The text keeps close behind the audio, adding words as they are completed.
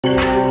Sophia!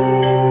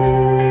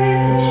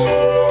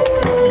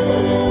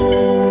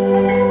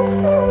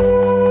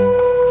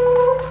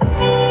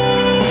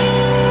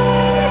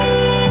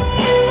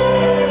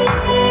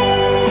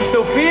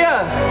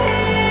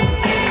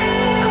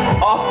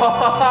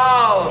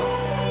 Oh!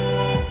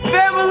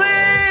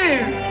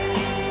 Family!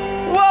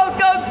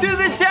 Welcome to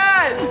the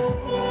chat!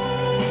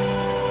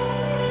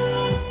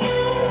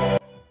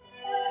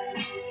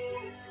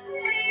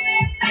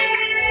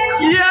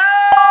 Yo!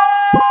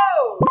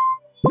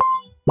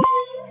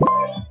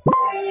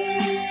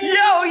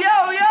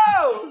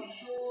 Yo!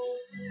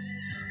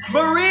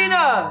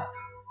 Marina!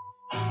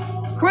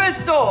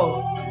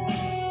 Crystal!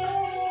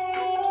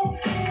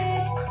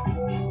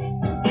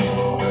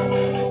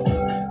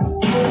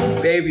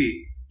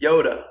 Baby,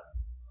 Yoda,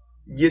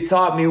 you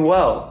taught me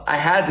well. I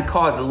had to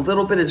cause a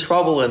little bit of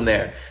trouble in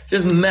there.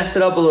 Just mess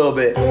it up a little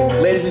bit.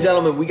 Ladies and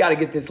gentlemen, we got to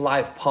get this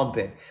live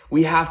pumping.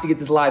 We have to get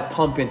this live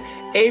pumping.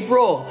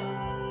 April,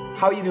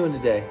 how are you doing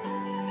today?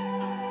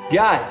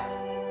 Guys,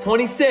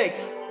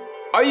 26.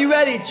 Are you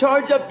ready?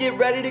 Charge up, get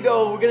ready to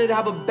go. We're going to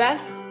have a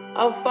best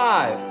of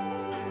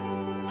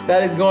 5.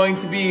 That is going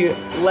to be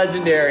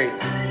legendary.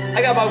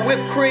 I got my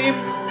whipped cream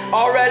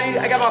already.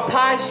 I got my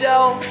pie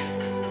shell.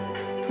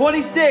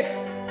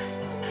 26.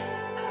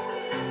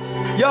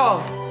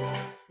 Yo,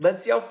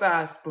 let's see how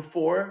fast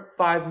before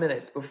 5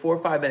 minutes,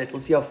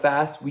 let's see how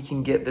fast we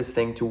can get this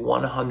thing to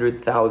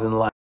 100,000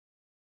 likes.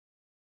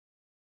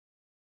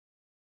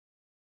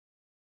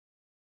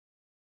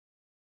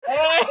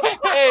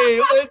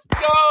 Hey, let's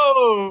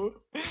go!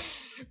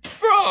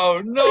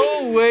 Bro,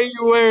 no way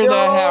you're wearing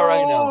that hat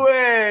right now. No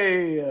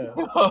way!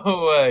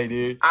 No way,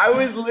 dude. I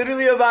was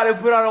literally about to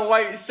put on a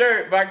white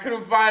shirt, but I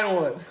couldn't find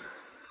one.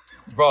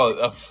 Bro,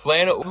 a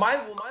flannel.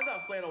 Mine's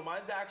not flannel.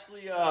 Mine's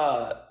actually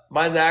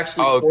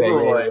Okay,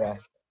 corduroy. yeah.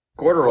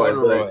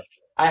 Corduroy.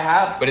 I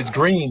have. But it's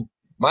green.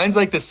 Mine's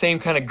like the same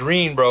kind of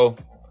green, bro.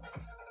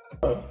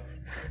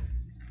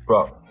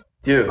 Bro.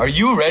 Dude. Are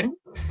you ready?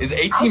 Is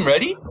A-Team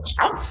ready?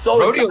 I'm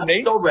so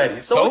excited. So ready.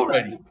 So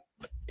ready.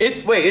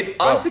 It's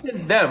us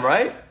against them,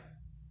 right?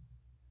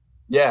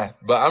 Yeah,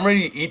 but I'm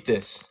ready to eat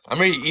this.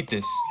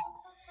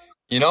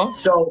 You know?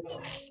 So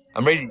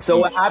I'm ready to So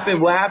eat. what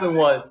happened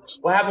was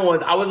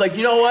I was like,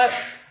 you know what?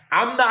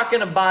 I'm not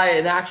gonna buy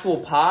an actual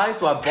pie,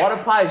 so I bought a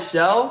pie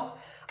shell.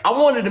 I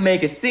wanted to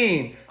make a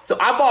scene. So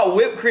I bought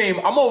whipped cream.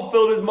 I'm gonna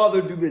fill this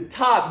mother to the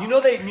top. You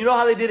know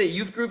how they did it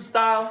youth group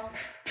style?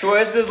 So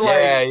it's just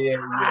like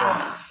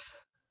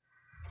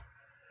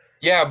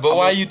Yeah, but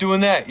why are you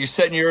doing that? You're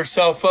setting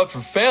yourself up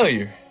for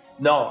failure.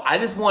 No, I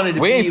just wanted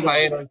to We be ain't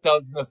pieing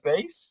ourselves in the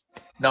face.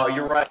 No,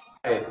 you're right.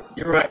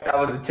 You're right. That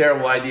was a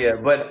terrible idea.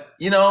 But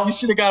you know, You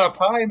should have got a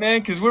pie, man,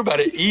 because we're about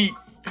to eat.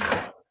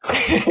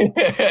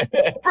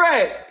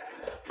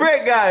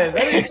 Frick, guys. I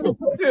didn't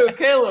do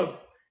Caleb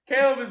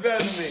is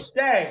better than me.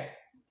 Dang.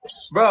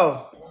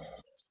 Bro,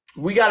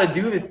 we got to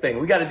do this thing.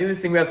 We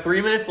have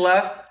 3 minutes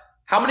left.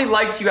 How many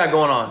likes you got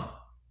going on?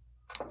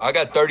 I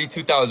got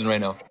 32,000 right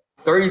now.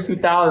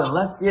 32,000.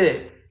 Let's get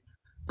it.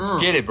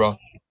 Let's get it, bro.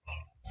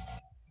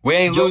 We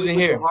ain't losing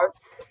here.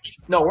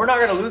 No, we're not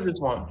going to lose this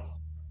one.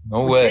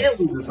 No We way. can't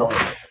lose this one.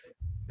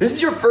 This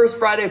is your first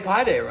Friday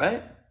Pie Day,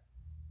 right?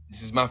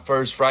 This is my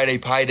first Friday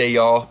Pie Day,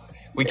 y'all.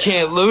 We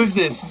can't lose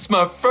this. This is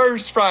my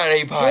first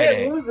Friday Pie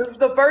Day. This is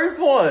the first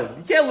one.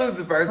 You can't lose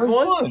the first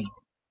one.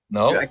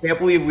 No. Dude, I can't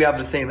believe we have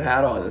the same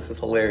hat on. This is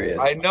hilarious.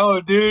 I know,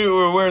 dude. We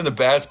were wearing the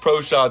Bass Pro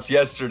Shops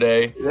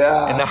yesterday.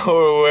 Yeah. And now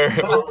we're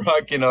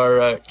rocking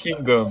our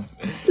Kingdom.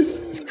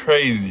 It's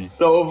crazy.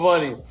 So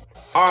funny.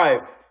 All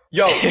right.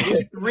 Yo,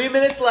 3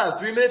 minutes left.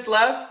 3 minutes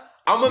left.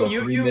 I'm going to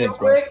mute you real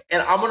quick,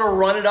 and I'm going to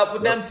run it up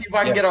with them, see if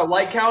I can get our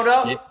like count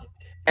up.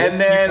 And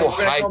then we're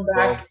going to come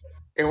back,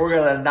 and we're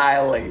going to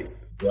annihilate.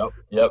 Yep.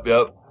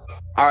 All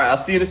right. I'll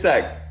see you in a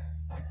sec.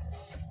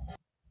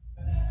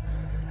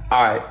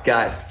 All right,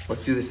 guys,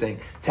 let's do this thing.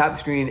 Tap the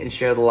screen and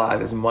share the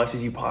live as much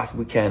as you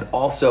possibly can.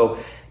 Also,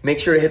 make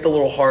sure to hit the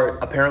little heart.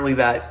 Apparently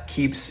that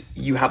keeps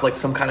you have like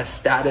some kind of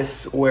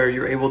status where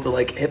you're able to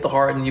like hit the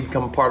heart and you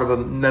become part of a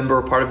member,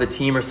 part of the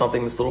team or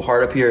something, this little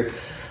heart up here.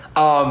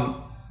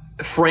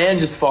 Fran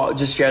just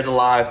shared the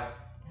live.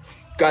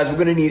 Guys, we're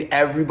gonna need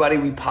everybody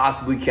we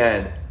possibly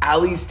can.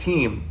 Ali's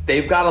team,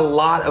 they've got a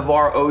lot of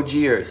our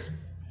OGers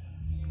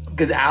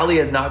because Ali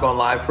has not gone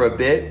live for a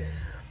bit.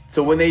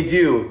 So when they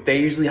do,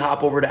 they usually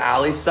hop over to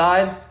Ali's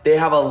side. They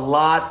have a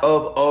lot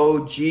of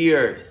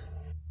OGers,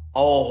 a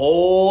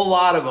whole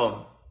lot of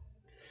them.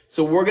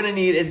 So we're gonna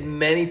need as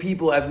many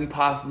people as we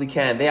possibly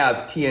can. They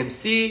have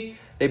TMC,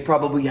 they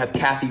probably have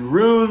Kathy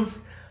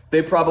Runes,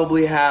 they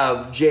probably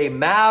have Jay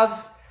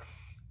Mavs.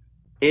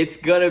 It's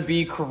gonna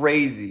be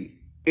crazy.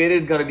 It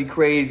is gonna be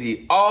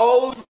crazy.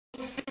 Oh,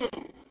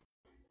 shoot.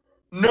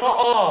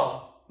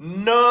 Nuh-uh.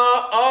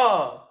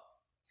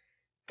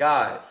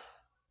 Guys.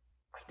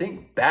 I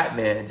think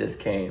Batman just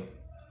came.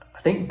 I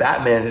think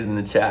Batman is in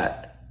the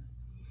chat.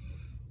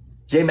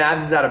 Jay Mavs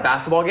is at a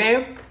basketball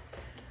game.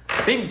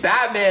 I think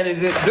Batman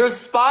is in. They're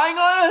spying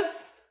on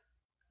us.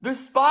 They're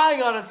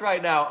spying on us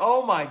right now.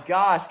 Oh my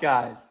gosh,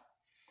 guys.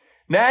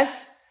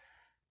 Nesh,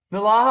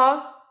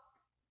 Nilaha,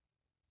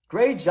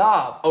 Great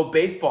job. Oh,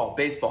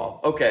 baseball.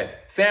 Okay,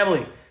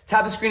 family,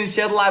 tap the screen and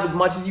share the live as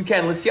much as you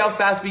can. Let's see how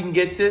fast we can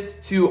get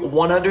this to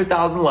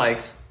 100,000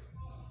 likes.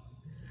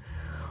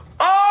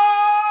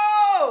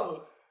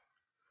 Oh!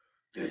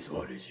 This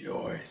one is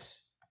yours.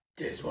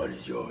 This one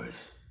is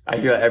yours. I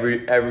hear that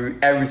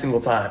every single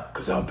time,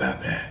 because I'm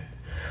Batman.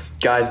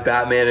 Guys,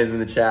 Batman is in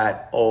the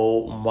chat.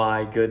 Oh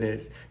my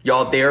goodness.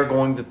 Y'all, they're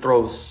going to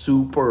throw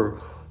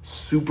super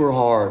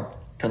hard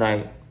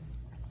tonight.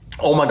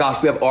 Oh my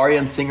gosh, we have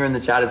REM Singer in the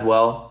chat as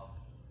well.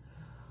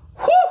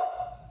 Woo!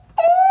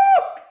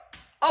 Woo!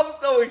 I'm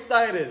so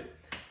excited.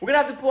 We're gonna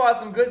have to pull out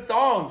some good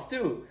songs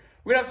too.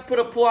 We're gonna have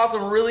to pull out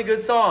some really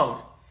good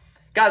songs.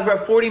 Guys, we're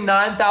at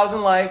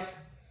 49,000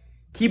 likes.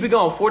 Keep it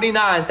going,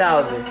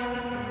 49,000.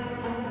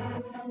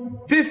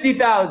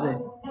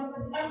 50,000.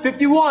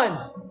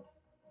 51.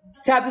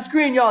 Tap the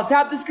screen, y'all,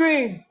 tap the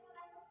screen.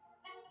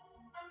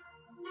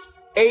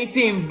 8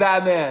 teams,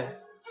 Batman.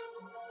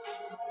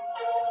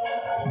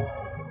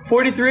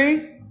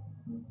 43,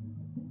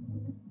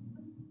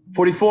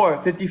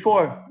 44,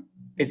 54.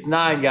 It's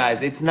 9,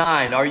 guys. It's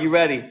 9. Are you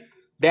ready?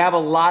 They have a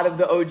lot of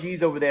the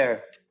OGs over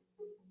there.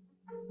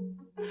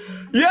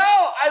 Yo,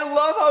 I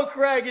love how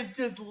Craig is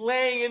just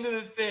laying into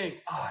this thing.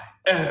 I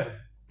am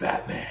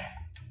Batman.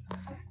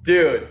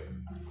 Dude,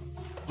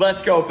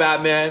 let's go,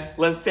 Batman.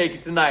 Let's take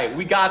it tonight.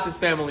 We got this,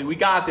 family. We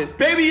got this.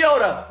 Baby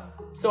Yoda,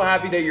 so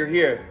happy that you're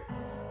here.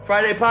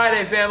 Friday Pie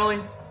Day, family.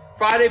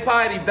 Friday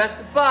Pie Day, best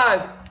of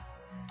 5.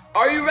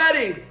 Are you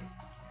ready?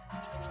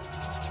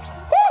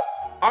 Woo!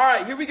 All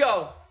right, here we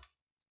go.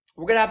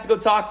 We're gonna have to go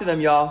talk to them,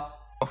 y'all.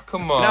 Oh,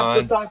 come on. We're gonna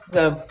have to go talk to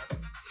them.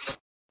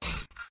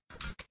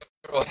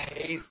 Girl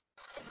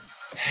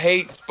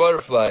hates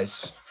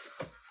butterflies.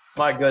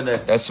 My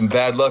goodness. That's some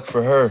bad luck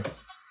for her.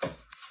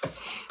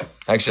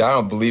 Actually, I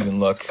don't believe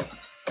in luck.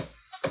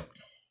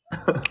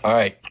 All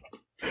right.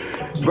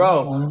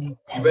 Bro,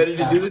 you ready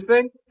to do this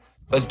thing?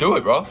 Let's do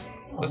it, bro.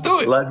 Let's do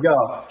it. Let's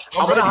go.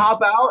 I'm gonna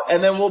hop out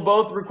and then we'll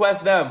both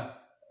request them.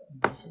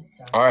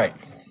 All right.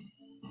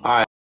 All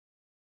right.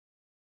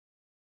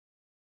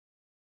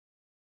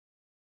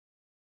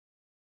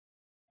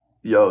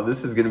 Yo,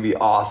 this is gonna be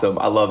awesome.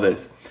 I love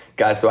this.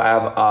 Guys, so I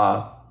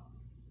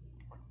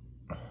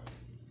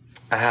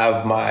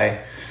have my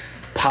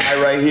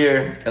pie right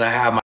here and I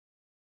have my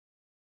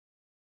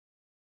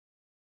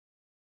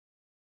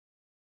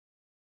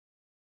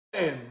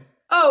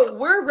Oh,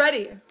 we're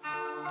ready.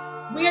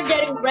 We are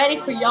getting ready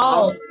for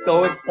y'all. I'm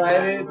so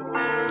excited.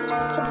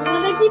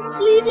 I keep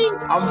bleeding.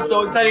 I'm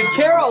so excited.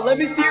 Carol, let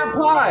me see your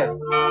pie.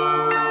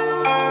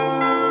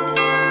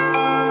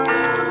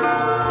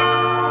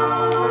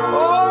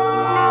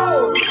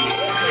 Oh!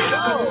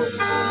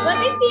 Let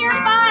me see your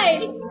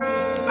pie.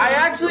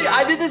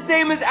 I did the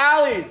same as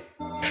Allie's.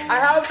 I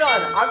have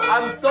done.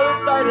 I'm so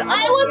excited.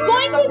 I was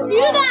going to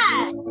do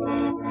that.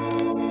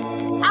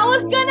 I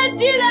was gonna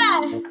do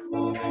that.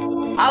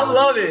 I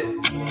love it.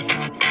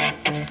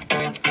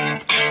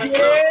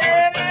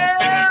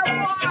 Yeah,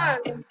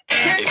 boy.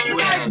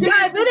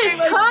 Guys, it is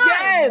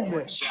time.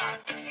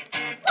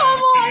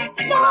 Come on,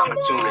 One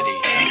opportunity.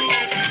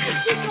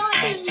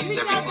 Seize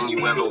everything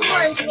you ever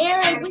want.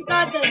 Eric, we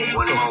got this.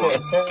 One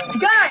moment.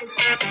 Guys,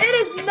 it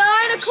is 9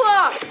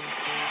 o'clock.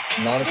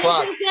 9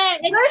 o'clock.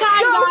 It's Let's time,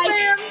 go, guys.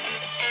 fam.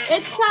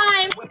 It's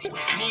time.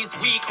 Knees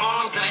weak,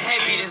 arms are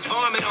heavy. There's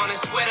vomit on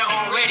his sweater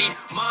already.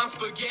 Mom's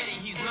spaghetti,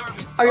 he's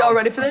nervous. Are y'all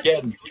ready for this?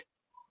 Spaghetti.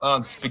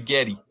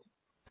 Spaghetti.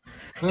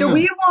 Do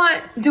we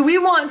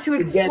want to explain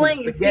to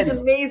these spaghetti.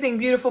 amazing,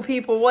 beautiful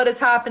people what is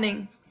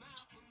happening?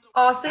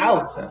 Austin?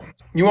 Allison,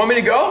 you want me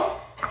to go?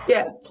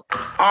 Yeah.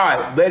 All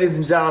right, ladies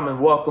and gentlemen,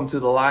 welcome to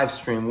the live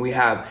stream. We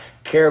have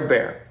Care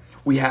Bear,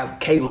 we have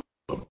Caleb,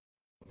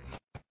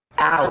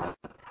 Allie,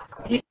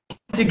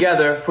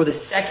 together for the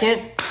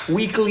second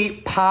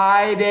weekly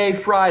Pie Day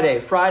Friday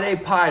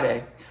Pie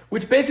Day,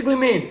 which basically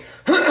means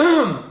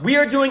we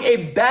are doing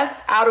a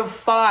best out of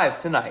 5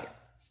 tonight.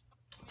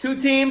 2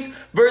 teams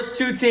versus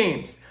 2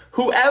 teams.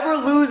 Whoever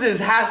loses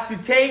has to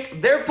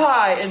take their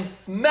pie and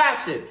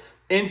smash it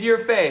into your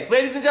face.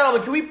 Ladies and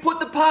gentlemen, can we put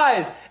the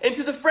pies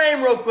into the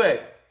frame real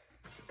quick?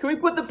 Can we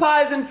put the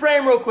pies in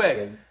frame real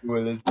quick?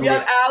 We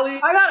have Allie.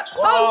 I got it.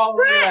 Oh,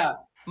 frick! Yeah.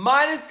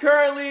 Mine is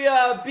currently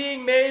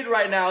being made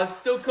right now. It's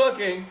still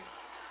cooking.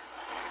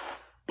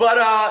 But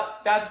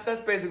that's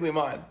basically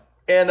mine.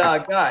 And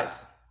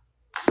guys,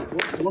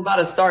 we're about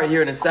to start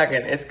here in a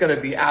second. It's gonna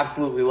be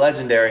absolutely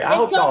legendary. I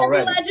hope y'all are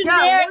ready.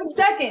 Yeah, 1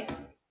 second.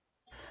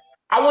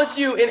 I want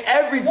you in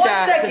every 1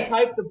 chat to second.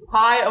 type the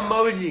pie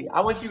emoji.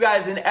 I want you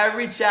guys in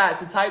every chat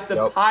to type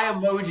the pie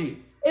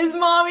emoji. His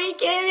mommy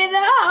came in the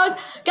house.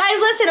 Guys,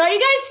 listen, are you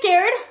guys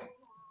scared?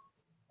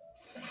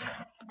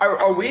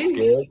 Are we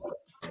Scared?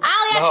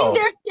 Allie, I think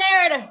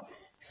they're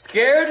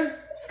scared.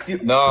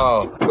 scared?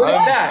 No, is I'm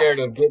that? scared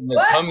of getting a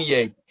tummy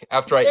ache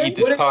after I eat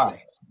this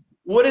pie.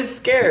 What is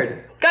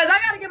scared? Guys, I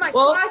gotta get my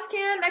trash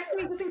can next to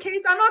me just in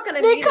case I'm not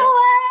gonna need it.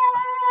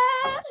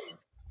 Nicolette!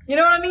 You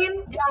know what I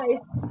mean? Guys.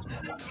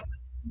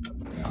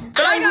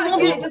 But I we gotta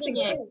won't get be it just in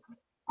doing case.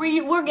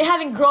 it. We're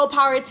having girl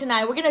power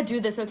tonight. We're gonna do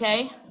this,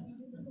 okay?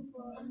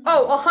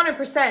 Oh,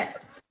 100%.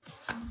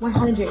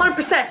 100.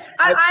 100%.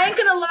 I ain't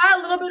gonna lie,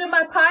 a little bit of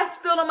my pie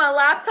spilled on my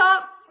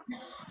laptop.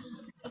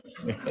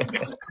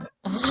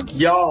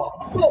 Yo,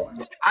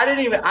 I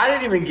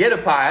didn't even get a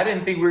pie. I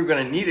didn't think we were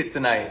gonna need it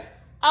tonight.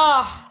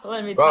 Oh,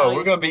 let me tell Bro, you.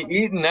 we're gonna be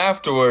eating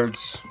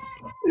afterwards.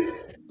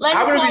 Let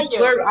I'm me gonna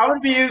tell you. I'm gonna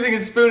be using a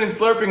spoon and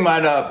slurping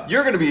mine up.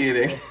 You're gonna be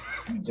eating.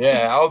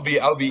 Yeah, I'll be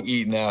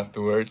eating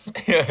afterwards.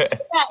 Yeah,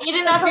 eat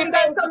enough So your you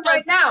guys face come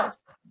right now.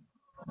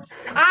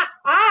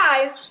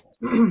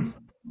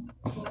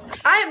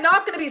 I am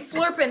not gonna be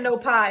slurping no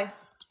pie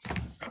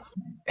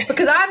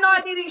because I'm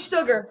not eating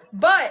sugar,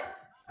 but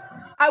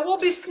I will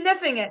be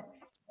sniffing it.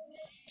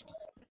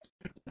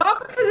 Not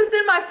because it's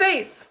in my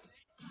face,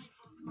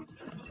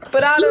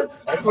 but out of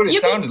That's what it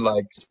You can- sounded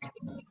like.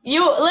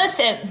 You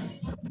listen,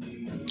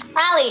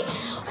 Ali.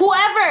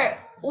 Whoever,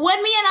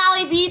 when me and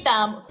Ali beat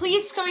them,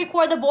 please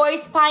record the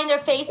boys pie in their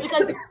face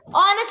because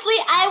honestly,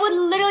 I would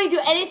literally do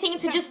anything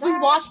to just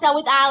rewatch that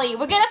with Ali.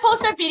 We're gonna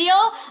post our video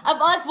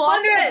of us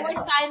watching the 100.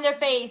 boys pie in their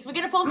face. We're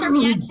gonna post our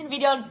reaction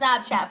video on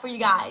Snapchat for you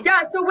guys.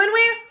 yeah. So when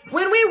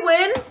we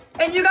win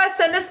and you guys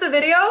send us the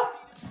video,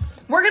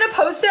 we're gonna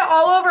post it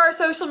all over our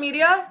social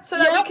media so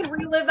that Yep. we can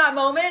relive that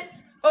moment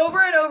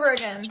over and over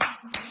again.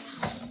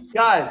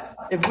 Guys,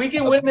 if we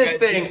can win this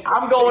thing,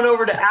 I'm going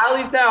over to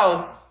Allie's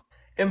house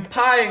and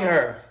pieing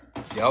her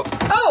Yup.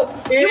 Oh,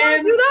 you want to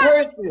in do that?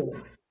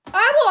 person.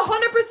 I will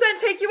 100%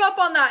 take you up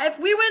on that. If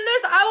we win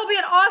this, I will be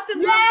in Austin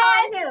to Yes!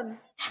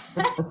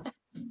 pie him.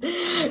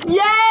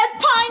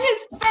 Yes, pie in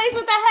his face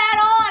with the hat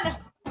on.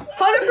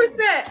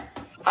 100%.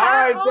 All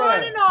right, on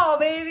fam. and all,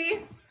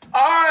 baby.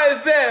 All right,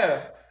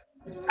 fam.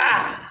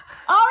 Ah,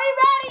 Are we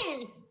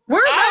ready?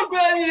 We're I'm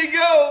ready to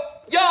go.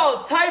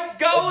 Y'all, type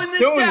go in the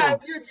Doing chat it.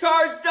 if you're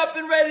charged up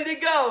and ready to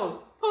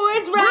go. Who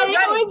is ready?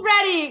 ready. Who is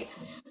ready?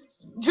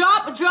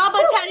 Drop a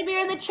teddy bear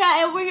in the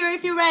chat over here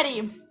if you're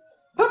ready.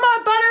 Put my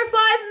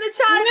butterflies in the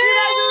chat if you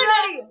guys are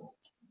ready.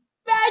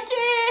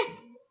 Becky,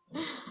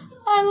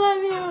 I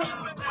love you.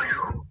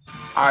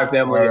 All right,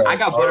 family. All right, I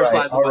got all butterflies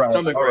right, in my all right,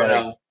 stomach all right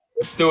right. now.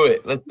 Let's do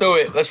it. Let's do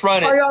it. Let's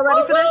run Are it. y'all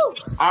ready for this?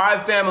 All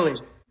right, family.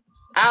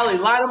 Allie,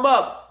 line them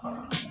up.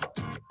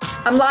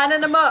 I'm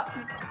lining them up.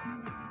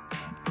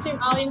 Team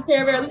Ali and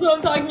Care Bear, that's what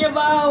I'm talking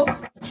about.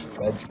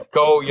 Let's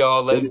go,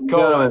 y'all. Let's Ladies and go.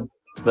 gentlemen,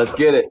 let's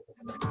get it.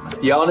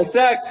 See y'all in a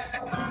sec.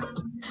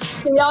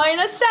 See y'all in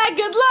a sec.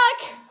 Good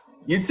luck.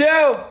 You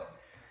too.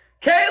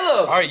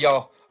 Caleb. All right,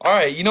 y'all. All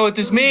right, you know what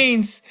this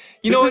means?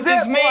 You know This what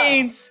is this it, boy.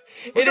 means?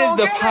 It is gonna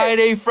the get Pie it.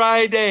 Day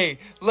Friday.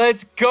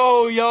 Let's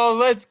go, y'all.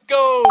 Let's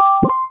go.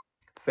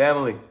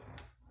 Family,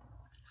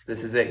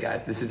 this is it,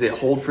 guys. This is it.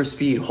 Hold for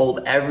speed.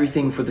 Hold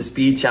everything for the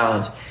speed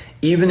challenge.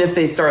 Even if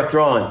they start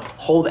throwing,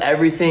 hold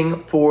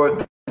everything for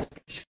the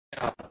speed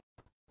challenge.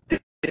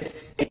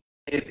 This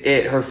is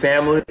it. Her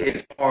family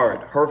is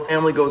hard. Her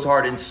family goes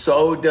hard, and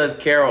so does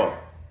Carol.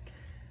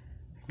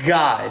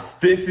 Guys,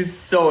 this is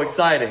so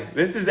exciting.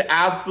 This is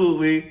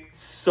absolutely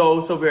so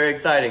very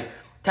exciting.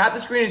 Tap the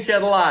screen and share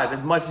the live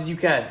as much as you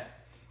can.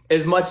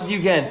 As much as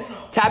you can.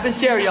 Tap and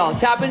share, y'all.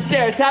 Tap and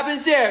share. Tap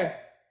and share.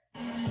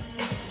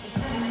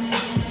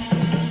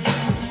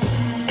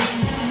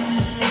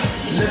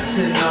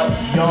 Listen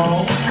up,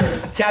 y'all.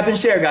 Tap and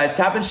share, guys.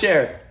 Tap and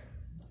share.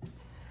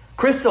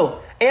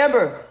 Crystal,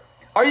 Amber,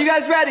 are you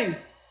guys ready?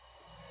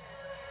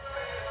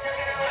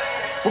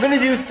 We're gonna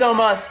do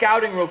some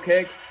scouting real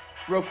quick.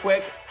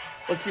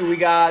 Let's see, we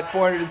got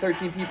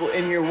 413 people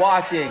in here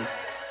watching.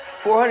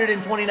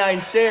 429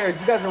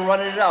 shares. You guys are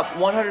running it up.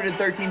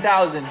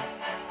 113,000.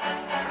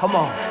 Come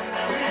on.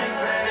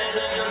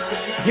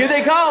 Here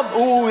they come.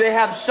 Ooh, they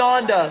have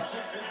Shonda.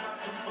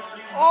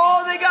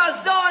 Oh, they got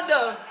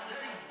Shonda.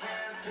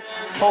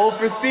 Hold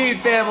for speed,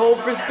 fam. Hold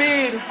for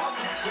speed.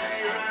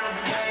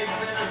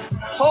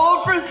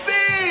 Hold for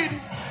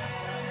speed.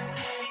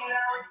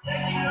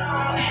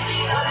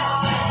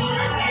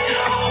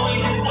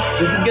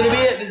 This is gonna be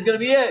it. This is gonna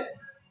be it.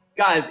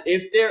 Guys,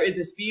 if there is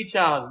a speed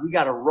challenge, we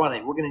gotta run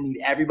it. We're gonna need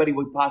everybody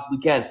we possibly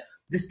can.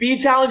 The speed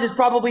challenge is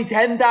probably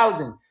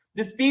 10,000.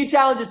 The speed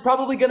challenge is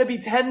probably gonna be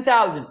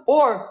 10,000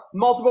 or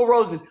multiple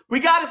roses. We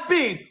got a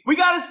speed. We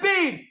got a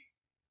speed.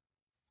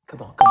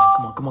 Come on, come on,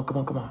 come on, come on, come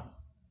on, come on.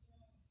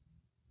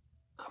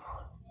 Come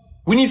on.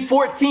 We need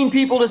 14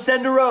 people to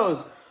send a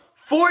rose.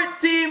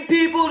 14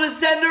 people to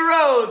send a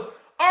rose.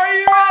 Are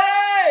you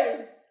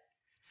ready?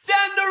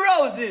 Send the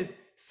roses.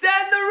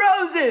 Send the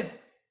roses.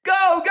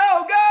 Go,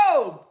 go,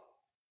 go.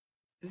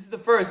 This is the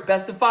first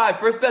best of five.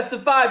 First best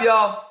of five,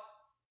 y'all.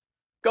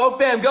 Go,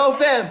 fam. Go,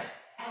 fam.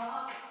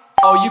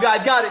 Oh, you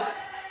guys got it.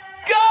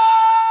 Go!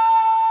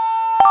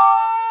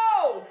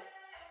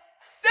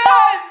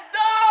 Send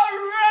the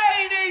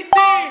rainy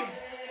team.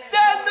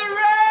 Send the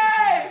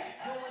rain.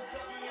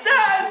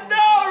 Send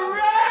the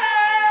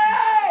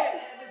rain.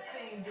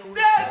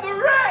 Send the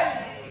rain.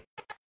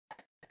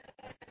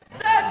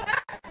 Send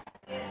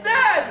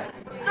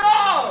the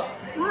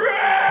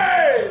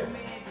rain.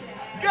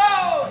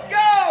 Go,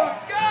 go,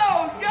 go,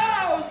 go,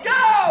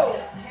 go.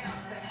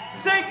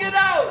 Take it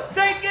out.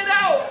 Take it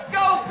out.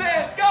 Go,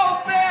 fam. Go,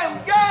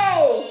 fam.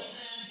 Go.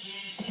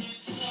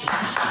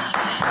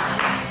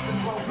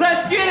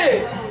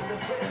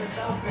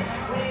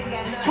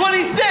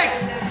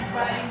 26.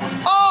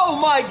 Oh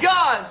my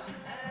gosh.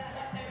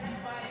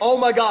 Oh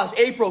my gosh,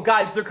 April,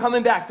 guys, they're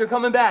coming back. They're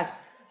coming back.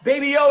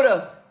 Baby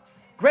Yoda,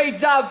 great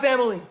job,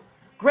 family.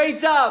 Great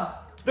job.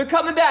 They're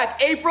coming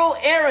back. April,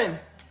 Aaron,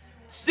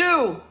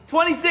 Stu,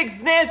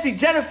 26, Nancy,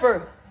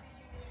 Jennifer.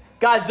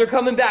 Guys, they're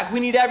coming back. We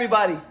need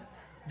everybody.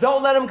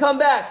 Don't let them come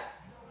back.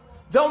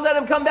 Don't let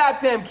them come back,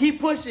 fam. Keep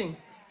pushing.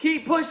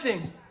 Keep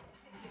pushing.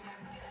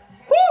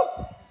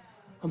 Woo!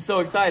 I'm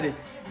so excited.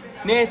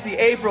 Nancy,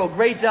 April,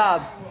 great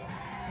job.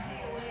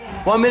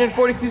 1 minute,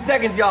 42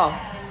 seconds, y'all.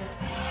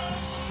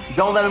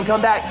 Don't let them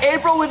come back.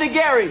 April with it,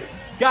 Gary.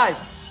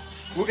 Guys,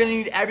 we're gonna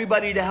need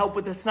everybody to help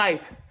with the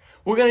snipe.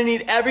 We're gonna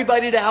need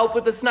everybody to help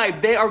with the snipe.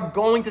 They are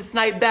going to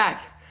snipe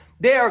back.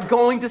 They are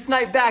going to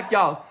snipe back,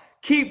 y'all.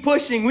 Keep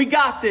pushing, we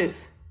got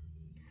this.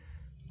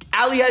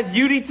 Ali has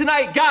Yudi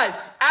tonight. Guys,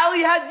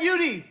 Ali has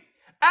Yudi.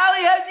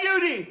 Ali has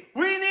Yudi.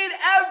 We need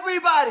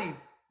everybody.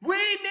 We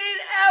need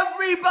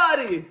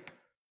everybody.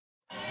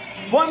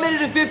 1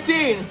 minute and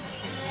 15.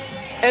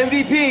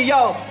 MVP,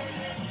 yo.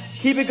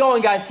 Keep it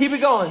going, guys, keep it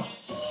going.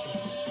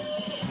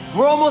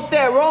 We're almost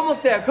there, we're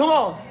almost there, come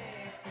on.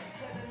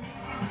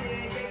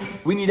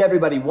 We need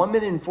everybody. 1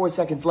 minute and 4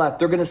 seconds left.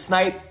 They're gonna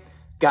snipe.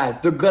 Guys,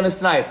 they're gonna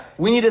snipe.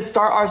 We need to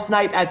start our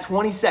snipe at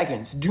 20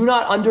 seconds. Do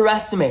not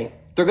underestimate.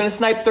 They're gonna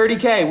snipe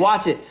 30K,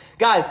 watch it.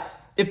 Guys,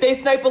 if they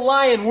snipe a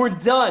lion, we're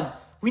done.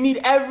 We need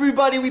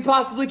everybody we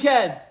possibly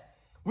can.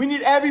 We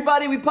need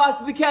everybody we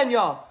possibly can,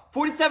 y'all.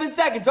 47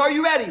 seconds, are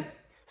you ready?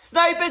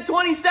 Snipe at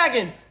 20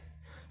 seconds.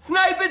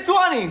 Snipe at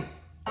 20.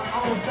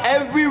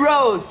 Every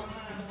rose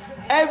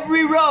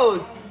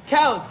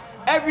counts.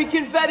 Every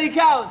confetti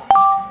counts.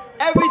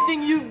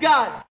 Everything you've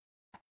got.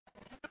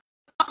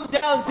 Come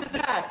down to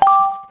that.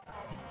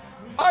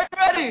 Are you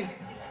ready?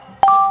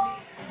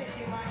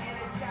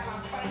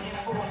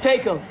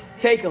 Take them,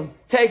 take them,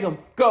 take them.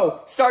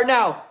 Go. Start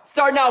now.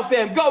 Start now,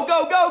 fam. Go,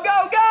 go, go,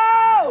 go,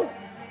 go!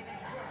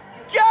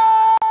 Go!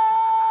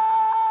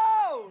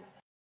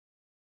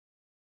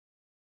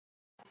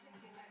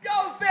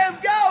 Go, fam.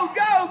 Go,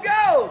 go,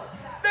 go!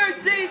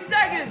 13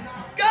 seconds.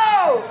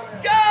 Go,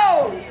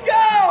 go,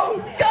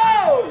 go,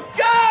 go,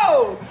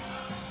 go!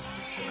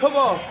 Come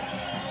on.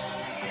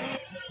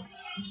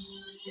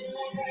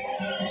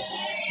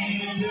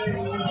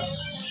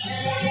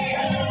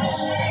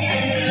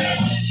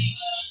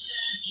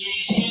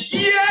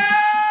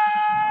 Yeah!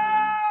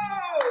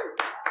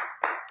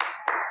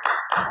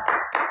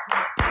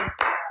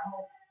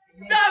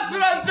 That's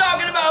what I'm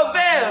talking about,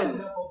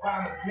 fam!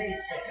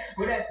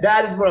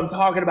 That is what I'm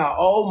talking about.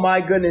 Oh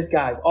my goodness,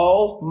 guys.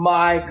 Oh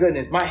my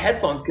goodness. My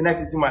headphones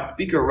connected to my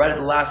speaker right at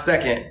the last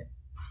second.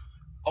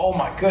 Oh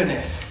my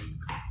goodness.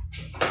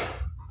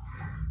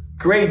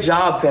 Great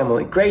job,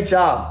 family. Great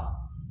job.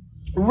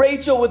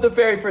 Rachel with the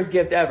very first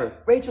gift ever.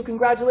 Rachel,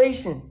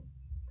 congratulations.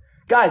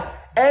 Guys,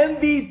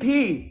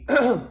 MVP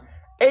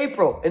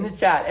April in the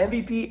chat.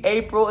 MVP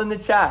April in the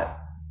chat.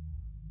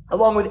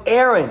 Along with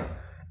Aaron.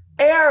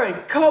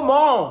 Aaron, come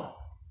on.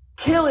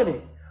 Killing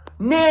it.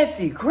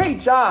 Nancy, great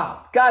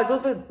job. Guys,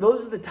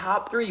 those are the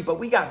top three, but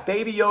we got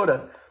Baby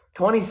Yoda,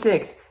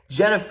 26,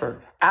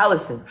 Jennifer,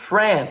 Allison,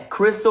 Fran,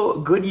 Crystal,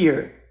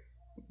 Goodyear.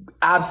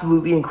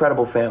 Absolutely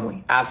incredible,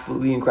 family.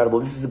 Absolutely incredible.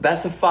 This is the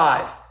best of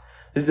 5.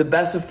 This is the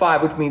best of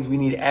 5, which means we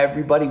need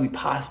everybody we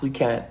possibly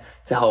can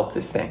to help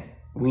this thing.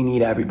 We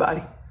need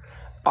everybody.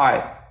 All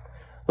right,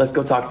 let's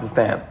go talk to the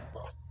fam.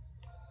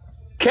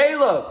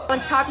 Caleb!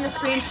 Everyone's tapping the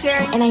screen,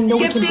 sharing, And I know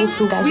we can gifting. go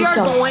through, guys. We Let's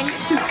are go. going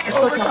to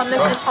overcome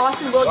this, and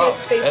Austin will get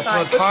his face That's what I'm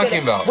signed. Let's get talking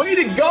it. about. Way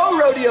to go,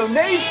 Rodeo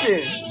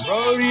Nation!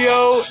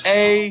 Rodeo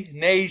A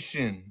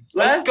Nation.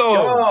 Let's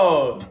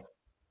go.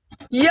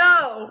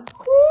 Yo!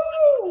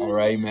 All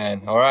right,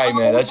 man. All right,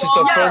 man. That's just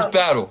the Yo. first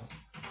battle.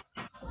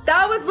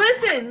 That was,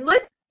 listen.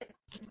 That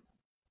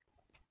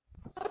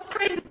was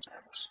crazy.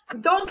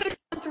 Don't get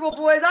comfortable,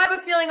 boys. I have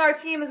a feeling our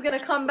team is going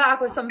to come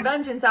back with some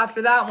vengeance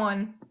after that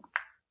one.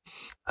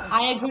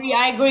 I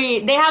agree.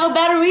 They have a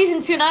better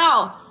reason to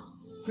now.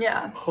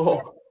 Yeah.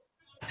 Oh.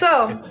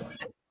 So,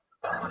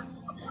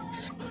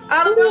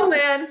 I don't know,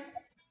 man.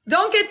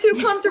 Don't get too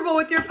comfortable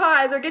with your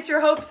pies or get your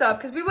hopes up,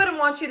 because we wouldn't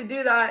want you to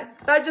do that.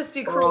 That'd just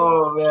be cruel.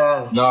 Oh,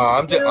 man. No,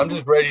 I'm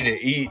just ready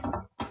to eat.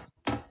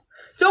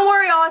 Don't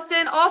worry,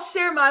 Austin. I'll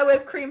share my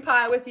whipped cream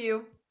pie with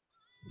you.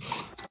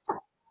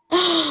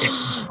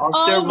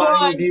 I'll share mine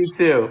boy. with you,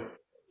 too.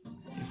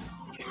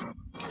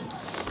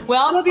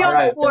 Well, It'll be on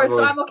Alright, the floor, so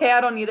Emily. I'm okay.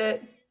 I don't need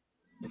it.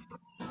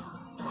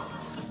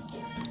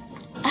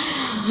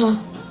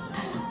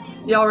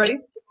 Y'all ready?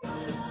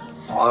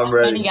 I'm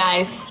ready, ready.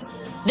 guys.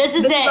 This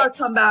is This is our it.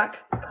 comeback.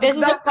 This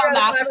is our Best player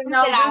comeback. alive right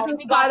now. Get out. Loses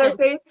We by got their this.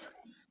 face.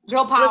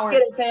 Girl power. Let's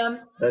get it, fam.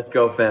 Let's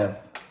go, fam.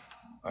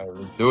 All right,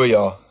 let's do it,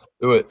 y'all.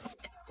 Do it.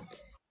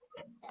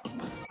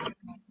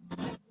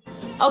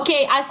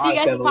 Okay, I see All you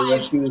right, guys in family,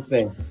 let's 5. do this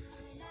thing.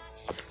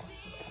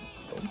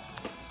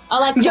 I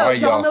like Yo, All right,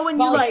 y'all y'all. know when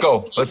you Let's like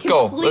go. Let's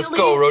go. Let's go,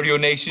 completely, Rodeo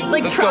Nation.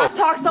 like Let's trash go.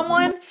 talk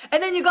someone,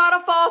 and then you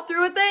gotta follow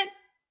through with it,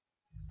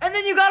 and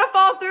then you gotta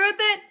follow through with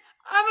it.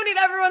 I'm gonna need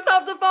everyone's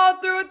help to follow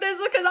through with this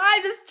because I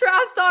just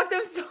trash talked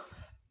him so.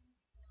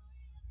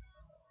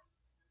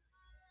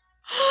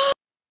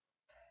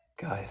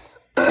 Guys,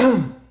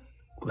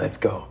 let's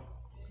go.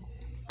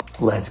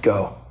 Let's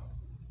go.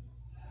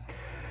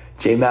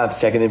 J-Map's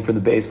checking in for the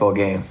baseball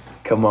game.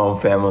 Come on,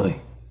 family.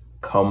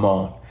 Come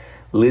on.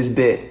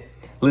 Elizabeth,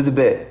 with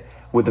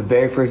the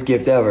very first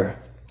gift ever.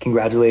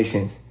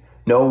 Congratulations.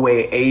 No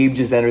way, Abe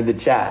just entered the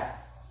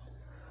chat.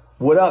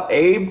 What up,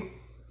 Abe?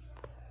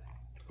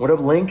 What up,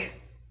 Link?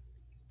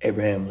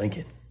 Abraham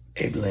Lincoln.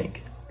 Abe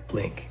Link.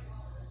 Link.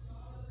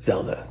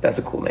 Zelda. That's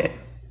a cool name.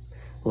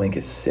 Link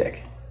is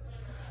sick.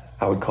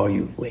 I would call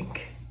you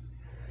Link.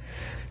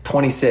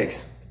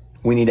 26.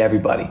 We need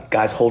everybody.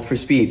 Guys, hold for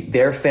speed.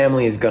 Their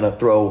family is going to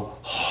throw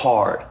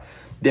hard.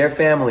 Their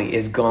family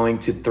is going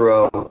to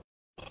throw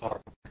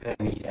hard. We're going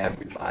to need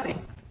everybody.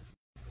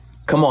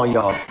 Come on,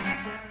 y'all.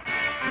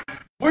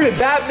 Where did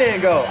Batman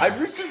go? I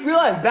just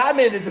realized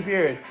Batman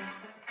disappeared.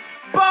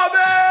 Bobby!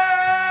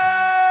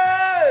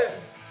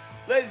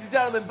 Ladies and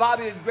gentlemen,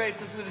 Bobby has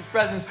graced us with his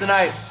presence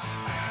tonight.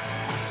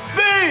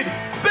 Speed!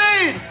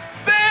 Speed!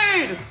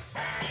 Speed!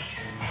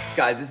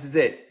 Guys, this is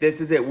it.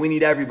 This is it. We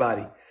need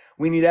everybody.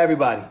 We need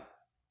everybody.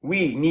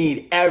 We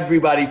need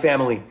everybody,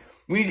 family.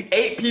 We need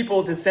 8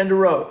 people to send a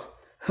rose.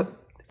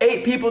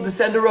 8 people to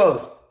send a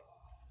rose.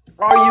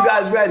 Are you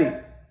guys ready?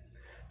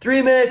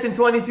 3 minutes and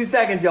 22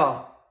 seconds,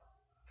 y'all.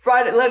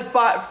 Let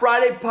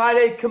Friday Pie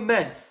Day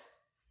commence.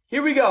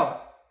 Here we go.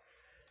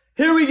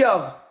 Here we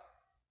go.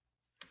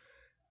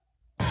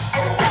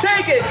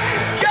 Take it.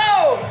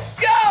 Go.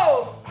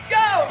 Go.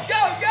 Go.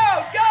 Go.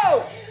 Go.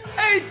 Go.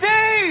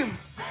 18.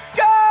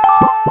 Go.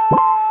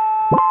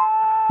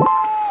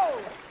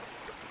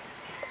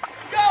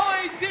 Go,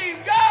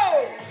 18.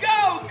 Go. Go.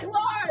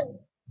 Climb.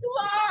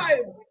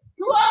 Climb.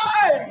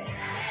 Climb.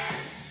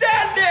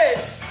 Send it.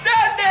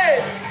 Send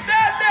it.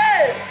 Send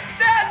it.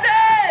 Send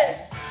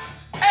it.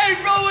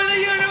 April with the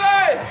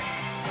universe.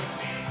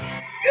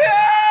 Go.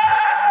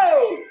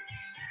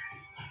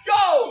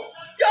 Go.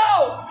 Go.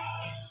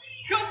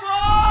 Come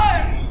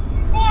on.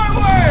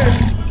 Forward.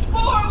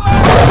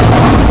 Forward.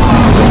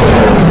 Forward.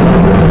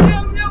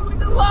 With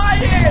the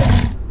lion.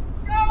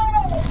 Go.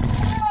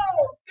 Go.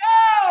 Go.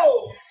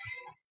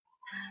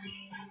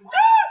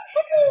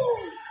 Choo-hoo.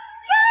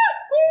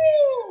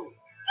 Choo-hoo.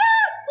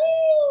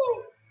 Choo-hoo.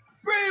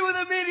 Breathe with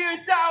a meteor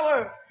shower.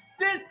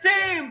 This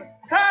team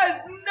has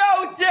no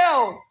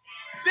chill.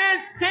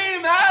 This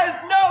team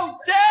has no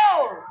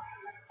chill.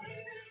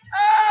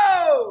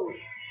 Oh!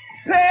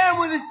 Pam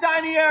with a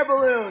shiny air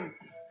balloon.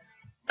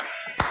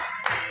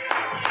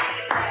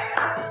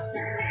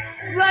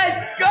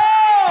 Let's go!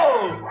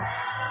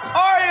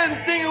 R.E.M.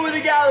 singing with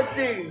the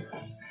galaxy.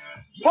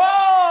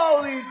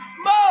 Holy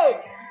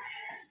smokes!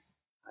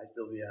 Hi,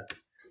 Sylvia.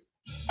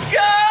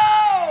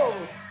 Go!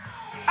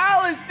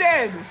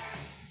 Allison!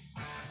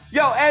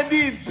 Yo,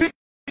 MVP.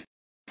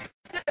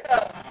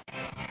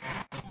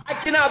 I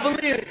cannot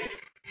believe it.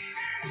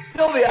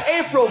 Sylvia,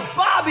 April,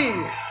 Bobby.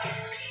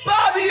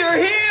 Bobby, you're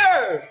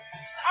here.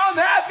 I'm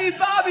happy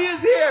Bobby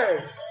is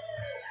here.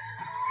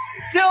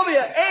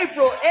 Sylvia,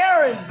 April,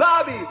 Aaron,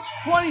 Bobby,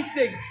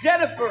 26,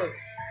 Jennifer.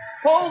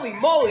 Holy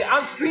moly,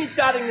 I'm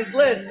screenshotting this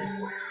list.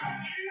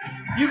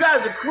 You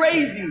guys are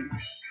crazy.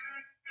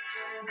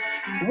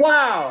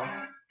 Wow.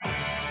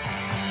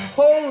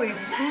 Holy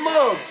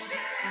smokes.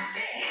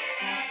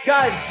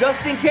 Guys,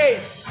 just in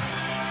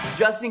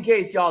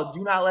case, y'all,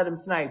 do not let him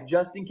snipe.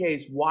 Just in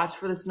case, watch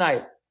for the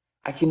snipe.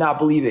 I cannot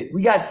believe it.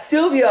 We got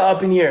Sylvia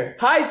up in here.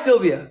 Hi,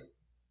 Sylvia.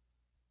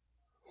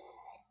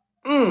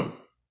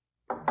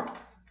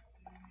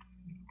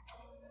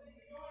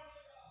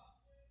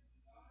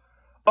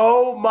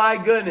 Oh my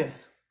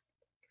goodness.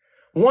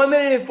 1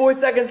 minute and 4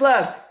 seconds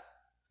left.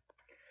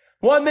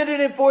 1 minute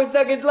and 4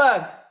 seconds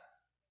left.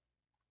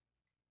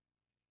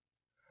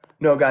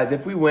 No, guys,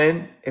 if we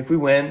win,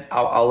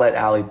 I'll let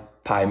Allie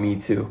pie me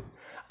too.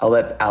 I'll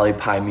let Allie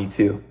pie me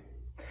too.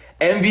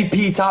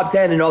 MVP top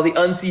 10 and all the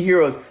unseen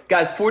heroes.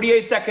 Guys,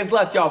 48 seconds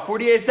left, y'all.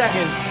 48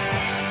 seconds.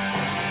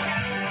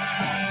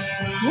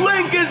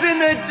 Link is in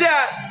the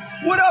chat.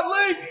 What up,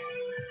 Link?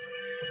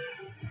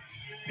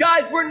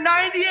 Guys, we're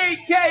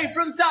 98K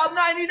from top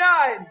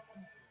 99.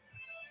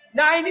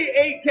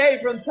 98K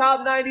from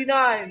top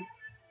 99.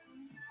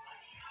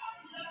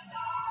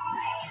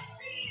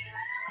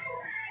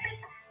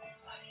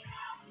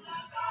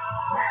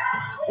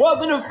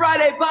 Welcome to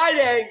Friday Pie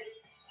Day,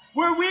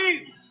 where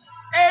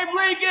Abe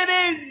Lincoln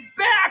is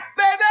back,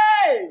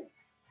 baby!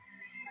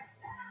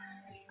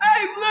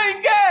 Abe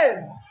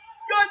Lincoln!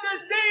 It's good to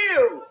see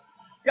you!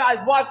 Guys,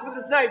 watch for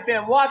the snipe,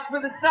 fam. Watch for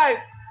the snipe.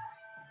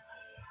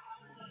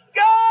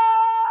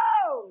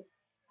 Go!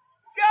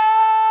 Go!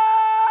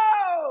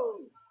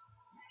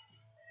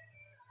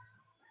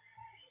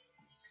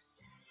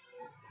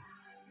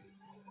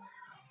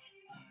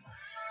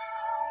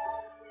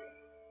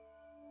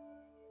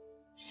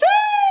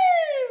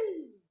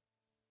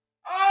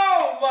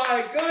 Oh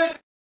my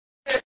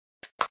goodness!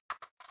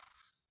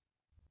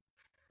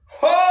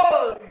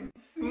 Holy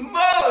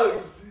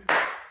smokes!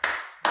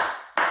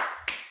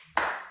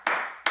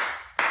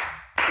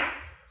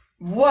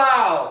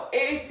 Wow,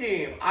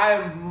 A-Team, I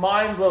am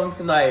mind blown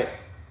tonight.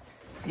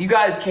 You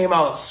guys came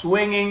out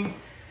swinging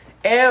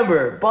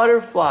Amber,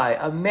 Butterfly,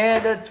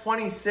 Amanda,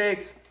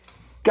 26.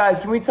 Guys,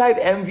 can we type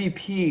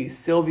MVP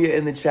Sylvia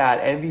in the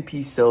chat?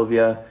 MVP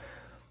Sylvia.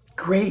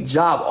 Great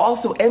job.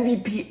 Also,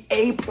 MVP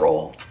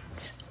April.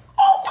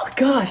 Oh my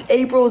gosh,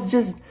 April is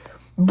just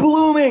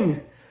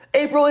blooming.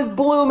 April is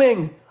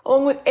blooming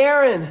along with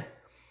Aaron.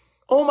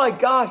 Oh my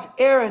gosh,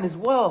 Aaron as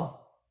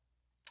well.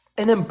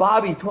 And then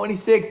Bobby,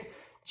 26,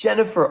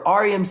 Jennifer,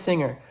 REM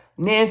Singer,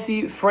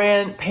 Nancy,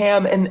 Fran,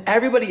 Pam, and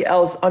everybody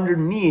else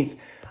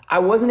underneath. I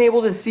wasn't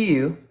able to see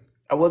you.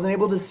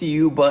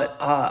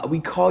 But we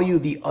call you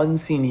the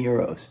unseen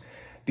heroes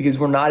because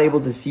we're not able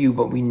to see you,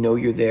 but we know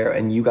you're there,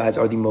 and you guys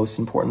are the most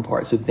important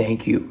part. So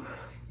thank you.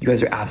 You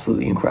guys are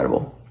absolutely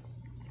incredible.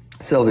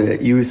 Sylvia,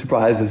 you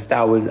surprised us.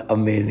 That was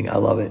amazing. I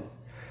love it.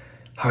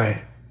 All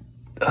right.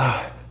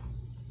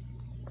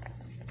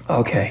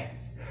 Okay.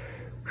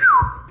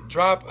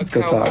 Drop a Let's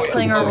go talk. cowboy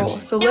Playing our emoji. role.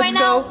 So And let's right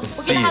now, go. we're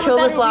gonna have Kill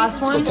a this better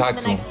last reason one. to Talk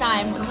the to next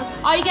time.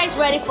 Are you guys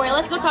ready for it?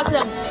 Let's go talk to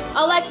them.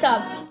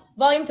 Alexa,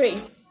 volume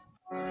 3.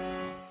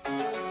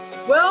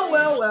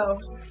 Well.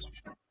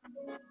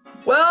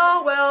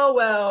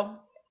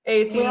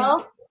 18.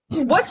 Well,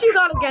 What you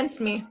got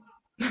against me?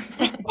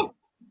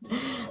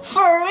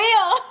 for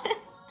real.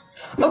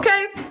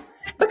 Okay?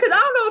 Because I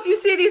don't know if you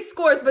see these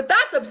scores, but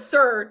that's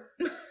absurd.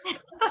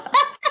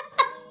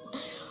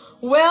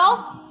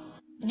 Well,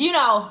 you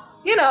know,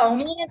 You know.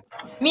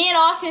 me and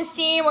Austin's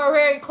team are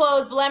very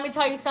close, but let me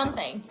tell you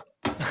something.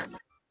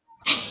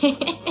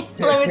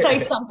 Let me tell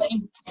you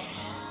something.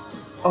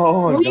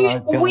 Oh my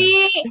God.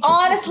 We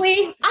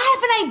honestly, I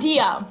have an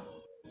idea.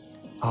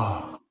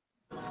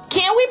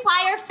 Can we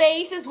pie our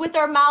faces with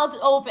our mouths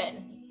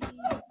open?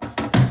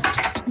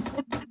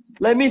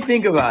 Let me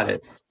think about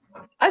it.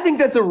 I think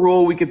that's a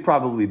rule we could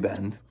probably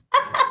bend.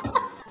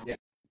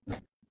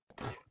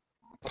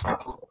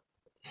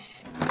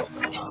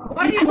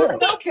 Why do you look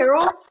about,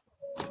 Carol?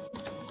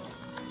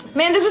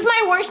 Man, this is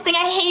my worst thing.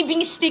 I hate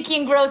being sticky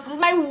and gross. This is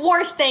my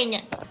worst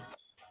thing.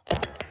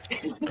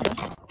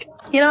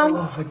 You know?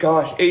 Oh my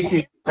gosh,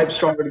 18. Type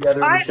stronger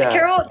together in the chat.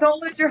 Carol,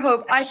 don't lose your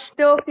hope. I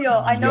know it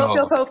Yo.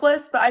 feels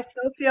hopeless, but I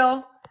still feel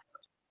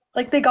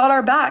like they got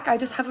our back. I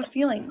just have a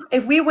feeling.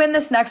 If we win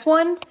this next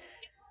one,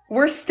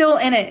 we're still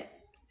in it.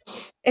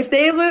 If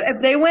they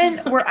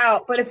win, we're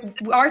out. But if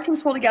our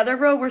teams pull together,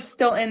 bro, we're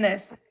still in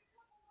this.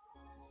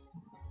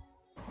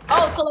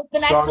 Oh, so like the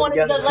next Stronger one is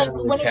the together, like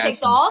family. winner takes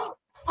Casting. all?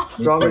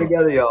 Stronger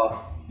together,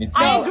 y'all. Me too.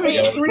 I agree.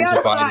 Yeah, 3 we're out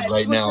of divided 5.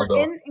 right now,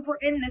 though. If we're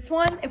in this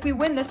one, if we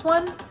win this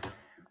one,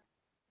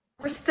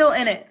 we're still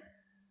in it.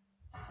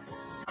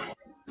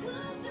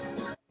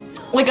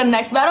 Like a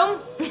next battle?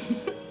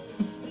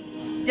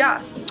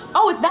 Yeah.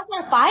 Oh, it's back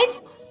on 5?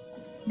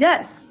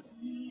 Yes.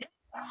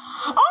 Oh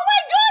my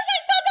gosh, I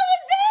thought that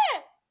was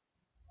it!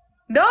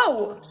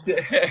 No.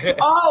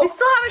 Oh, We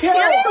still have a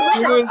chance to She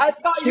win. was,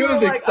 she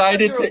was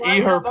excited to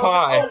eat her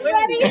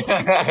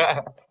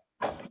pie.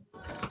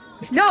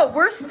 No,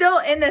 we're still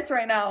in this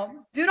right now.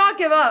 Do not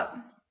give up.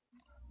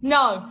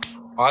 No.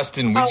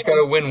 Austin, we just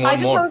gotta win I one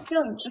just more. have a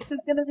feeling this is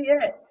gonna be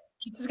it.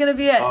 This is gonna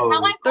be it. Oh. How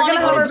They're gonna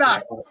have our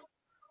back.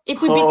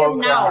 If we beat them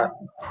now.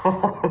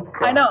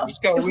 I know.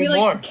 just gotta Because we win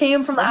more.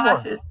 came from the One more.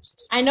 ashes.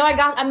 I'm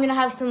gonna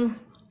have some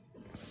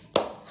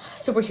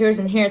superheroes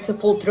in here to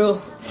pull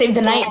through. Save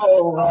the night.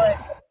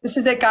 This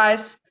is it,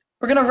 guys.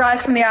 We're gonna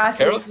rise from the ashes.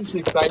 Carol's just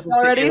excited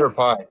Y'all to ready? eat her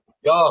pie.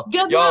 Y'all,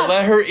 Good y'all, luck.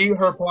 let her eat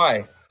her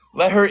pie.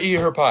 Let her eat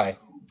her pie.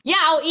 Yeah,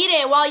 I'll eat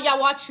it while y'all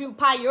watch you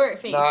pie your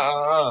face.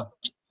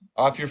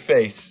 Off your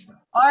face.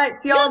 All right,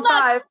 see y'all in Good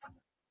luck. 5.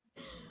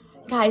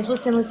 Guys,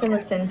 listen.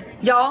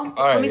 Y'all,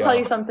 right, let me tell y'all.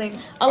 you something.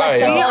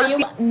 Alexa, y'all.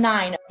 volume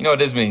 9. You know what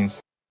this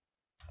means.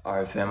 All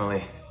right,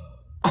 family.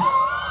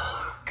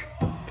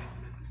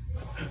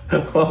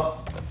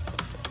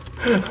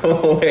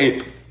 Oh,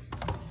 wait.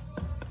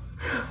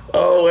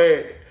 Oh,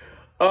 wait.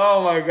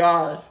 Oh, my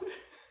gosh.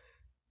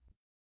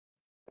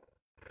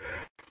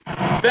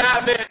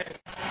 Batman!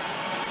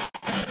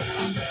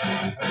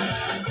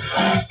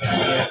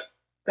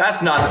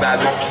 That's not the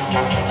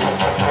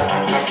Batman.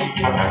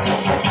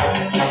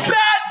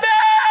 Batman!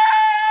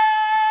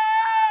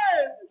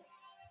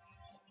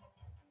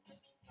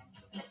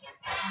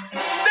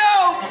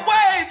 No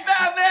way,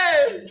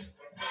 Batman!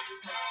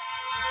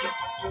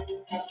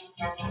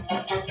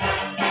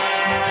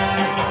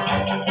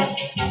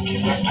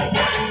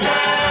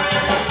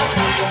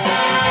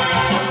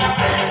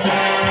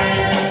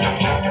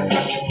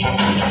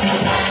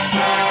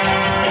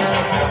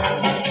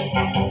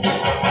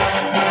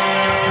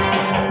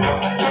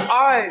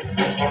 All right.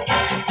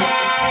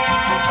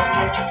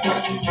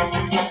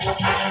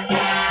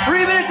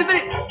 3 minutes and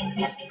 50.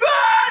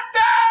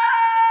 Batman!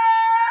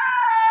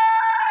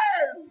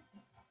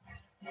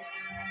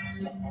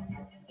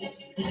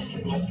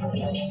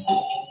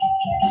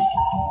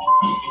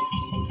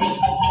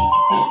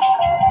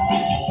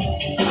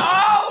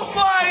 Oh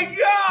my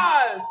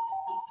gosh!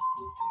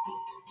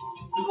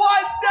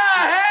 What the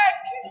heck?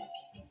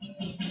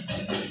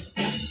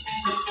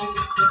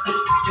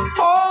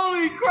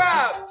 Holy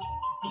crap!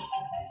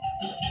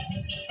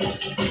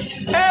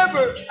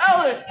 Amber,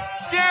 Ellis,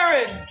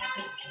 Sharon,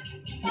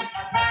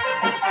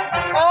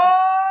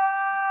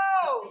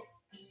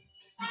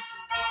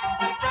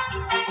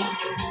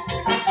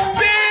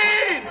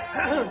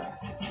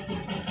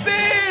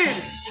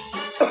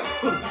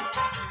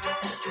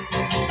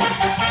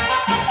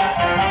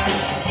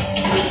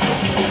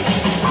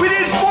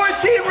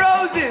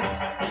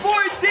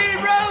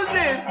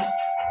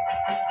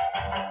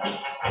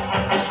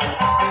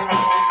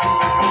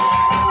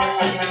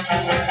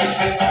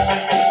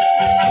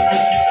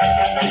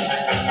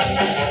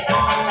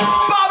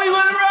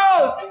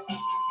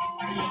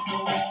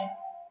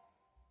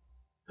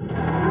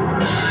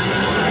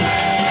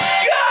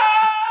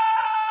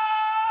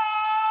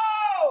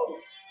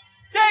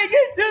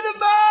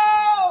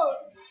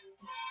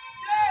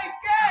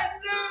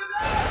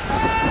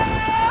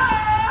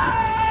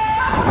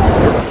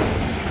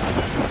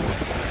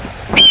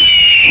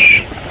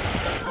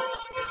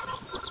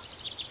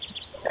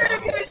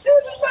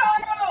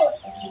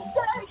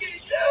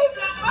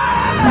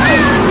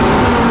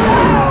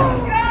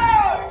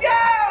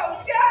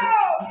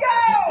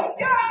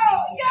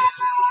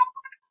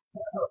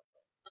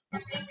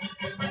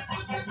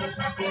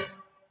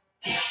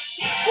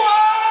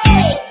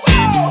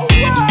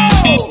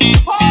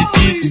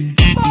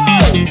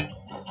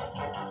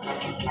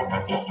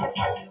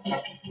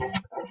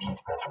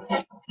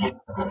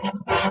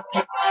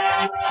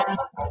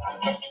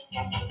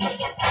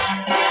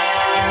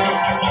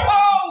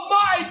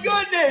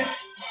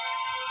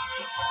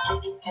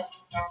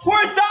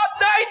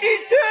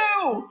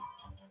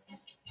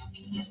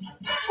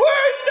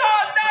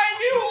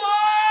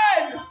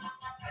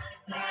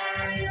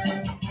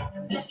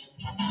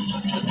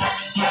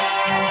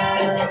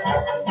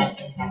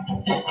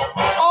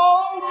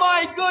 Oh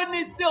my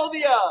goodness,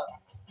 Sylvia!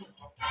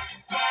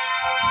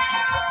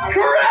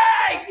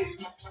 Craig!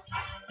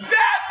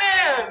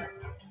 Batman!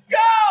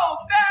 Go!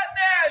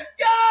 Batman!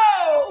 Go!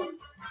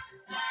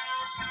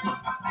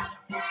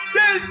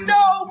 There's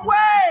no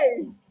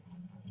way!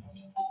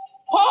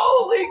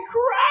 Holy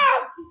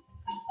crap!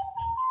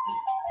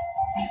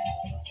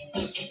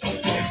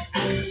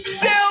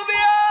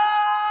 Sylvia!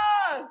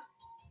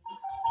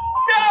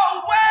 No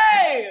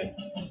way!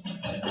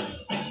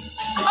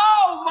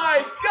 Oh my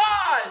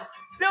gosh!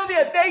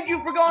 Sylvia, thank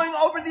you for going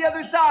over the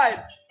other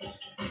side.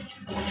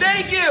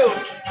 Thank you!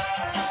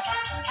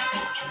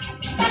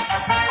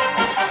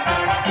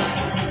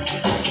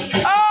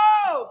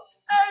 Oh!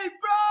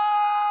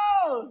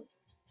 April!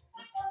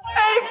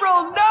 April,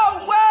 no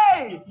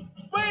way!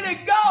 Way to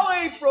go,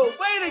 April!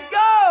 Way to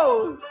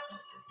go!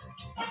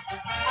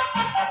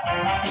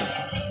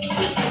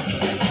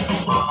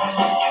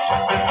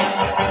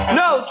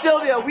 No,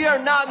 Sylvia, we are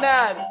not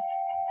mad.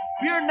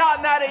 We are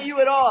not mad at you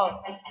at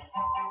all.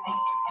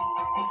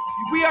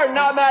 We are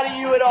not mad at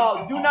you at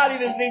all. Do not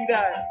even think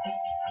that.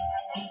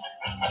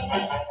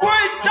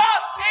 We're in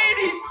top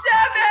 87!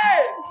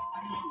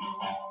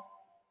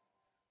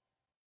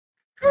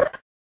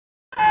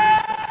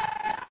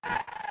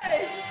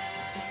 Hey!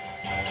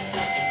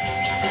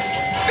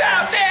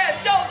 Batman,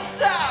 don't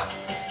stop!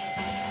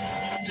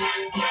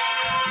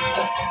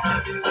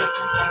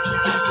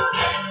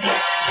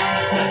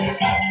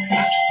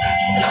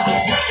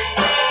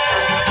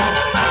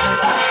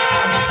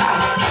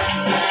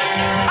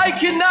 I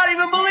cannot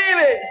even believe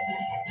it!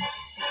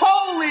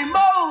 Holy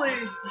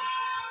moly!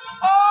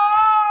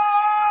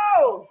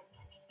 Oh!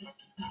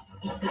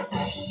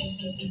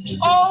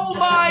 Oh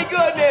my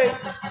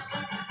goodness!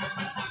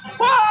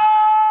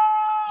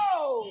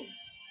 Whoa!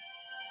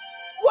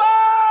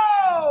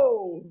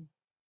 Whoa!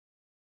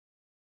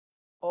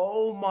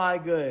 Oh my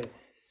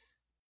goodness.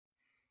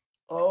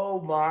 Oh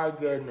my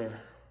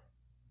goodness.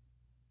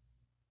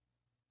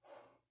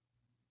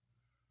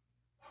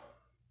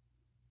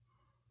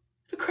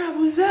 The crap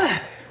was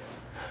that?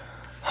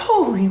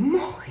 Holy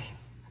moly.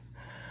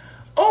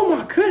 Oh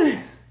my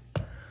goodness.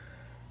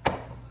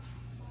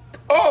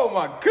 Oh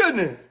my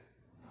goodness.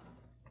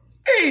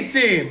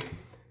 A-Team.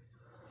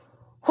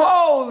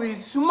 Holy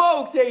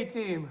smokes,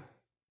 A-Team.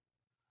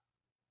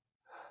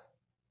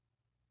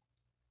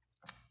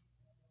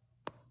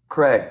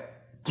 Craig,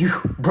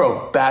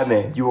 bro,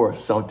 Batman, you are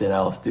something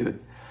else, dude.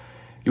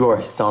 You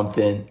are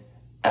something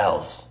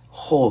else.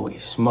 Holy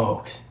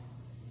smokes.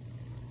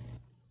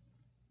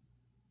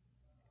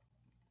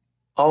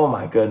 Oh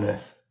my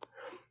goodness.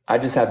 I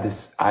just had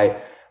this,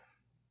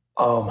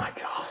 oh my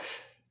gosh.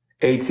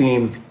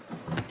 A-Team,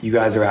 you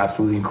guys are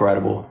absolutely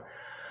incredible.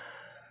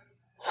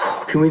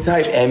 Can we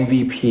type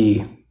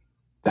MVP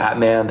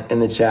Batman in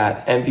the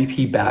chat?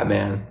 MVP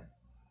Batman,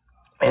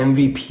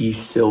 MVP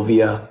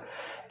Sylvia,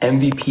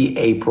 MVP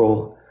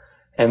April,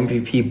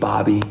 MVP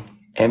Bobby,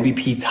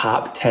 MVP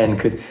top 10.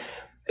 Because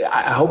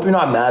I hope you're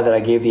not mad that I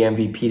gave the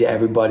MVP to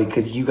everybody,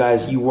 because you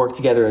guys, you work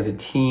together as a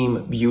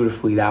team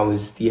beautifully. That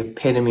was the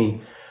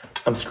epitome.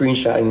 I'm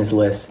screenshotting this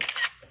list.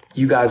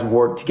 You guys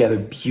work together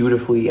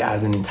beautifully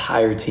as an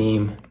entire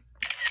team.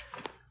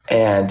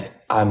 And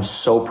I'm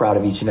so proud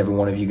of each and every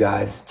one of you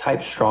guys.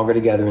 Type stronger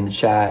together in the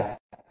chat.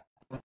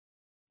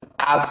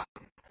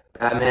 Absolutely.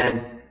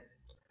 Batman,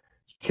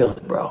 you killed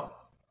it, bro.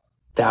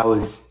 That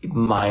was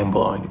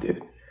mind-blowing,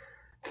 dude.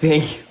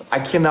 Thank you. I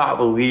cannot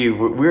believe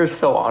we're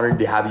so honored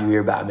to have you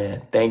here,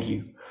 Batman. Thank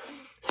you.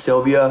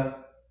 Sylvia,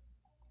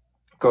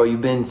 girl,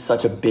 you've been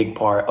such a big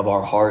part of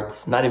our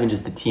hearts. Not even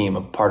just the team,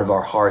 a part of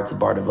our hearts, a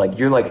part of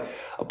you're like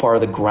a part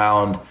of the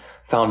ground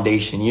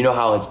foundation. You know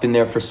how it's been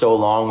there for so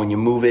long. When you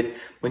move it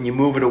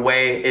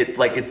away,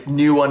 it's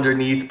new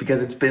underneath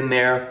because it's been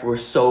there for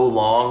so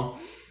long.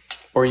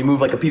 Or you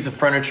move like a piece of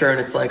furniture and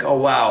it's like, oh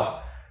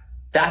wow,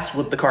 that's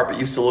what the carpet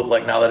used to look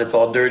like now that it's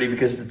all dirty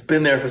because it's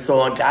been there for so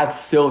long. That's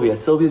Sylvia.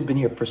 Sylvia's been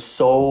here for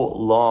so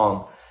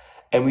long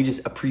and we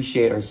just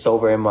appreciate her so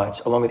very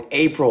much. Along with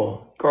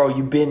April, girl,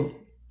 you've been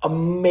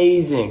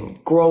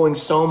amazing, growing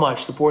so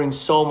much, supporting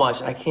so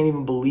much. I can't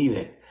even believe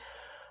it.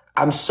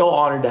 I'm so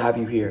honored to have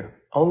you here.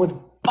 Along with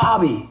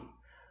Bobby.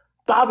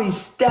 Bobby's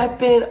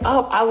stepping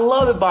up. I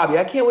love it, Bobby.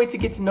 I can't wait to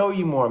get to know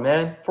you more,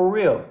 man. For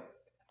real.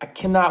 I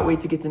cannot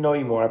wait to get to know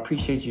you more. I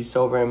appreciate you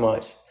so very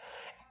much.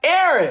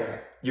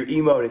 Aaron, your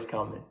emote is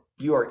coming.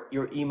 Your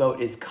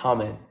emote is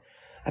coming.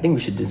 I think we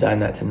should design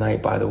that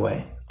tonight, by the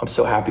way. I'm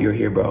so happy you're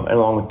here, bro. And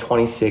along with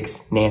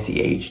 26,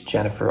 Nancy H,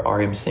 Jennifer,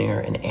 RM Singer,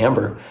 and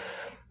Amber,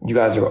 you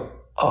guys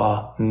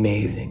are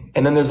amazing.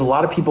 And then there's a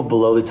lot of people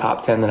below the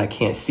top 10 that I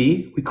can't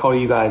see. We call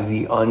you guys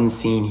the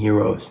unseen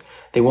heroes.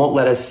 They won't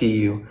let us see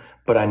you,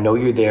 but I know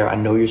you're there. I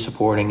know you're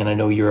supporting, and I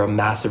know you're a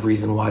massive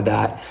reason why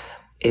that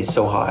is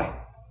so high.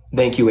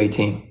 Thank you,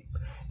 A-Team.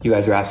 You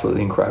guys are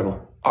absolutely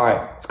incredible. All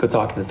right, let's go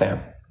talk to the fam.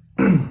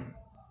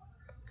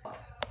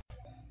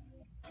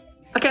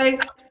 Okay.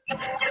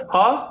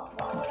 Huh?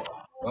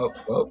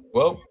 Whoa.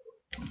 All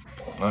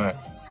right.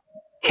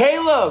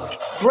 Caleb,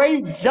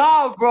 great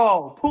job,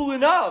 bro.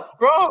 Pulling up.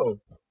 Bro,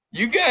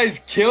 You guys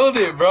killed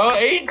it, bro.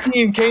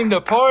 A-Team came to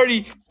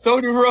party.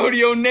 So did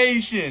Rodeo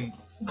Nation.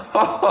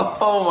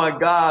 Oh my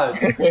God.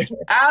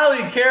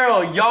 Allie,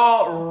 Carol,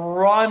 y'all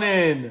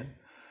running.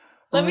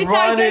 Let me tell you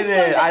Running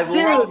guys it. I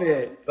something. love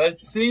it.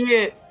 Let's see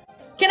it.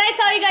 Can I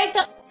tell you guys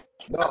something?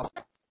 No,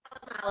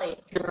 Allie?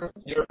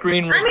 you're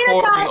screen I'm gonna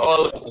recording tell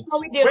all of this. how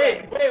we do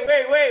Wait.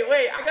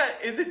 it.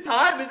 Is it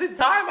time?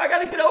 I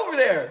gotta get over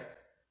there.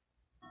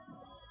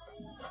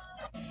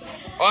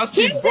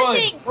 Austin, Here's the run,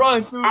 thing.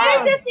 run, through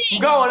Here's the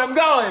run. thing. I'm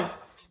going.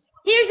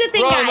 Here's the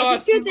thing, Run, guys. The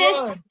Austin, truth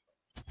run. is,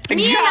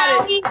 me and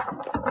Allie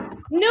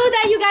knew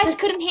that you guys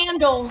couldn't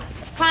handle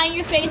tying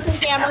your face in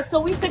camera, so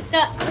we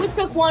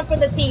took one for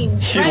the team.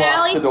 She right, locks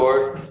Allie? the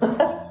door.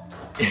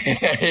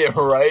 Yeah,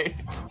 right?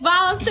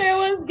 Bouncer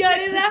was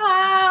good in the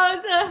house.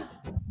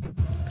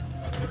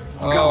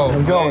 Oh,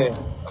 I'm going.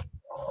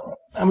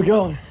 I'm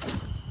going.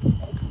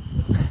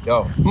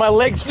 Yo, My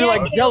legs feel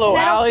like jello,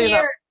 Allie.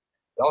 And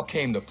y'all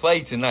came to play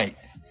tonight.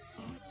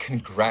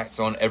 Congrats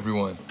on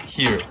everyone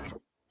here.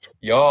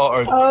 Y'all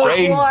are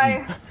crazy.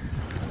 boy.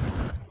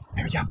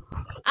 Here we go.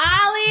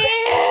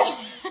 Allie!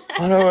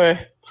 On our way.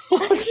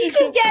 She's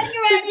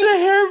getting ready. The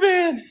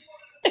hairband.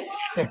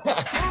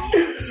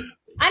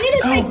 I need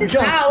to take this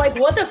out. Like,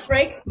 what the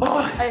frick?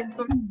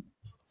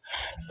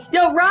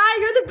 Yo,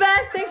 Ryan, you're the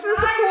best. Thanks for the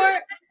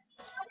support.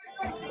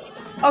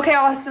 Okay,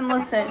 Austin,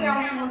 listen.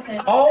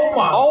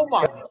 Oh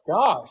my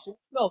gosh. It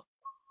smells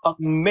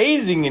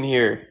amazing in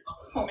here.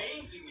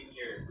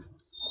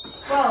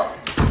 Well,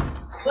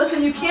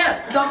 listen, you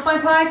can't dump my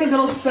pie because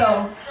it'll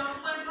spill.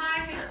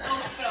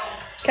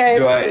 Okay.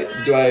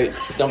 Do I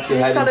dump your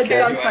head gotta instead?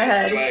 dunk my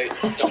head.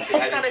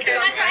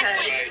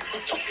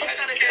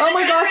 Oh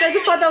my gosh, I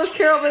just thought that was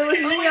Carol, but it was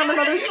me on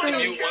another screen.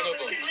 Mute one of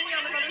them.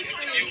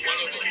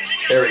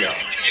 There we go.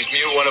 Just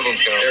mute one of them,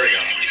 Carol. There we go.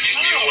 Just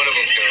mute one of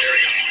them, Carol. There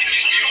we go.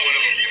 Just mute one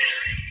of them, Carol.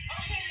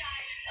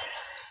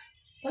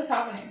 What's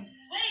happening?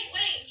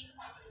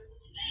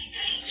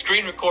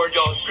 Screen record,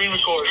 y'all. Screen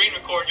record. Screen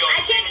record, y'all.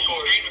 Screen record.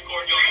 Screen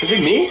record, y'all. Is it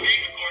me? Screen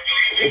record,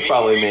 y'all. It's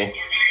probably me.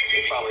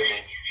 It's probably me.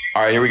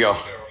 All right, here we go.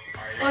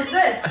 What's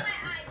this?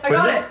 I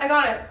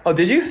got it. Oh,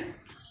 did you? Can't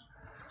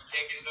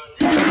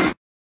get it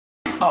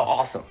done. Oh,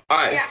 awesome. All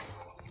right. Yeah.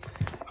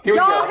 Here we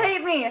Y'all go.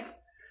 hate me.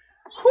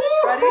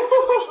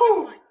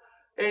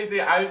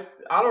 Ready? I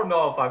don't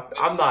know if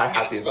I'm not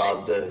happy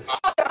about this.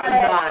 I'm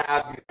not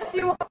happy.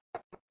 I'm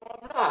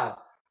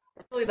not.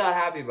 I'm really not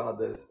happy about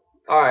this.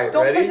 All right,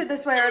 Don't ready? push it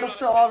this way or it'll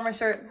spill all over my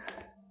shirt.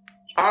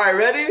 All right,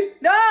 ready?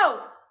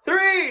 No!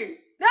 3.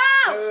 No!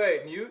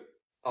 Wait, mute.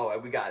 Oh,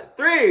 we got it.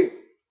 3,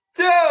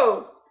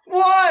 2,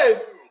 1.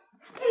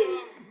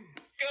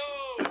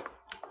 Go!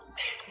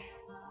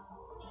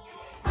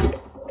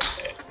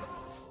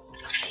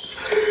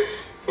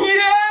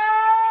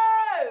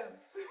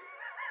 Yes!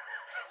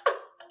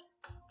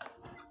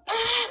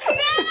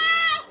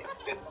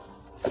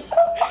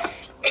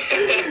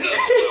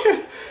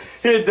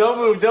 Here, don't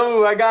move.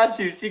 I got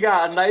you. She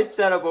got a nice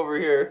setup over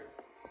here.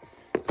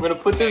 I'm gonna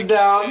put this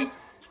down. I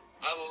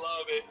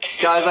love it.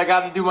 Guys, I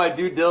gotta do my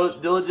due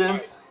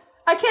diligence.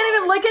 I can't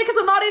even lick it because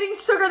I'm not eating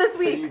sugar this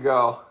There you week.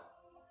 go.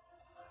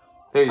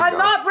 There you I'm go.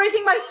 not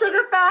breaking my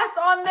sugar fast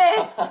on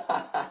this. Allie,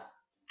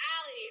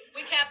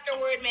 we kept our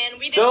word, man.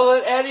 We did. Don't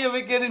let any of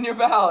it get in your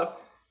mouth.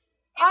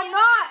 I'm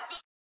not.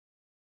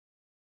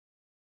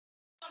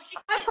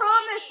 I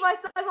promise my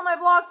size on my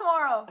vlog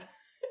tomorrow.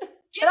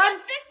 Get And I'm,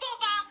 the fist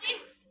bump,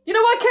 Allie. you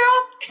know what,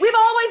 Carol? We've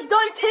always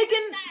done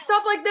taking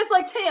stuff like this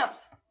like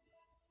champs.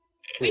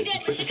 Here,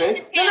 just push your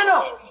face.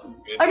 No.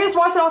 I can just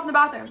wash it off in the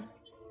bathroom.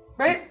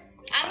 Right?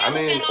 I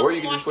mean, or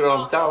you can just put it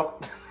on the towel.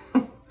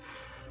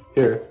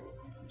 Here.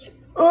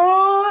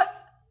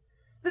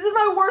 This is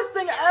my worst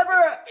thing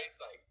ever.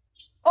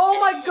 Oh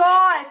my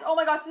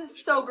gosh, this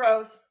is so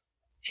gross.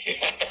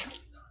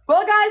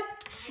 Well, guys,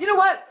 you know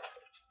what?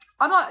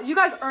 You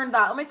guys earned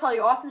that. Let me tell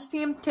you, Austin's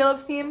team,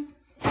 Caleb's team.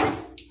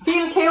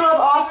 Team Caleb,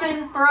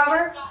 Austin,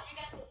 forever.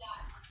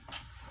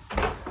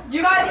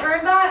 You guys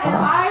earned that, and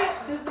I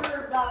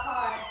deserve that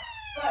pie.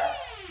 But,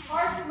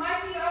 Hearts, my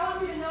team, I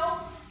want you to know,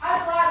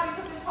 I'm glad we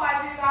took this pie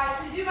for you guys,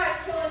 because you guys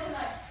killed it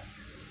tonight.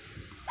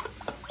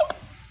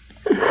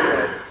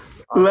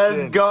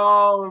 Let's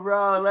go,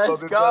 bro.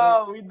 Let's Go,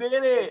 go. We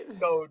did it.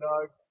 Go,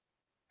 dog.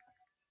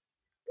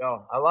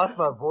 Yo, I lost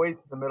my voice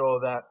in the middle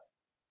of that.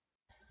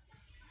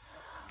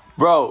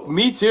 Bro,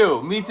 me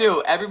too. Me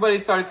too. Everybody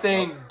started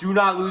saying, do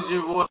not lose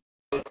your voice.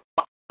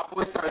 My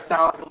voice started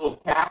sounding like a little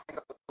cat.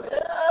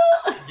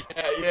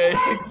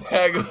 Yeah,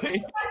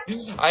 exactly.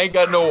 I ain't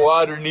got no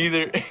water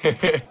neither.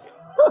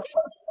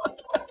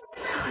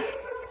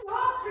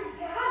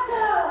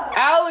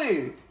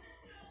 Allie!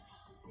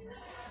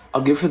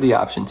 I'll give her the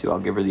option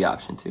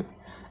too.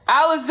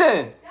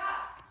 Allison!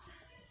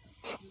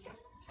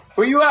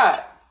 Where you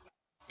at?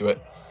 Do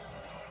it.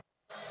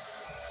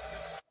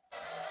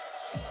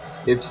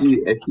 If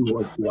she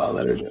wants to, I'll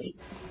let her know.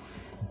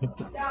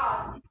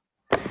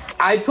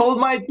 I told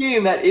my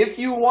team that if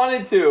you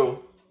wanted to,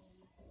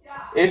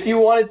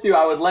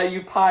 I would let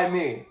you pie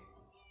me.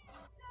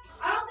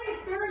 I don't think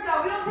it's fair,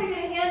 though. We don't take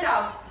any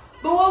handouts.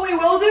 But But what we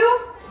will do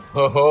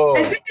Oh,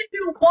 is we can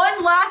do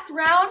one last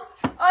round,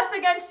 us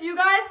against you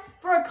guys,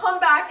 for a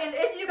comeback. And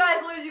if you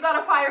guys lose, you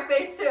gotta pie your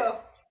face too.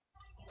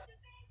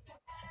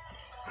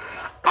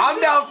 I'm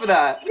down for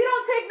that. We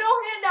don't take no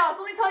handouts.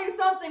 Let me tell you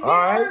something. We all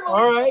right, earn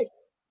what all we- right.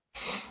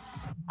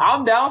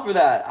 I'm down for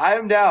that. I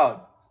am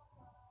down.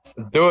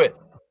 Let's do it.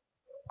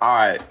 All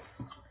right.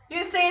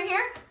 You staying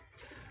here?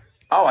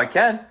 Oh, I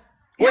can.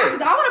 Yeah, Wait.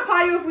 because I want to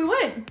pie you if we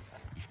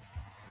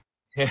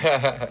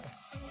win.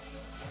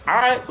 All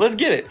right, let's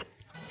get it.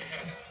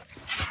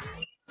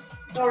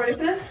 Y'all ready for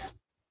this?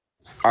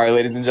 All right,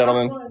 ladies and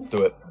gentlemen. Let's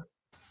do it.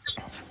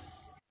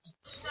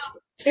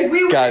 If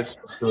we win, Guys,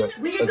 Let's do it.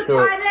 we get Let's to do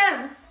pie it.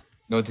 them. You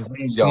know what this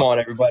means, come y'all? on,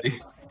 everybody.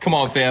 Come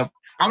on, fam.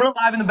 I'm gonna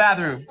live in the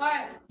bathroom. All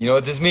right. You know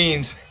what this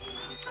means?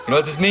 You know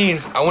what this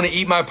means? I want to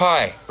eat my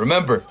pie.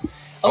 Remember,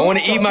 I want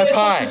to eat my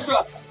pie.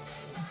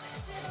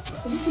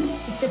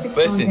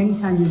 Listen,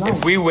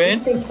 if we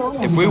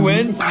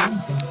win,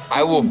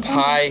 I will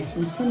pie.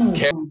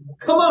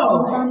 Come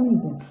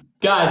on.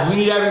 Guys, we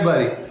need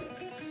everybody.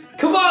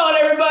 Come on,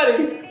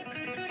 everybody.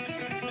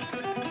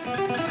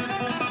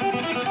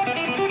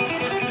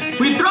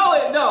 We throw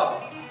it.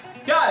 No.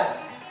 Guys,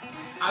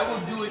 I will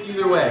do it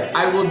either way.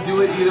 I will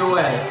do it either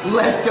way.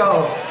 Let's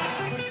go.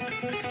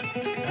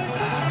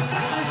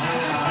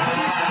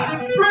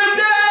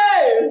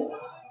 Brittany!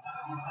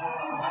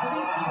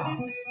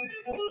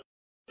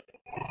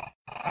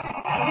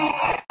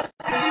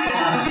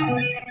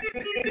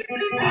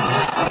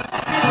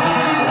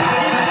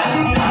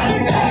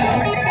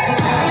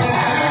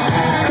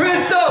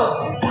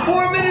 Crystal,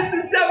 4 minutes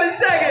and 7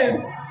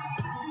 seconds.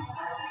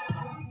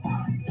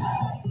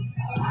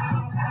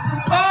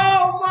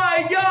 Oh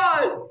my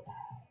gosh!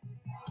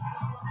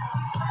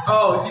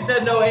 Oh, she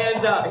said no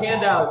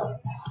handouts.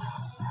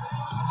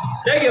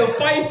 They get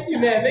feisty,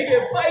 man. They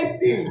get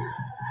feisty.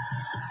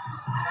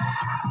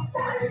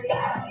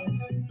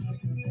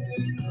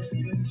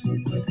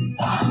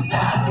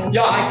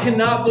 Yo, I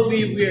cannot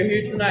believe we are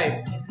here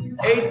tonight.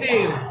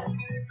 18.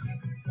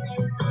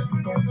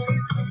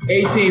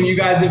 18, you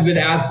guys have been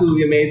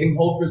absolutely amazing.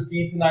 Hold for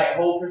speed tonight.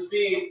 Hold for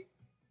speed.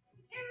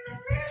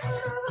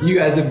 You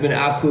guys have been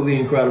absolutely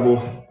incredible.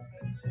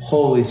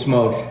 Holy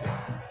smokes.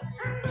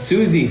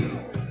 Susie,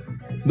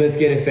 let's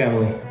get it,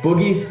 family.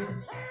 Boogies,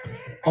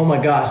 oh my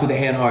gosh, with the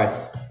hand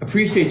hearts.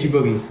 Appreciate you,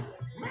 Boogies.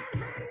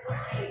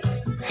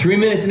 3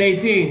 minutes and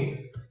 18.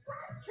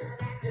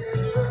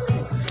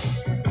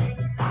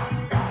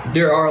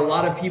 There are a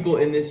lot of people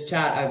in this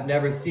chat I've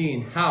never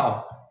seen.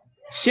 How?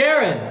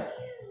 Sharon,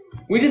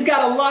 we just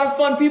got a lot of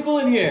fun people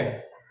in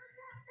here.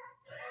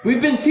 We've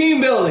been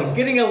team building,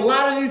 getting a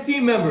lot of new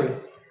team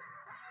members.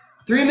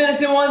 3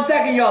 minutes and 1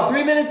 second, y'all.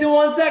 3 minutes and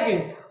 1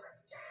 second.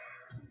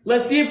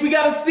 Let's see if we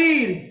got a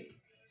speed.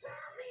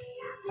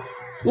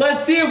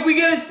 Let's see if we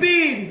get a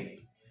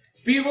speed.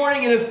 Speed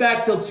warning in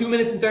effect till 2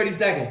 minutes and 30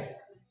 seconds.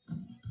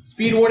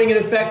 Speed warning in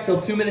effect till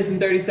 2 minutes and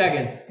 30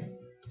 seconds.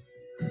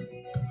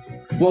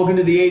 Welcome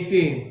to the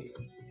 18.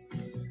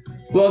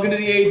 Welcome to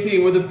the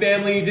 18. We're the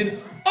family you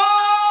didn't.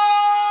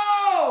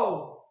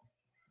 Oh!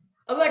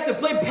 Alexa,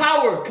 play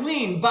Power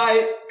Clean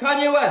by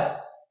Kanye West.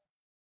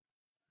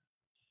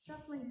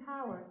 Shuffling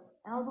Power,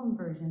 album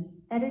version,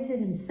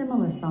 edited in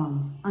similar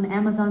songs on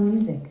Amazon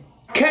Music.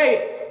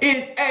 K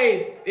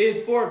is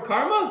for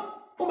Karma?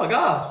 Oh my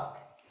gosh.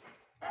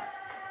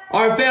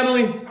 All right,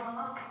 family.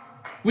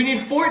 We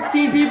need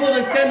 14 people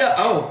to send a.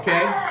 Oh,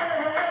 okay.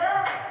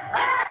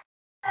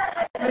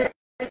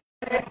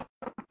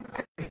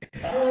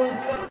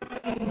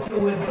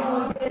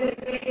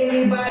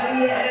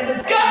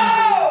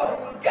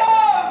 Go!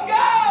 Go!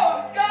 Go!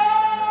 Go!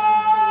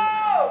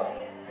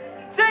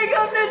 Take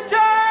them to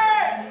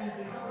church!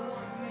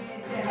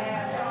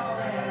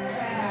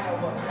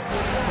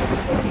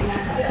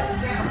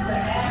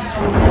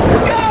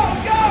 Go!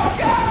 Go!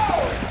 Go!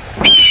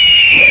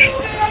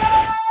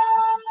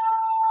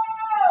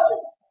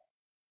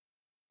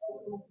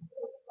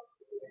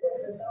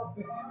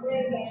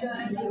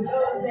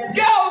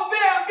 Go,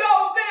 fam! Go,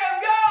 fam!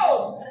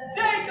 Go!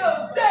 Take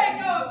them! Take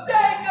them!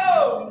 Take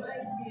them!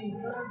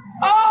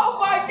 Oh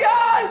my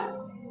gosh!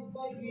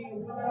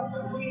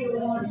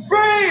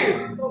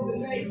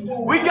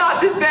 Free! We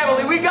got this,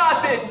 family. We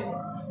got this.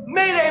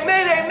 Mayday!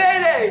 Mayday!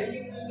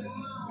 Mayday!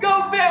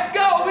 Go, fam!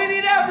 Go! We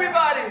need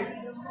everybody.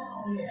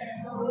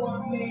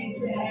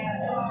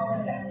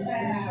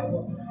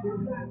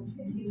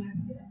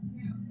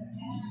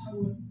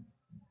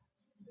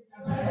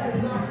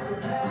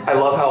 I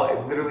love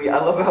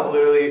how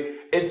literally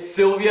it's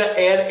Sylvia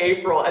and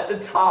April at the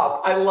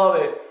top. I love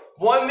it.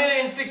 1 minute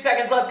and 6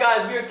 seconds left,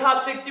 guys. We are top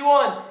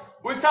 61.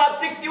 We're top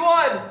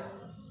 61.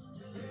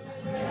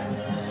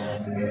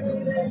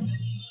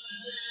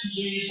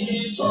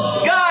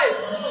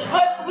 Guys,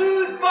 let's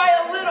lose by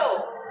a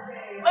little.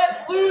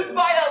 Let's lose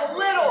by a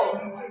little.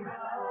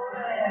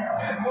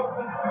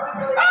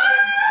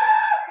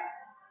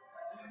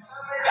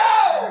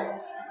 Go!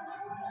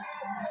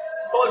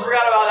 Totally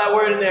forgot about that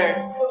word in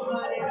there.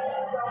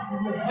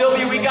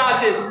 Sylvia, we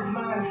got this.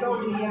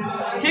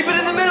 Keep it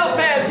in the middle,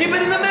 fam. Keep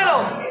it in the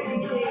middle.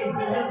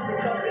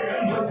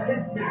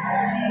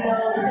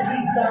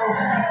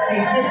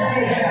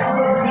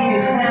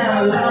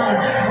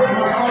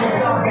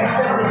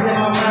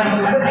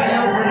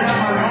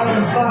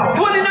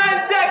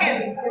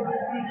 seconds.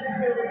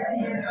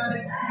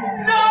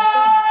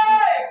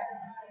 Nine.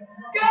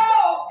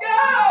 Go,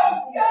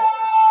 go, go.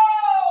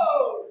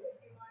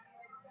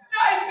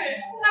 Snipe it,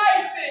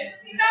 snipe it,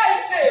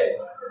 snipe it.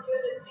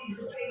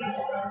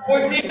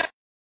 14 seconds.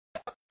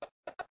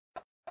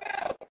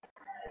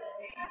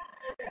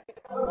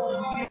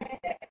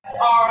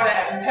 All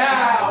that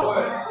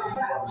power.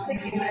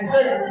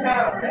 Just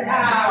count the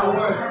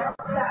hours.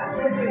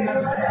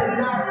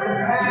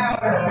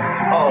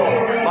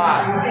 Oh my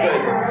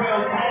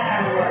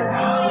goodness.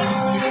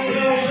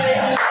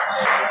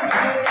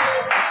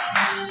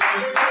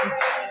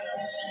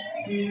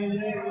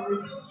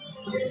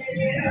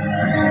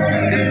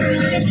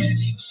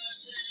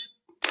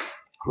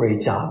 Great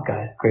job,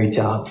 guys. Great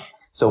job.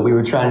 So we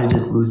were trying to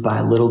just lose by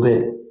a little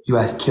bit. You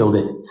guys killed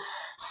it.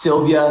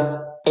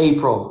 Sylvia,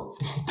 April,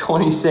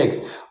 26.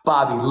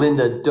 Bobby,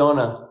 Linda,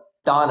 Donna,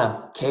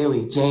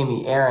 Kaylee,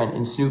 Jamie, Aaron,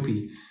 and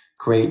Snoopy.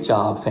 Great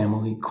job,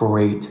 family.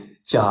 Great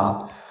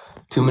job.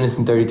 2 minutes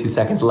and 32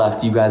 seconds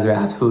left. You guys are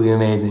absolutely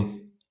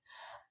amazing.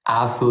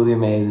 Absolutely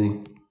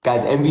amazing.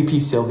 Guys,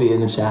 MVP Sylvia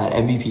in the chat.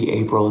 MVP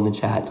April in the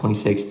chat,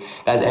 26.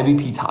 Guys,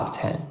 MVP top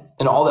 10.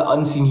 And all the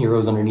unseen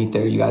heroes underneath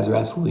there. You guys are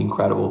absolutely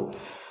incredible.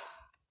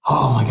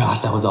 Oh my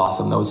gosh, that was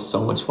awesome. That was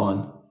so much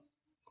fun.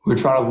 We were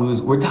trying to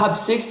lose. We're top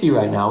 60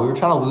 right now. We were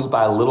trying to lose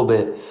by a little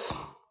bit.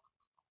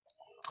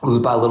 Lose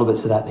by a little bit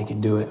so that they can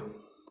do it.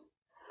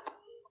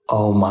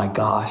 Oh my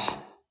gosh.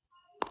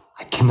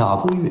 I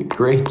cannot believe it.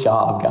 Great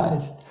job,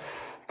 guys.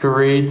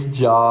 Great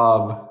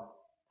job.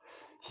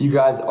 You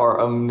guys are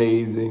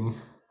amazing.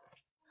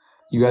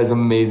 You guys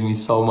amaze me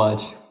so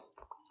much.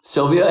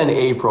 Sylvia and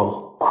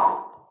April.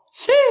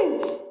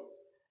 Sheesh.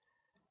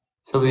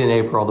 Sylvia and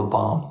April are the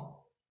bomb.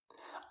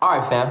 All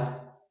right, fam.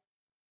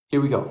 Here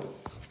we go.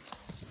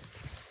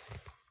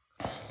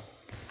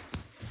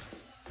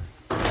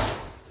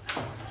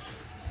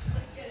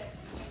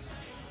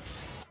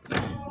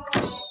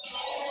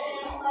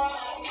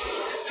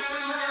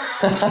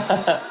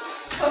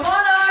 Come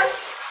on, Ash.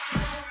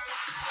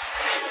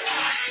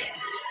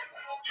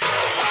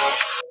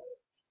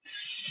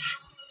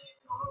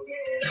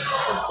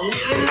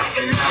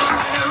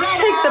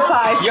 Take the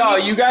pie. Yo,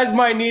 you guys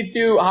might need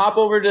to hop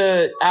over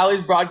to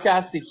Allie's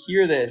broadcast to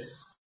hear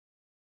this.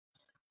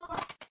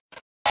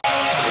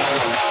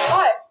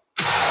 What?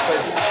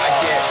 Because I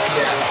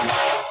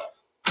can't.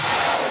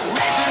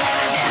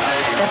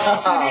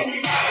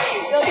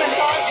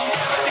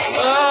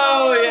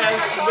 Oh, yes.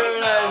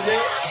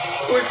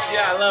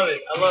 Yeah, I love it.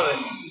 I love it.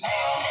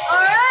 All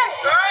right.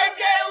 All right,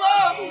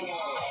 Caleb.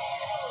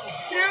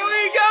 Here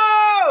we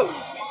go.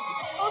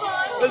 Hold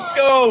on. Let's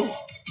go.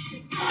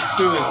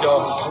 Do this,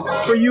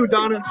 y'all. For you,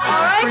 Donna. All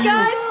right,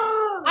 guys.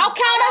 I'll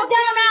count us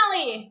down,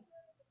 Allie.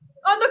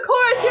 On the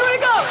chorus, here we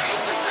go.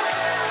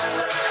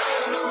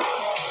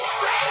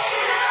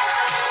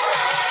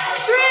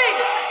 3,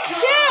 2,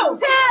 2.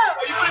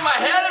 Are you putting my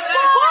head in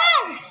there?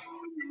 One.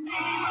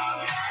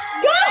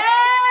 Go.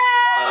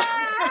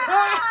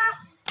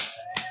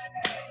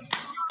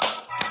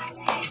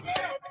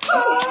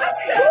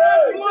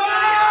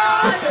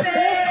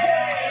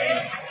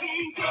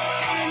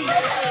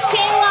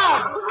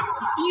 Caleb,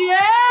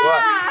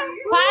 Yeah.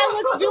 pie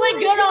looks really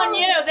good on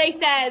you, they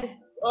said.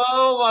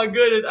 Oh my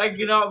goodness, I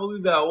cannot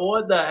believe that.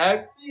 What the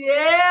heck?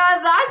 Yeah,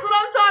 that's what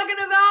I'm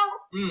talking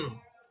about.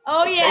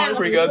 Oh, yeah. That's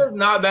pretty good. This is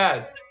not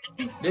bad.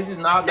 This is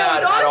not No, bad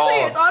it's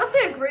at all.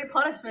 honestly a great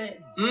punishment.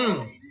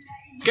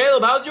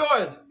 Caleb, how's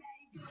yours?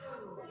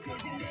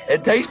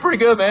 It tastes pretty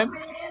good, man.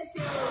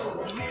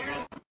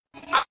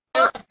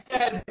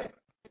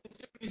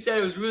 You said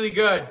it was really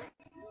good.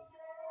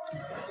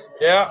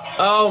 Yeah.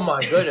 Oh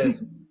my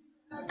goodness.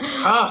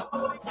 Ah,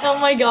 Oh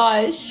my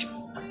gosh.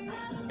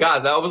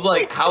 guys, I was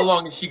like, how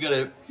long is she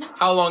gonna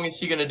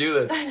do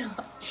this?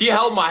 She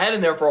held my head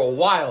in there for a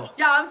while.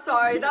 Yeah, I'm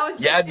sorry. That was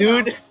just, Yeah,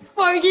 dude.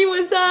 Margie,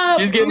 what's up?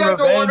 She's You getting guys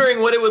were revenge. wondering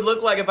what it would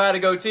look like if I had a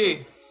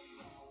goatee.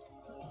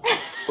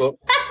 Well,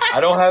 I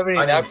don't have any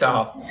I need a napkins.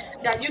 towel.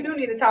 Yeah, you do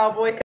need a towel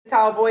boy,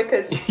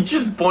 because You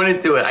just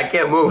pointed to it. I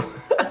can't move.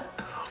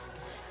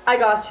 I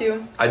got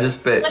you. I just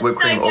spit Let's whipped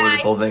cream try, over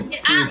this whole guys. thing.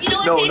 You know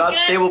what No, tastes not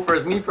good? table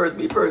first. Me first.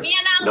 Me first. Me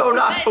and Alex No,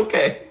 not first.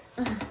 okay.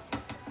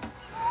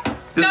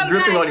 This is No,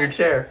 dripping guys. on your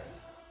chair.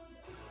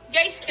 You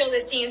guys killed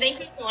the team. Thank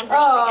you for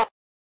Oh,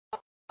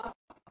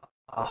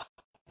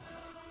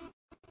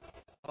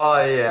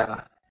 Oh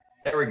yeah.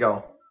 There we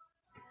go.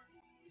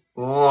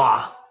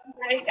 Mwah.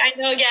 I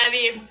know,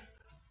 Gabby.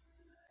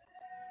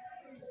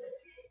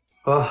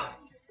 Ugh.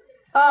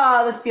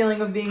 the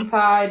feeling of being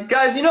pied.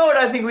 Guys, you know what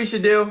I think we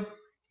should do?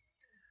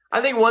 I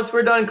think once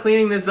we're done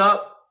cleaning this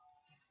up,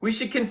 we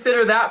should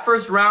consider that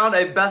first round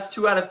a best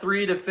 2 out of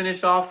 3 to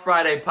finish off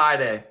Friday Pie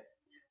Day.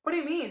 What do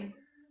you mean?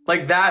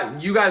 Like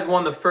that, you guys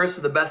won the first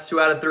of the best 2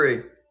 out of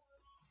 3.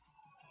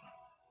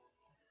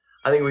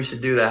 I think we should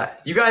do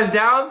that. You guys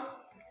down?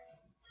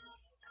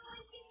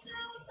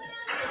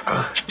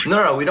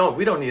 No, we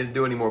don't need to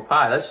do any more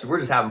pie. We're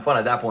just having fun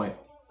at that point.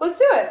 Let's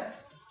do it.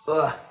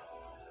 Ugh.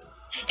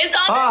 It's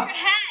on Ah. your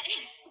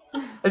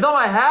hat. It's on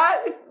my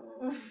hat?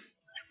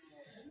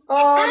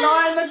 Oh,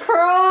 not in the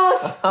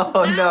curls.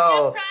 Oh I'm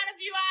no. proud of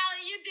you,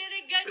 Allie. You did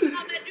a good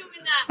job at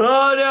doing that.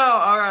 Oh no.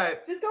 All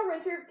right. Just go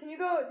rinse your. Can you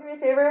go do me a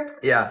favor?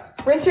 Yeah.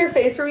 Rinse your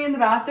face for me in the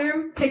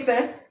bathroom. Take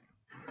this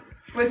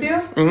with you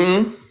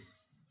Mm-hmm.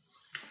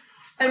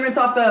 and rinse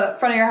off the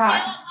front of your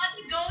hat.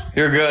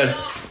 You're good.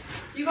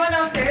 You going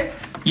downstairs?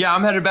 Yeah,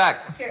 I'm headed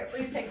back. Here, will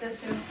you take this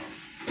too?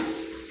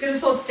 Because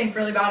this will stink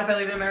really bad if I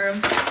leave it in my room.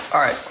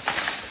 All right.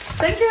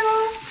 Thank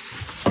you.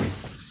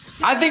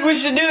 I think we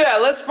should do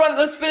that. Let's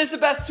finish the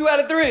best 2 out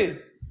of 3.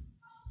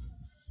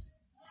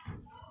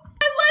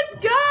 Let's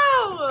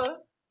go.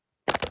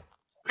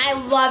 I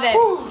love it.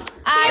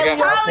 I got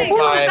Allie, apple coming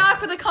pie. back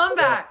for the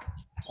comeback.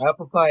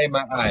 Apple pie in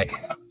my eye.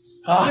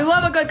 We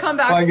love a good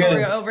comeback My story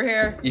goodness. over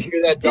here. You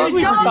hear that? Dude, dog?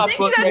 John, top thank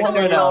you foot guys so right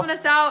much for now. helping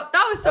us out.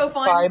 That was so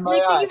Pie fun. in my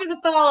Thank eye. you for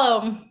the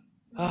follow.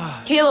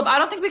 Caleb, I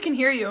don't think we can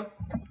hear you.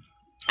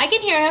 I can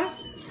hear him.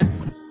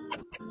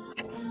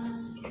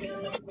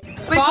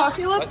 Wait, talk,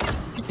 Caleb?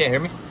 What? You can't hear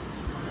me?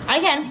 I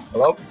can.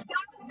 Hello?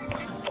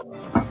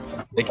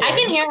 They I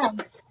can hear him.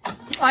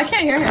 Oh, I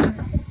can't hear him.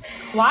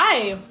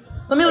 Why?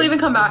 Let me leave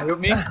and come back. hear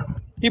me?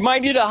 He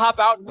might need to hop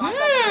out.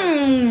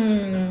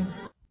 Hmm.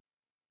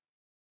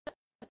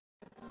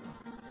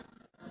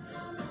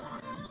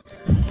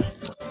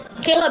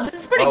 Caleb,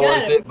 this is pretty Oh, what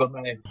is good. it? But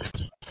my...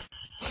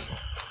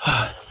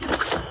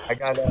 I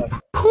got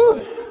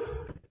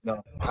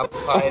no apple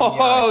pie in the eye.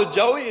 Oh,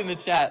 Joey in the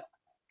chat.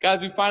 Guys,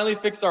 we finally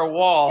fixed our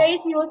wall.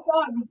 Stacy, what's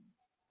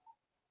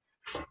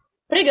up?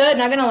 Pretty good,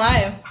 not gonna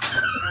lie.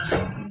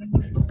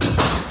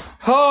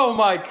 Oh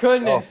my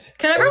goodness.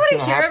 Can What's everybody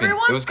gonna hear happen?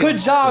 everyone? It was gonna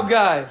Good job, happen.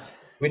 guys.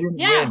 We didn't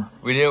Yeah. win.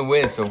 We didn't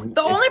win, so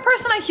The only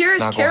person I hear it's is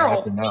not gonna Carol.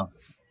 happen now.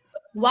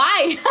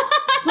 Why?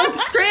 Like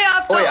straight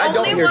up, the Wait, I don't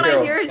only hear one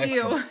Carol. I hear is That's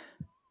you.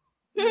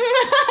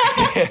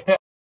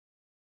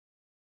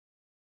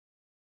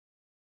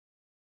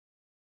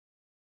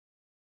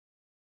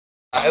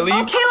 I leave.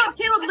 Oh,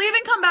 Caleb, leave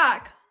and come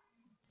back.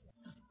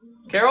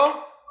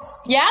 Carol?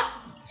 Yeah?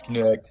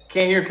 Next.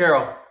 Can't hear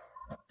Carol.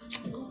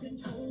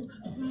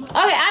 Okay,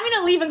 I'm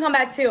gonna leave and come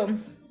back too.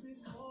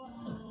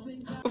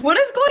 What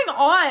is going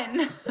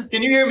on?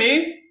 Can you hear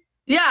me?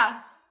 Yeah,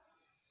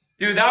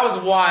 Dude, that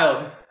was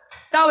wild.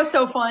 that was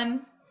so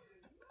fun.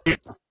 Get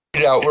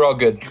it out. We're all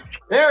good.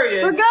 There he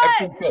is. We're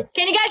good. Good.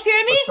 Can you guys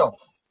hear me? Let's go.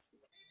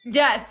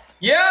 Yes.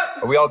 Yep.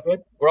 Are we all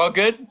good? We're all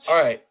good?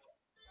 All right.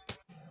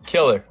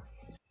 Killer.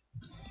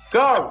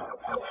 Go.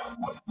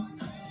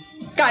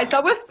 Guys,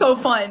 that was so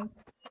fun.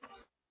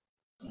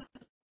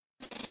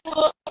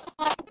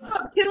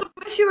 Caleb,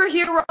 wish you were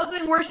here. We're all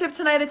doing worship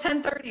tonight at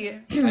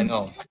 10:30. I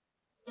know.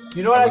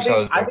 You know what I wish I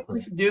was think? I there think for we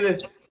it. should do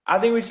this. I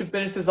think we should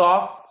finish this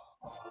off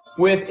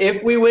with,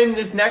 if we win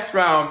this next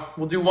round,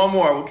 we'll do one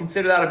more. We'll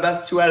consider that a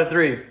best 2 out of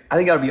 3. I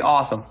think that would be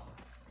awesome.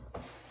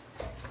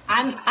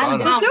 I'm Let's down.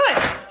 Let's do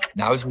it.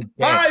 Now's your chance.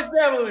 All right,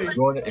 family.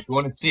 If you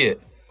want to see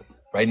it,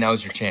 right now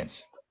is your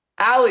chance.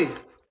 Allie.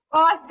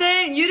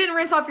 Austin, you didn't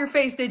rinse off your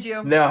face, did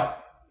you? No.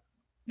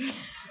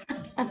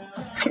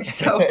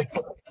 So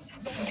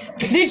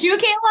Did you,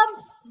 Caleb?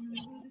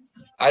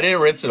 I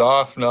didn't rinse it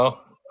off, no.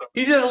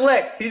 He just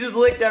licked. He just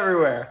licked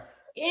everywhere.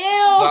 Ew.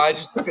 No, I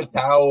just took a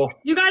towel.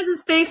 you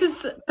guys' face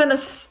is gonna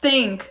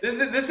stink.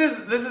 This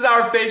is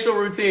our facial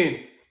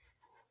routine.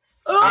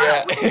 Oh,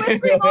 Yeah. with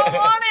whipping all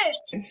on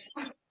it.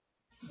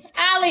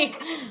 Allie,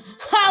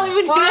 we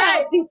need to Why?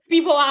 help these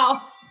people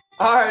out.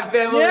 All right,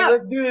 family. Yeah.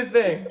 Let's do this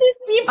thing. These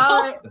people.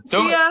 All right. Do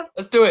See ya. it.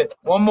 Let's do it.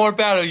 One more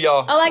battle,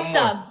 y'all. One more.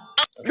 Alexa,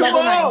 Come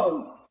level 9. on.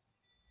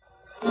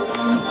 All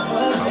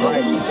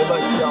right. Good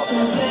luck,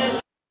 y'all.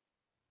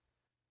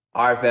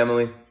 All right,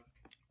 family.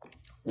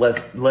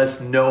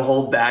 Let's no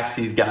hold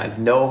backsies, guys.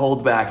 No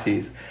hold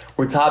backsies.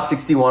 We're top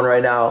 61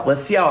 right now.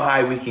 Let's see how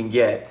high we can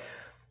get.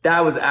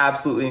 That was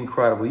absolutely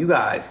incredible. You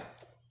guys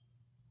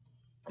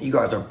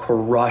are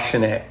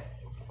crushing it.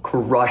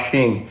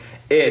 Crushing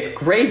it.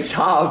 Great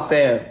job,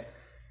 fam.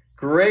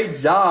 Great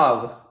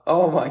job.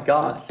 Oh my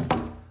gosh.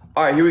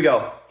 All right, here we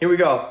go. Here we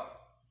go.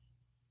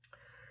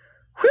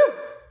 Whew.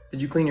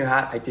 Did you clean your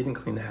hat? I didn't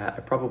clean the hat. I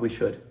probably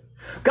should.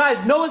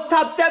 Guys, Noah's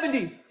top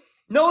 70.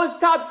 Noah's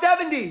top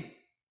 70.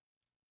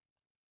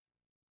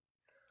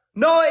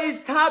 Noah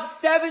is top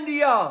 70,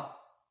 y'all.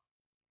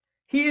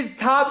 He is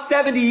top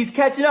 70. He's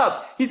catching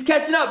up. He's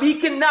catching up. He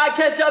cannot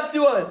catch up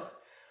to us.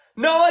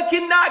 Noah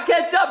cannot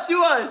catch up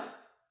to us.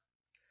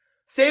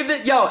 Save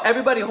it. Yo,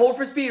 everybody, hold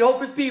for speed. Hold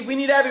for speed. We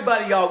need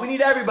everybody, y'all. We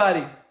need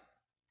everybody.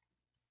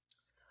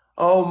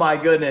 Oh, my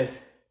goodness.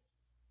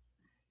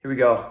 Here we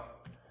go.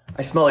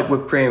 I smell like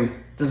whipped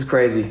cream. This is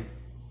crazy.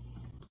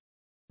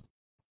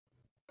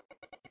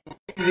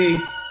 Crazy.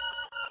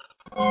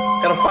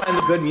 Gotta find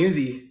the good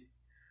music.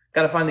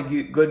 Gotta find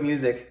the good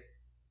music.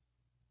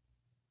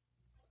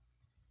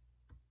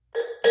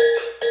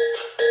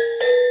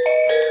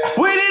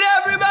 We need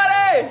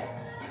everybody!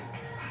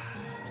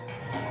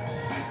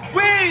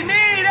 We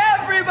need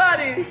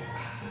everybody!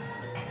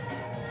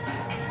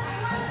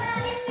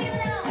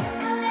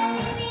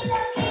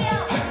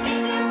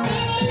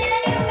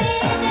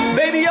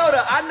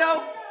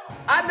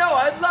 I know,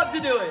 I'd love to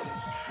do it.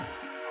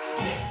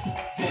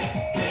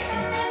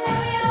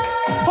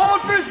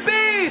 Hold for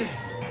speed.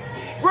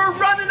 We're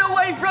running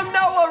away from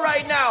Noah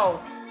right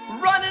now.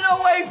 Running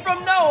away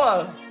from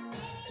Noah.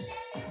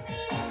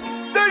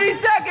 30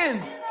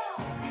 seconds.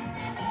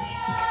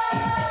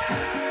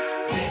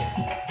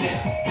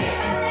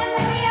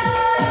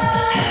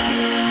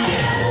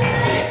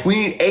 We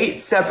need 8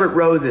 separate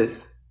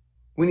roses.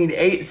 We need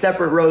 8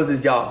 separate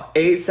roses, y'all.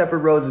 8 separate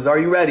roses. Are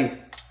you ready?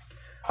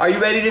 Are you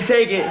ready to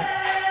take it?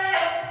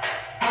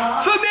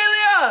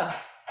 Familia!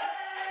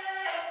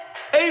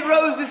 8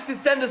 roses to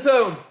send us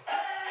home.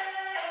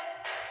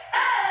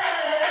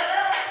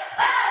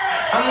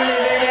 I'm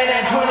living in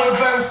that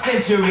 21st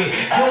century,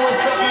 doing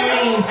something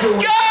mean to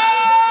it. Go!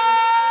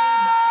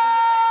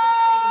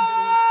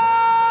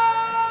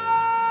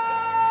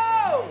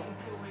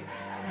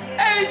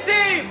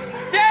 18,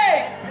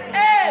 take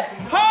it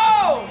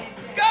home.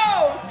 Go,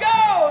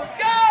 go,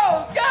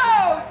 go,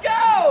 go,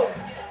 go.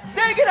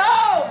 Take it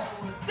home.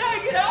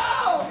 Take it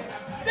home.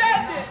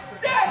 Send it,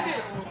 send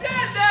it,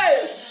 send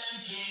it.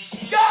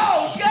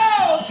 Go,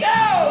 go, go,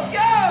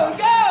 go,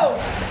 go.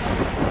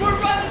 We're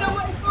running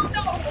away from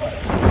Noah.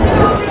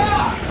 Go, go,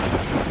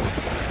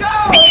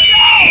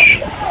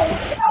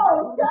 go,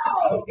 go,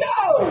 go.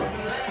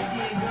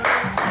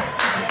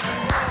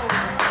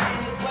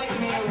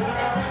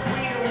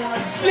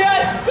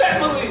 Yes,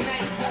 family.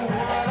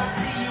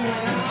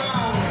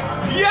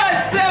 Yes,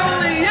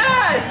 family,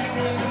 yes.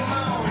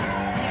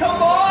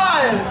 Come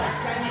on.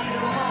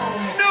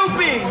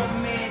 Snoopy,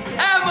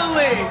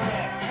 Emily.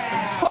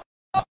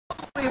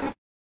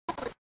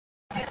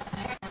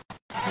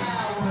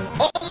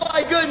 Oh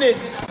my goodness.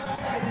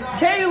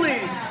 Kaylee.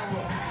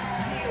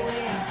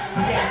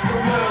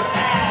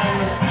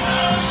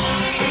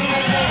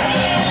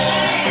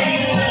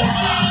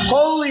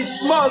 Holy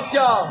smokes,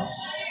 y'all.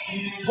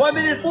 1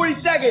 minute 40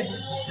 seconds.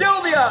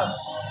 Sylvia,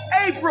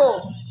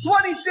 April,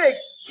 26,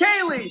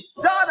 Kaylee,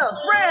 Donna,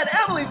 Fran,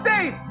 Emily,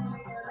 Faith,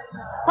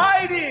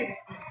 Heidi.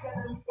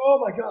 Oh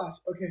my gosh.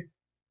 Okay.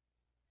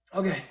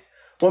 Okay.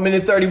 1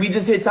 minute 30. We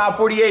just hit top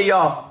 48,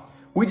 y'all.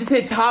 We just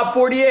hit top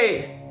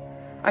 48.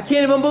 I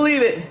can't even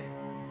believe it.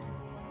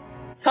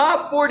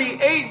 Top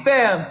 48,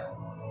 fam.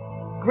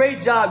 Great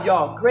job,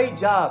 y'all. Great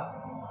job.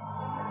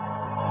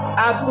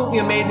 Absolutely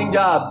amazing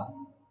job.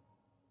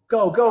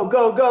 Go, go,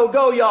 go, go,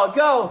 go, y'all.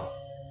 Go.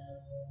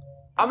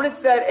 I'm gonna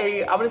set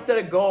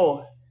a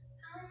goal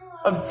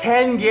of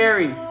 10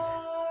 Garys.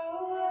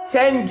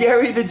 10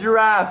 Gary the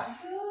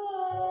Giraffes.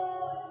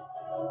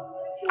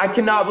 I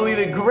cannot believe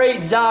it.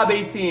 Great job,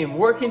 A-Team.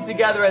 Working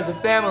together as a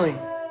family.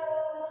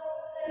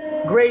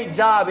 Great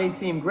job,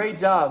 A-Team. Great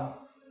job.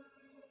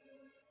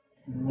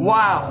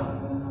 Wow.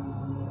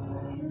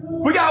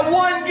 We got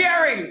 1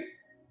 Gary.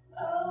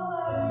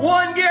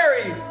 1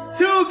 Gary.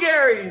 2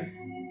 Garys.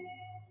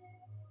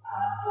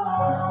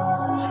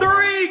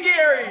 3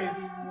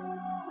 Garys.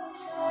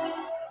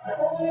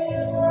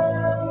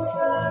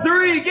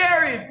 3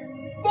 Garys.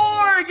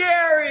 4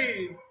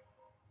 Garys.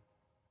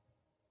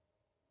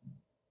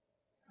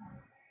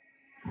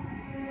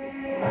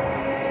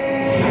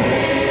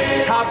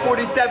 Top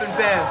 47,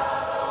 fam.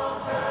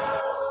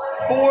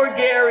 4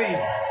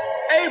 Garys.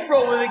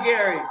 April with a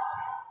Gary.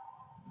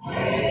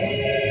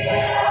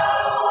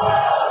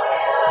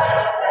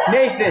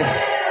 Nathan.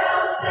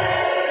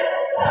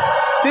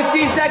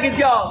 15 seconds,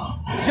 y'all.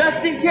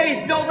 Just in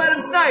case, don't let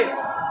him snipe.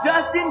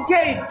 Just in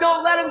case,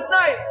 don't let him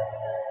snipe.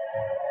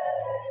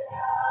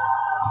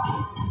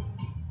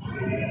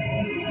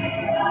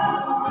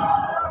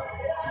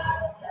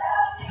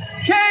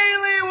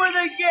 Kaylee with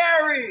a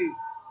Gary.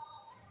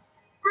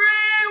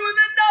 Bree with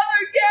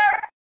another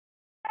Gary.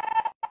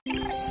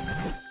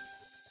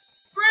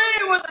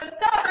 Bree with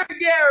another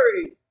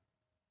Gary.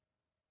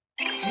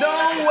 No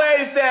way,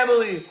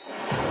 family.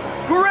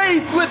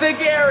 Grace with a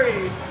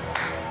Gary.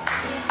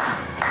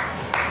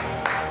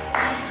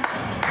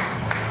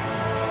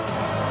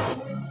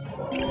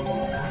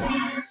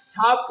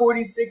 Top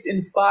 46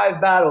 in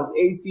 5 battles.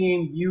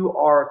 A-Team, you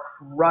are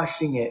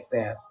crushing it,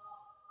 fam.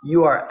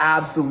 You are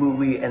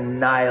absolutely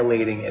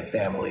annihilating it,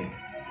 family.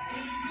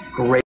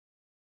 Great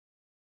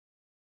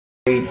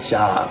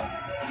job.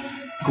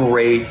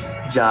 Great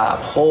job.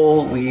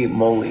 Holy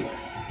moly.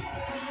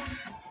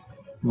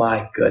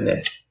 My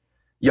goodness.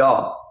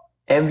 Y'all,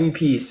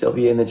 MVP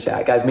Sylvia in the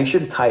chat. Guys, make sure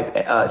to type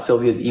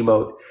Sylvia's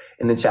emote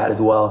in the chat as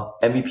well.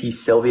 MVP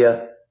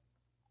Sylvia.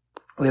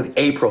 We have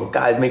April.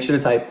 Guys, make sure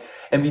to type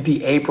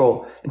MVP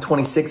April in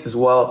 26 as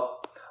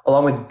well,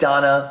 along with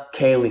Donna,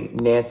 Kaylee,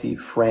 Nancy,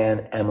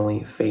 Fran,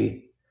 Emily,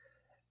 Faith.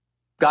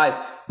 Guys,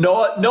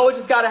 Noah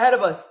just got ahead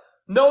of us.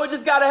 Noah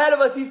just got ahead of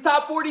us. He's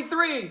top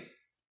 43.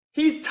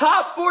 He's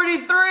top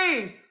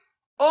 43.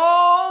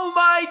 Oh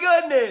my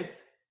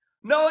goodness.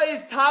 Noah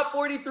is top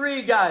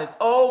 43, guys.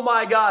 Oh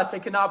my gosh, I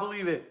cannot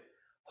believe it.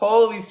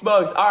 Holy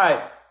smokes. All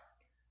right,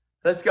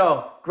 let's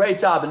go. Great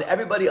job. And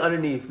everybody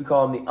underneath, we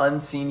call them the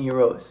unseen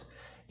heroes.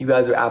 You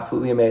guys are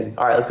absolutely amazing.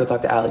 All right, let's go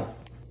talk to Allie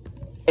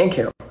and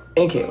Carol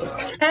and Caitlin.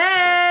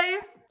 Hey.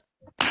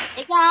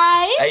 Hey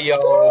guys. Hey,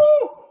 yo.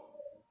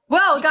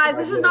 Well, guys,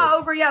 this is not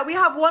over yet. We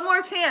have one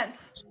more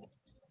chance.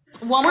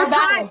 One more We're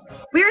tied.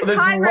 battle. We're That's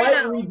tied right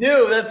right, now. we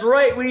do. That's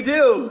right, we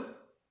do.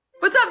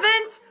 What's up,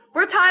 Vince?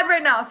 We're tied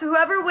right now. So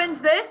whoever wins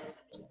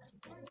this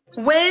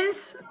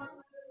wins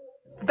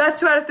best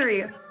 2 out of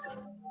 3.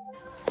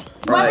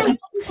 Right. And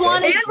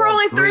we're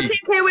only Three.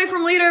 13K away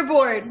from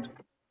leaderboard.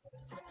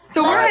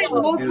 So we're Alright, hitting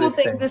let's do multiple this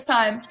things thing. this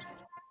time.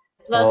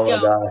 Let's Oh my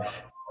go. gosh.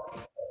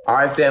 All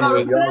right,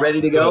 family, Alright, y'all ready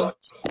to go?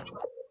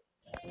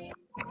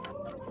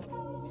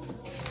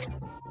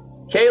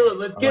 Caleb,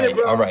 let's get it,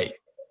 bro. All right.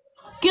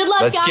 Good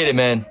luck, Let's guys. get it,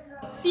 man.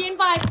 See you in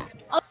 5.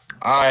 All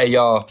right,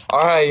 y'all.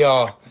 All right,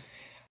 y'all.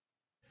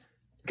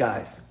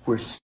 Guys, we're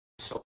so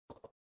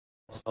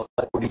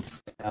 43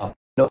 now.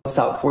 No, it's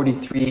top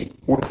 43.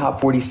 We're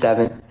top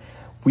 47.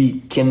 We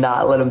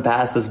cannot let them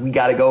pass us. We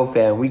got to go,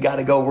 fam. We got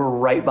to go. We're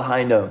right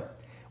behind them.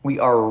 We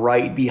are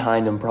right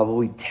behind them.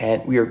 Probably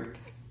 10. We are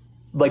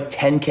like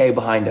 10K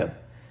behind them.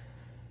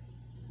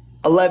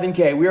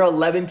 11K. We are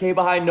 11K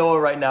behind Noah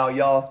right now,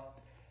 y'all.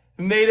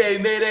 Mayday,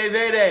 mayday,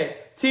 mayday.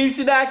 Team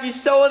Shinaki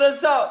showing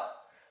us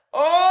up.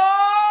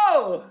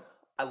 Oh!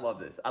 I love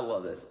this. I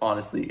love this.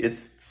 Honestly,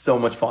 it's so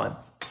much fun.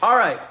 All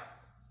right.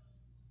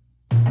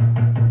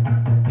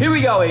 Here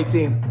we go,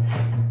 A-Team.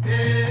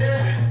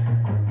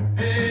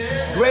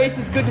 Grace,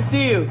 it's good to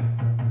see you.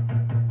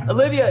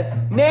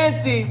 Olivia,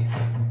 Nancy.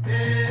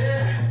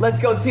 Let's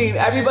go, team.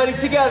 Everybody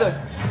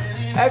together.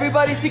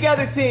 Everybody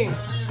together, team.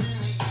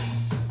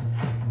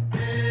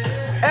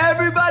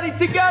 Everybody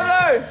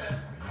together.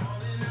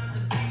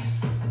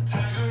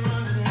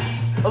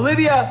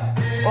 Olivia.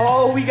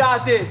 Oh, we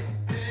got this.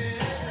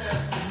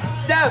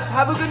 Steph,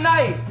 have a good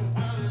night.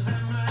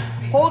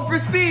 Hold for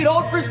speed.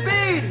 Hold for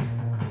speed.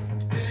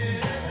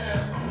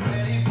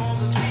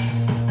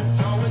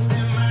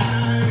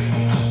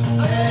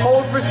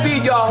 Hold for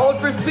speed, y'all. Hold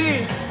for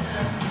speed.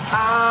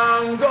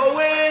 I'm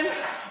going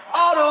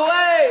all the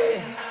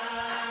way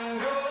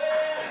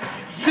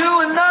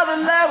to another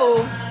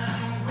level.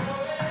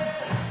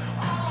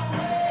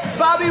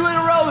 Bobby with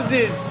the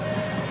roses.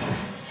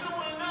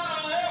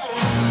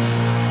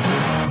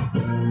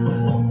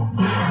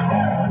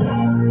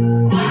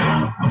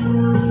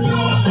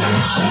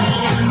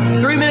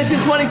 Three minutes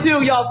and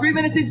 22, y'all. 3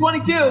 minutes and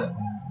 22.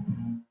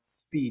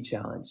 Speed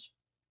challenge.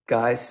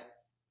 Guys,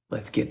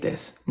 let's get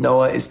this.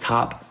 Noah is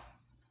top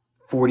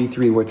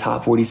 43. We're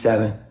top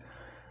 47.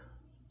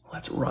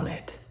 Let's run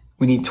it.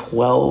 We need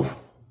 12.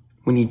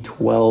 We need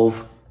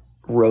 12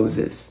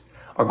 roses.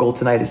 Our goal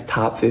tonight is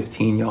top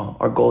 15, y'all.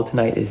 Our goal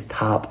tonight is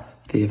top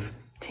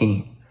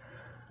 15.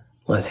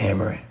 Let's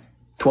hammer it.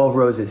 12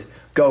 roses.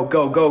 Go,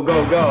 go, go,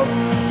 go, go.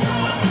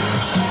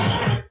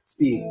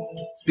 Speed.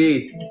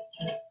 Speed.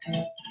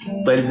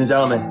 Ladies and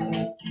gentlemen,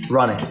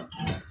 run it.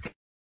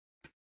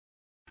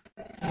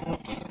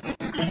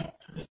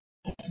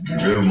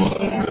 You must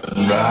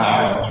been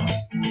right.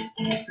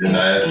 Then I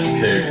had to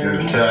take the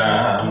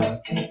time.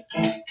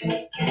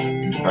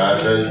 By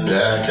the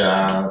shack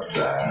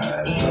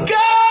outside. Go!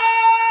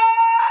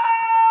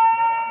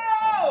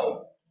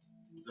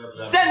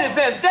 Send it,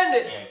 fam, send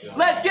it.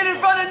 Let's get in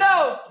front of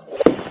No.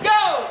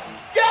 Go!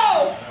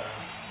 Go!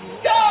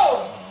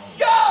 Go!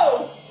 Go!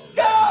 Go!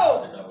 Go!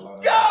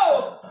 Go!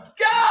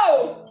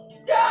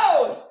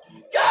 Go!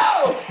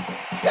 Go!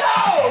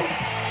 Go!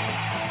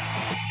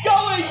 Go,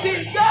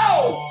 18,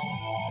 go!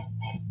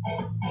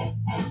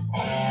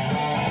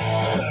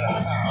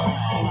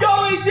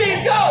 Go,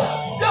 18, go!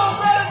 Don't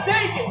let him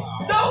take it!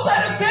 Don't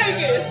let him take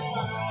it!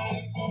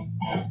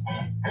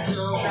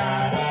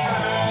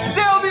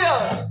 Sylvia!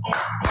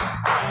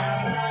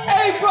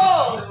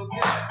 April!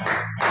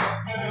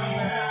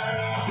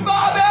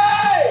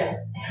 Bobby!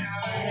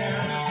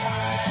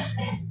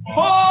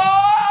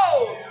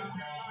 Oh!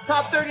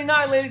 Top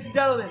 39, ladies and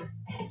gentlemen.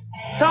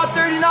 Top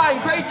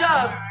 39, great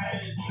job!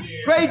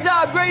 Great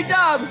job, great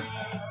job!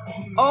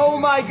 Oh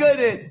my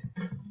goodness!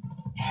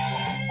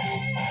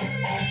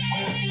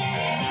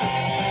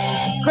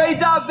 Great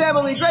job,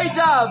 family, great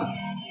job!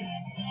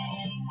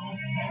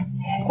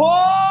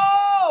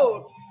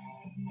 Whoa!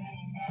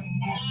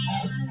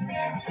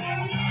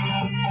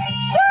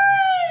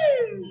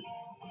 Shoo!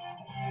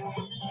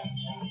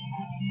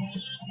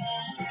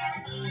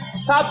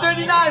 Top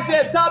 39,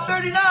 fam, top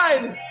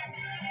 39!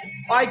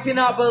 I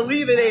cannot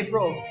believe it,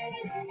 April.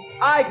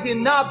 I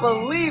cannot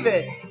believe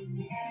it.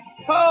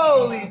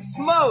 Holy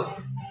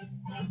smokes.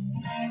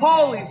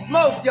 Holy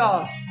smokes,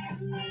 y'all.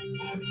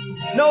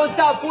 Noah's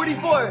top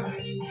 44.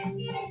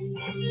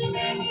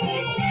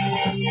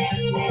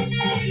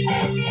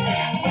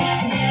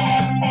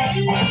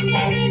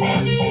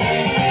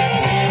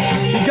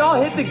 Did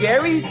y'all hit the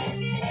Garys?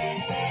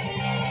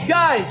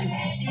 Guys.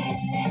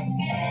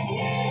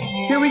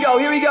 Here we go,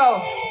 here we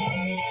go.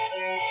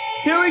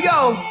 Here we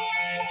go.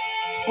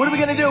 What are we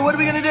gonna do? What are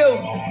we gonna do?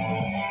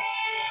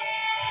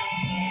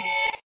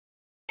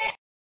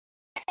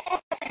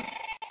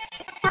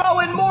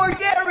 Throwing more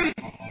Garys!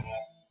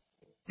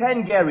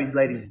 10 Garys,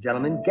 ladies and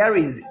gentlemen.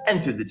 Gary has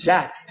entered the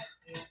chat.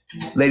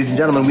 Ladies and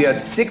gentlemen, we are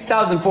at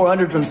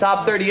 6,400 from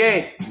top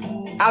 38.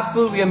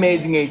 Absolutely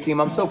amazing,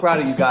 A-Team. I'm so proud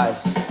of you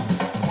guys.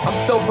 I'm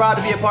so proud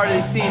to be a part of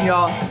this scene,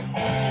 y'all.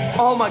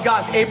 Oh my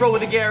gosh, April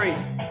with a Gary.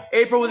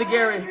 April with a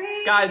Gary.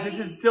 Guys, this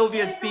is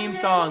Sylvia's theme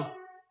song.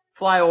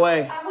 Fly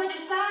Away.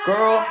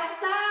 Girl,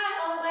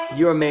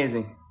 you're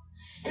amazing.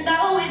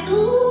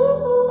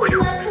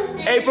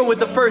 April with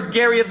the first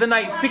Gary of the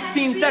night.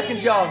 16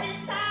 seconds, y'all.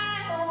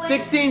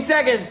 16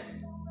 seconds.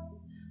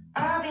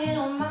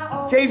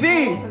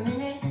 JV.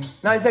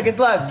 9 seconds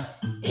left.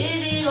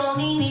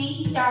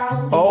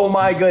 Oh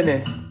my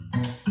goodness.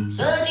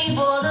 Searching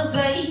for the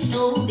place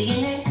to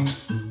begin it.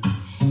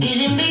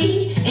 Is it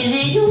me? Is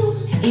it you?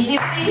 Is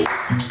it me?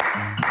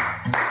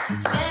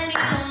 Standing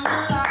on the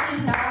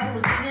line I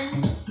was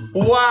given.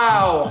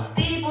 Wow.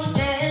 People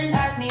stand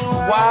at me.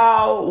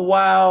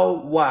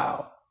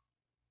 Wow.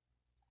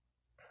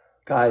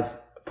 Guys,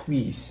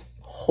 please.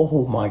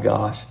 Oh my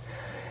gosh.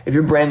 If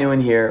you're brand new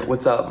in here,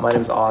 what's up? My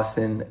name is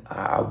Austin.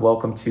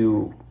 Welcome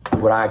to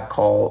what I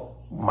call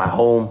my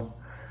home,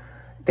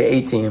 the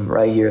A-Team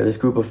right here. This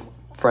group of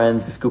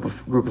friends, this group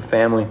of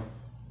family.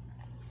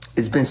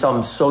 It's been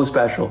something so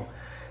special,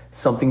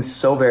 something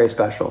so very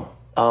special.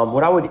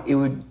 It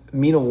would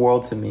mean a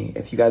world to me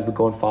if you guys would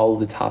go and follow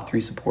the top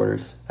 3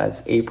 supporters.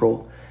 That's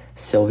April,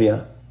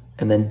 Sylvia,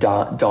 and then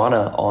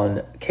Donna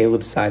on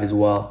Caleb's side as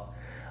well,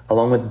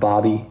 along with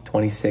Bobby,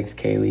 26,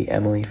 Kaylee,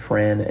 Emily,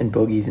 Fran, and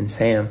Boogies and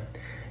Sam.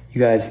 You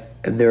guys,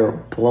 they're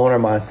blowing our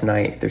minds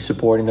tonight. They're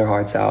supporting their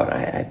hearts out.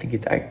 I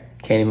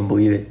can't even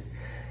believe it.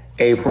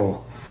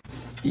 April,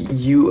 we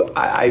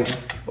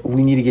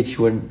need to get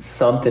you in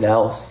something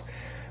else.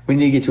 We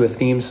need to get you a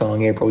theme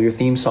song, April. Your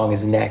theme song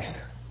is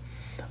next.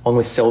 Along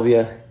with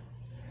Sylvia.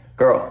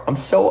 Girl, I'm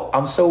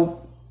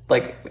so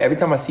like, every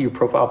time I see your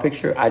profile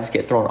picture, I just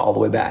get thrown all the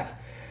way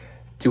back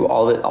to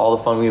all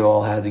the fun we've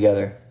all had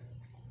together.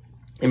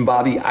 And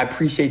Bobby, I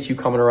appreciate you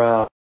coming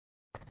around.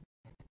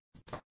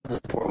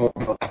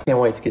 I can't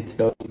wait to get to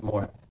know you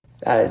more.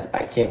 I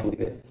can't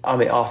believe it. I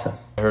mean, awesome.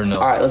 I heard no.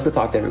 All right, let's go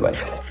talk to everybody.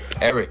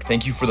 Eric,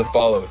 thank you for the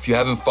follow. If you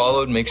haven't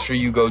followed, make sure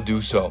you go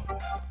do so.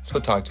 Let's go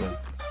talk to him.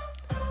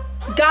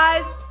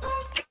 Guys,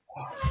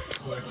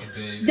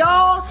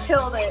 y'all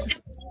killed it.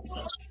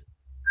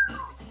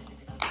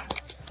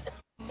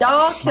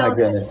 Y'all My killed it.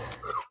 goodness.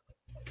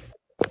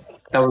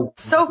 That was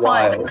So fun.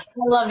 wild. I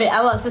love it. I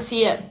love to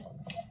see it.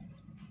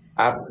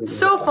 Absolutely.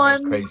 So That's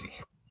fun. crazy.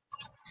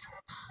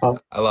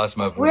 I lost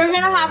my voice. We're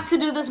gonna have to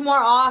do this more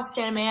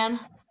often, man.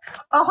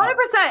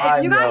 100%.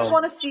 If you guys know.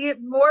 want to see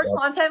more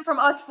content from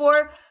us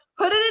four,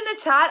 put it in the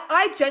chat.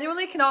 I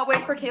genuinely cannot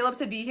wait for Caleb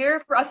to be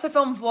here for us to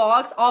film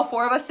vlogs, all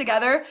 4 of us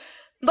together.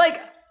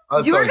 Like,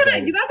 I'm you so guys are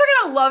excited.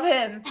 gonna love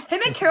him. Him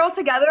and Carol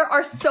together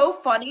are so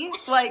funny.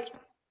 Like,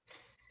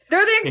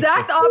 they're the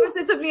exact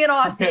opposites of me and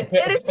Austin.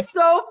 It is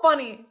so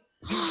funny.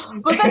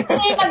 But the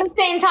same at the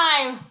same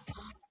time.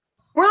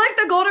 We're like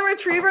the golden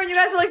retriever, and you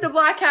guys are like the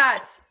black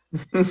cats.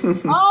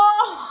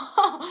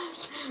 Oh,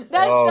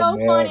 that's Oh, so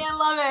man. funny. I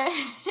love it.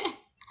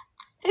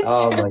 It's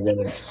Oh true. my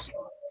goodness.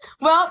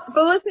 Well,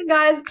 But listen,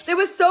 guys, it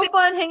was so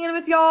fun hanging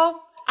with y'all.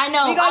 I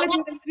know. We gotta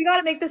do this. We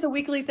gotta make this a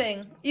weekly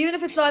thing, even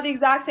if it's not the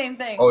exact same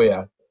thing. Oh,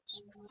 yeah.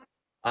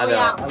 I know.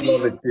 Yeah. I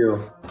love it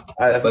too.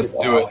 I think Let's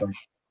it's do it. awesome.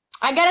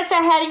 I gotta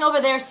start heading over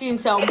there soon.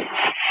 So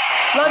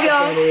Love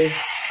y'all.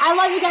 I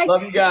love you guys.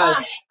 Love you guys.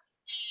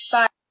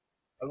 Bye.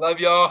 I love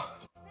y'all.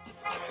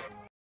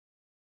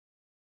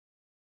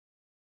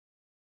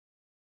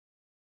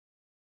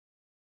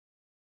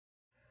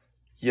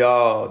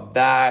 Yo,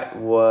 that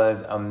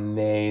was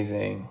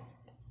amazing.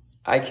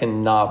 I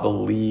cannot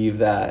believe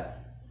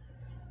that.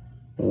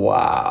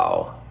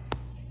 Wow.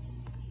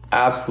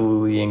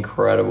 Absolutely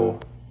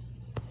incredible.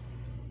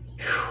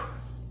 Whew.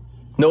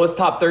 Noah's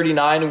top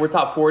 39 and we're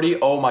top 40.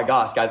 Oh my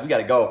gosh, guys, we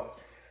gotta go.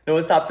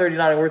 Noah's top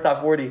 39 and we're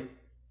top 40.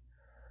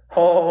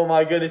 Oh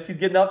my goodness, he's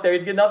getting up there.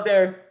 He's getting up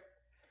there.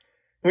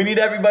 We need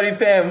everybody,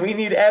 fam. We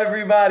need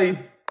everybody.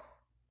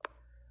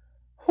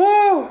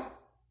 Whew.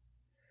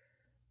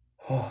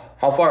 Oh,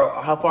 how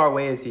far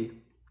away is he?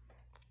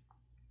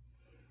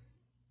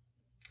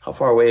 How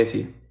far away is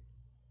he?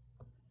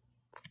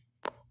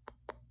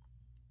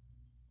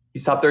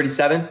 He's top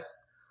 37?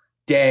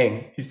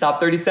 Dang, he's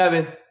top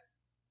 37.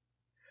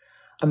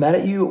 I'm mad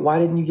at you. Why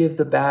didn't you give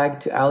the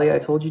bag to Ali I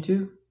told you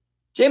to?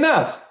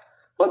 J-Mouse,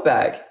 what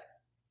bag?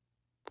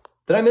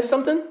 Did I miss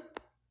something?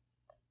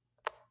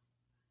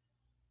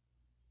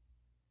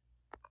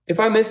 If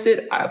I missed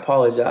it, I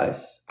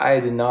apologize. I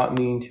did not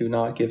mean to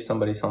not give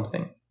somebody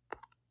something.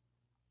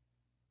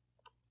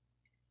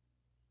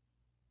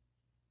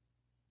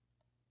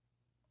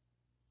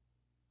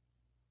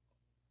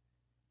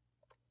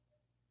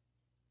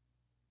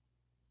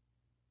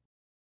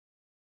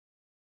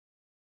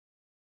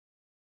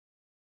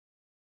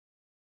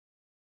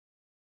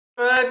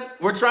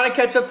 We're trying to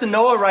catch up to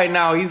Noah right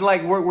now. He's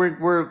like,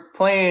 we're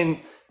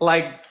playing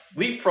like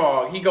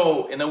leapfrog. He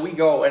go, and then we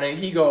go, and then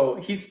he go.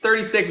 He's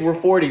 36, we're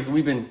 40s.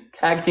 We've been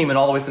tag teaming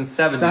all the way since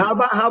 70s. So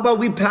how about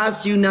we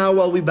pass you now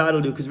while we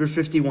battle you? Because we're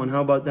 51.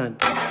 How about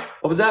that?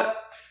 What was that?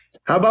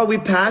 How about we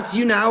pass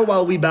you now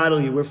while we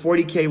battle you? We're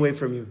 40K away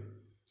from you.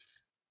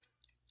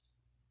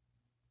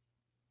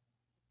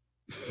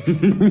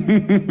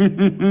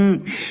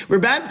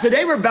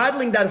 Today we're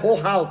battling that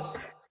whole house.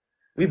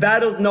 We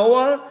battled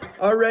Noah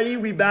already.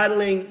 We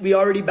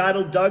already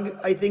battled Doug,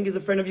 I think is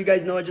a friend of you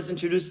guys. Noah just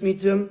introduced me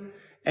to him.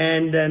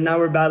 And now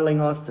we're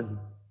battling Austin.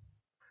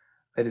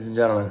 Ladies and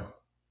gentlemen.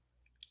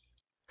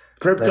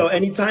 Crypto,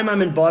 anytime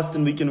I'm in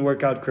Boston, we can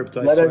work out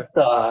crypto. Let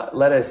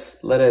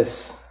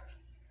us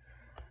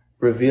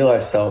reveal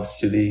ourselves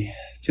to the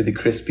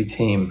crispy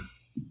team.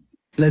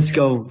 Let's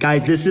go.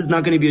 Guys, this is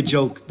not going to be a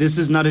joke. This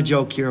is not a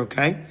joke here,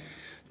 okay?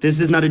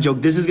 This is not a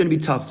joke. This is going to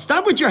be tough.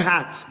 Stop with your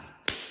hat.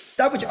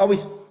 Stop with your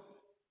always...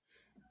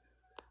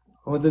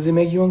 What does it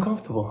make you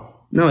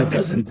uncomfortable? No, it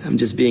doesn't. I'm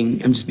just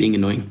being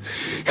annoying.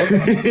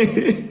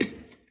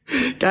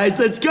 Guys,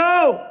 let's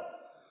go.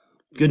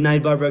 Good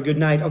night, Barbara. Good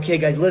night. Okay,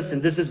 guys,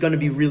 listen. This is going to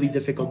be really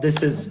difficult.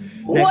 This is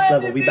next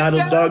level. We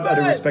battled Doug out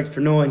of respect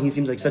for Noah, and he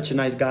seems like such a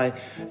nice guy.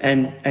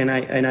 And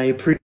I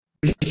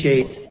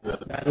appreciate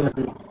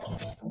battling.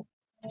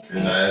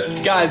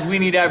 Guys, we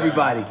need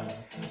everybody.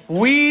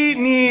 We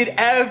need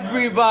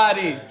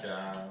everybody.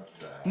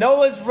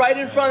 Noah's right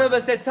in front of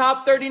us at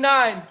top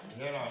 39.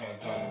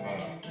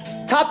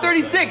 Top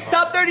 36,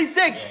 top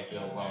 36.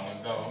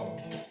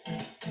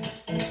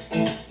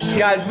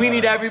 Guys, we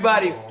need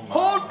everybody.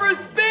 Hold for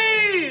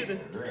speed.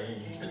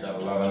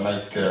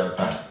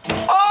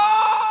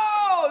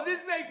 Oh,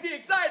 this makes me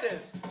excited.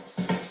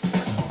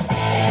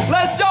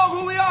 Let's show them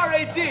who we are,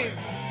 A-Team.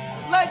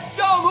 Let's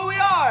show them who we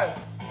are.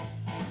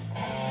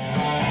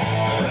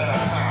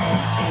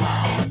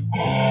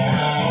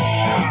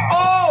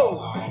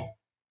 Oh!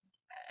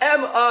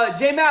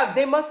 J-Mavs,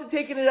 they must have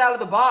taken it out of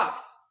the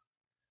box.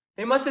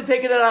 They must have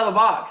taken it out of the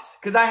box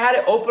because I had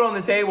it open on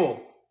the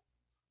table.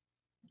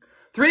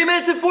 3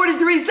 minutes and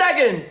 43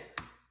 seconds.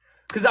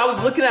 Because I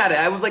was looking at it.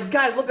 I was like,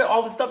 guys, look at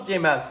all the stuff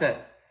J-Mavs sent.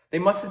 They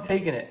must have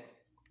taken it.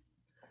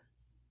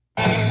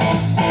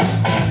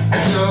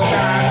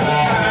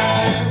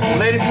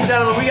 Ladies and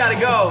gentlemen, we gotta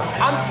go.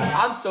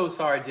 I'm so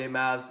sorry,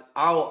 J-Mavs.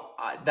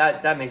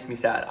 That makes me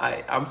sad.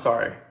 I'm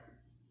sorry.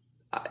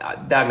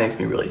 That makes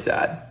me really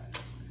sad.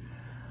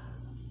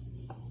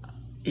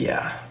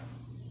 Yeah.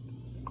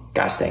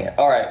 Gosh dang it.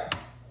 All right.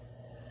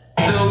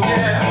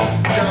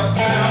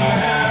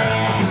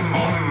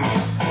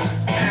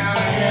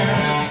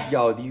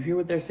 Yo, do you hear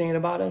what they're saying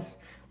about us?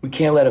 We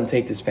can't let them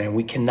take this, fam.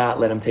 We cannot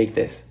let them take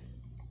this.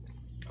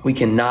 We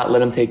cannot let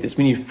them take this.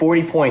 We need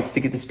 40 points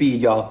to get the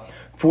speed, y'all.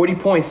 40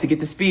 points to get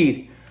the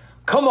speed.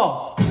 Come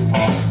on.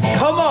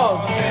 Come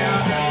on.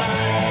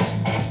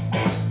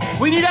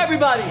 We need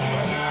everybody.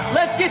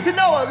 Let's get to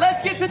Noah.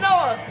 Let's get to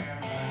Noah.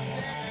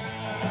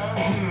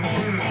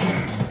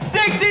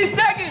 60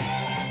 seconds.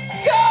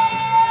 Go!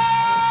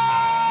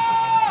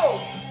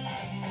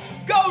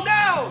 Go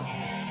now.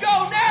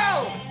 Go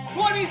now.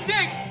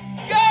 26.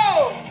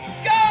 Go.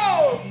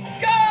 Go.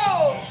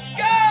 Go.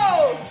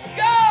 Go.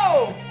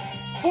 Go.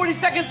 40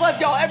 seconds left,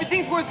 y'all.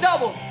 Everything's worth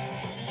double.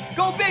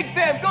 Go big,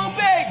 fam. Go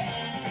big.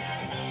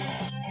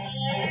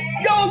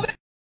 Go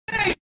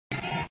big.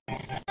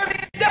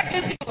 30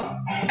 seconds.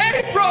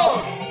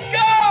 April.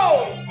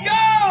 Go.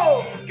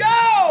 Go.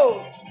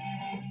 Go.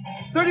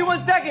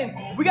 31 seconds.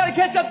 We got to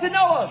catch up to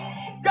Noah.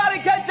 Got to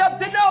catch up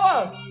to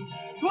Noah.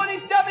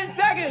 27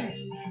 seconds.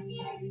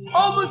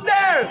 Almost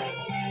there.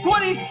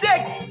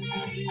 26.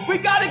 We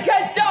got to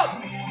catch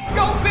up.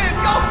 Go, Finn.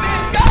 Go,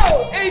 Finn.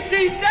 Go.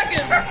 18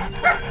 seconds.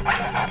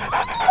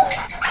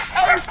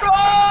 April.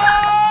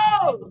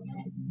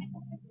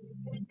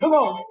 Come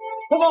on.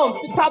 Come on.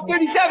 The top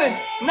 37.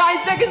 9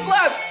 seconds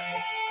left.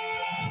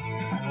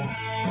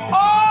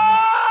 Oh!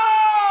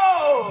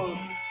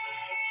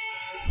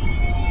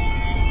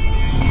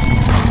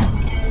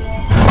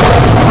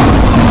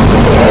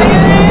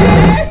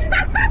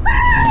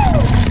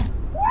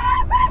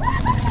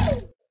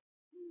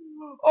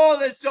 Oh,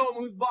 let's show him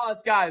who's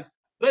boss, guys.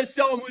 Let's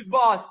show him who's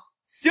boss.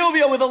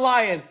 Sylvia with a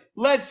lion.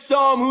 Let's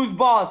show him who's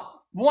boss.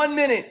 1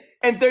 minute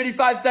and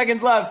 35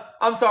 seconds left.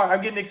 I'm sorry.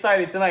 I'm getting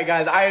excited tonight,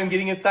 guys. I am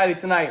getting excited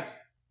tonight.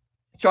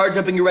 Charge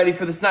up and get ready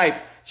for the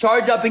snipe.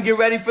 Charge up and get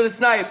ready for the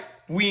snipe.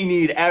 We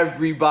need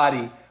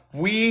everybody.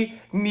 We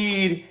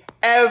need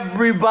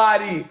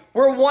everybody.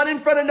 We're one in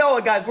front of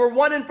Noah, guys. We're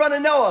one in front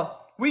of Noah.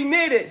 We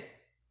made it.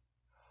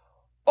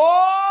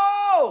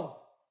 Oh!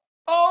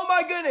 Oh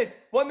my goodness.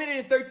 1 minute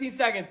and 13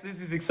 seconds. This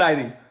is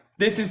exciting.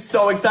 This is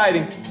so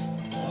exciting.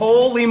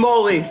 Holy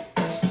moly.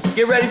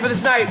 Get ready for the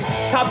snipe.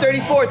 Top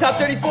 34, top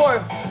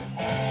 34.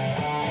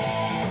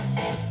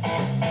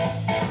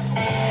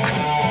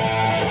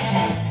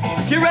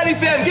 Get ready,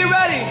 fam. Get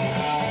ready.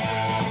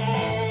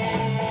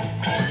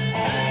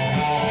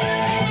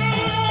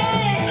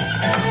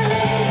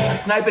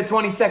 Snipe at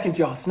 20 seconds,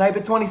 y'all. Snipe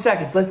at 20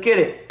 seconds. Let's get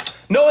it.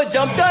 Noah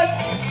jumped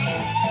us.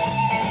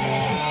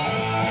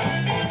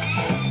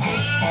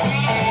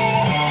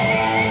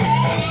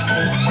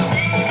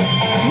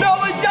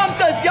 Noah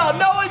jumped us, y'all.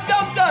 Noah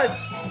jumped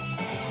us.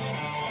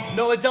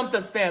 Noah jumped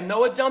us, fam.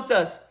 Noah jumped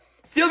us.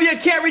 Sylvia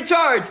can't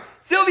recharge.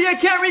 Sylvia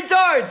can't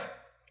recharge.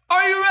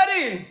 Are you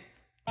ready?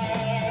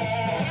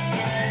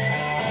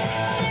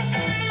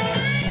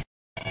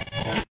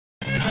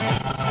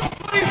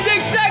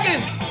 26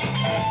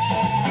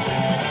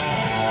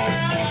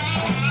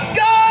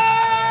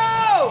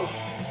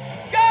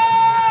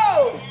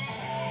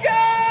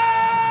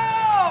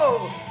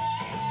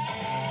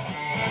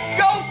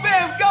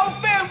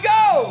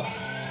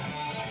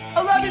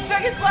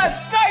 seconds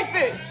left. Snipe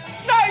it.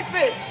 Snipe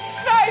it.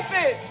 Snipe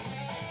it.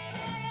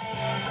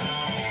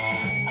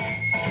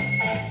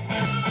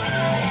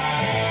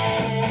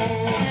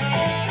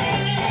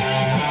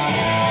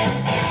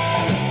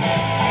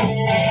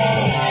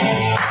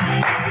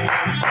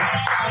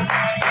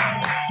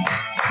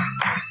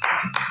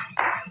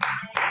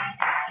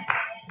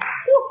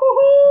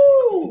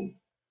 Woo-hoo-hoo!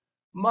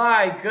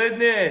 My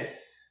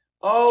goodness.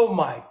 Oh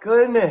my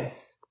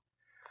goodness.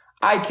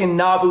 I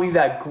cannot believe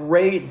that.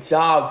 Great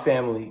job,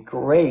 family.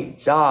 Great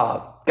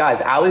job. Guys,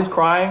 Allie's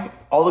crying.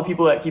 All the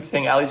people that keep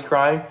saying Allie's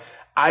crying,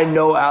 I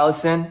know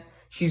Allison.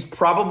 She's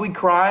probably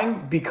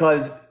crying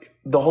because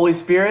the Holy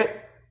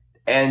Spirit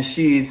and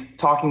she's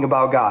talking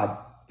about God.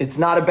 It's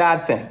not a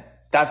bad thing.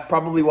 That's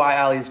probably why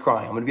Allie is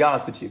crying. I'm going to be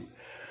honest with you.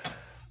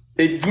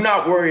 Do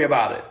not worry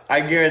about it.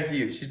 I guarantee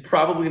you. She's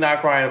probably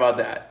not crying about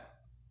that.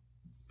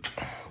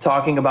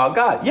 Talking about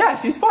God. Yeah,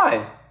 she's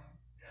fine.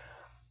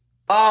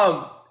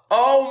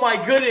 Oh my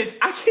goodness.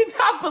 I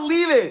cannot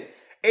believe it.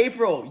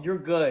 April, you're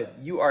good.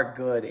 You are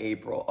good,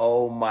 April.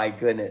 Oh my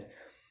goodness.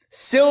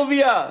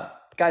 Sylvia.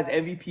 Guys,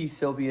 MVP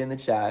Sylvia in the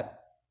chat.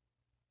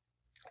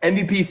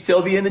 MVP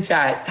Sylvia in the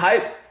chat.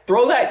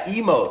 Throw that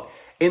emote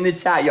in the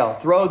chat, y'all.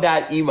 Throw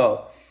that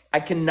emote.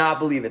 I cannot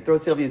believe it. Throw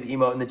Sylvia's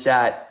emote in the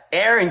chat.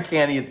 Aaron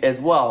Candy as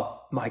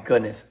well. My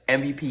goodness.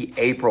 MVP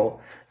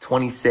April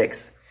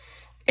 26.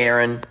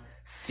 Aaron,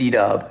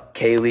 C-Dub,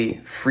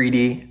 Kaylee,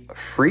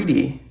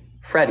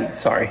 Freddie,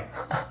 sorry.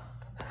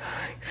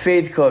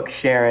 Faith Cook,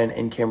 Sharon,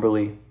 and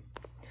Kimberly.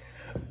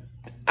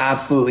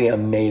 Absolutely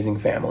amazing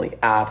family.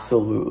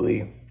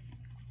 Absolutely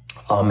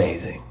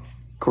amazing.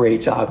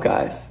 Great job,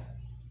 guys.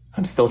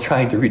 I'm still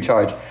trying to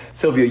recharge.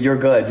 Sylvia, you're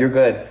good. You're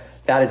good.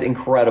 That is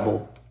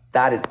incredible.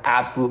 That is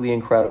absolutely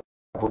incredible.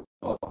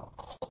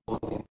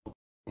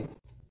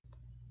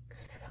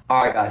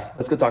 All right, guys,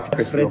 let's go talk to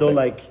Chris. Fredo,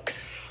 like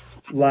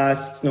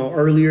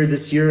earlier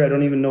this year, I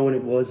don't even know when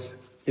it was.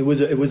 It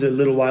was a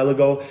little while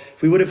ago.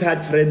 If we would have had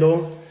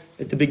Fredo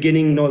at the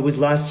beginning, no, it was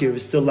last year. It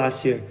was still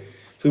last year.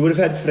 If we would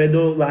have had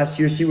Fredo last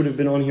year, she would have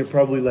been on here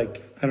probably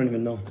like, I don't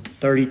even know,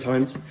 30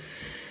 times.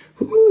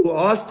 Ooh,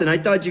 Austin, I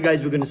thought you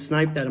guys were going to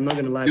snipe that. I'm not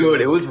going to lie.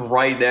 Dude, it was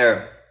right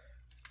there.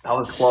 That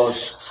was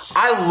close.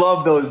 I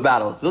love those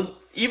battles.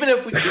 Even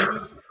if we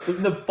lose, those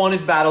are the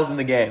funnest battles in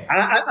the game.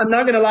 I'm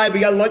not going to lie.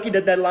 We got lucky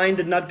that line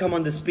did not come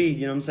on the speed.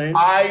 You know what I'm saying?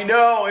 I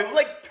know. It was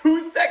like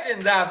 2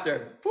 seconds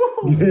after.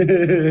 Yeah.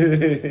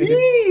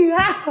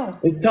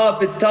 It's tough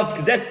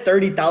because that's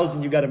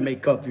 30,000 you got to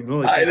make up. You know?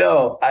 Like, I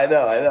know.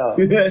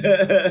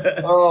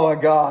 Oh,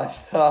 my gosh.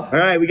 All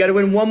right. We got to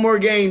win one more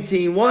game,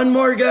 team. One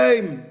more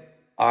game.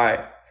 All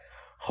right.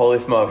 Holy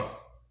smokes.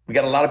 We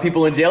got a lot of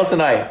people in jail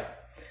tonight.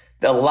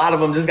 A lot of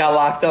them just got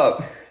locked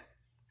up.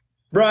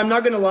 Bro, I'm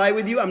not going to lie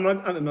with you. I'm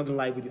not going to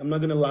lie with you. I'm not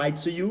going to lie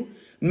to you.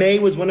 May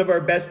was one of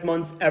our best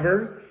months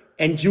ever.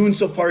 And June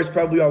so far is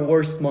probably our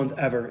worst month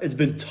ever. It's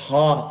been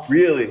tough.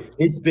 Really?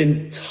 It's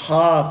been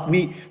tough.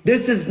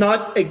 This is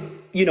not,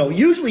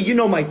 usually you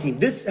know my team.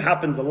 This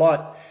happens a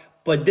lot.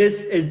 But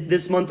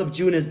this month of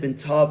June has been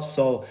tough.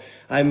 So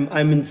I'm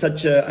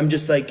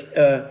just like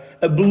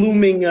a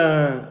blooming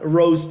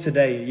rose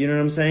today. You know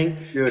what I'm saying?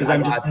 Because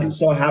I'm just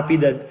so happy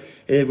that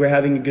we're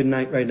having a good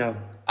night right now.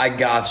 I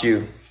got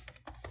you.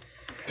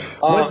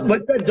 What's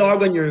that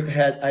dog on your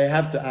head? I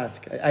have to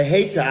ask. I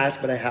hate to ask,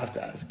 but I have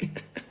to ask.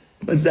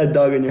 What's that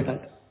dog on your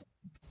head?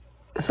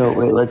 So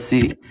wait, let's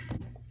see.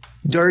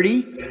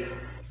 Dirty?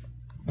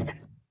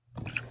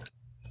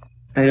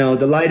 I know,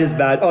 the light is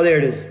bad. Oh, there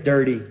it is.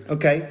 Dirty.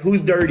 Okay.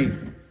 Who's dirty?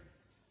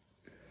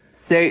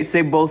 Say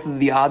both of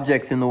the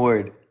objects in the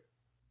word.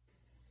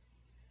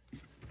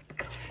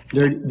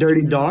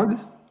 Dirty dog?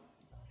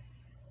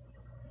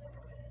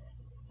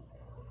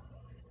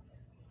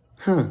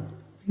 Huh.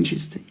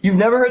 Interesting. You've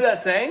never heard that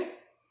saying?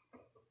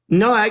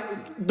 No,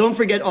 don't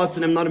forget,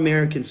 Austin, I'm not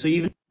American. So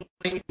even though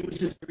my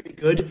English is pretty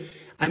good,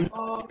 I'm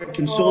not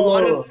American.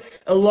 So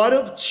a lot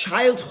of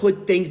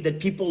childhood things that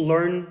people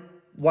learn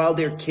while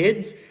they're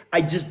kids,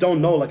 I just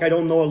don't know. Like, I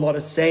don't know a lot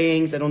of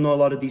sayings. I don't know a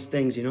lot of these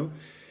things, you know?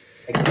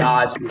 I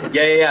got you.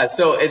 Yeah.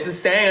 So it's a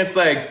saying. It's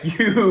like,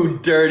 you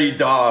dirty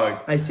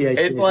dog. I see.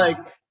 It's like,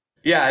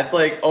 yeah, it's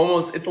like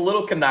almost, it's a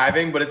little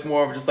conniving, but it's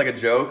more of just like a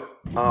joke.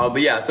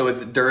 But yeah, so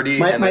it's dirty.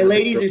 My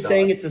ladies are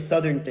saying it's a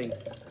Southern thing.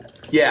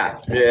 Yeah.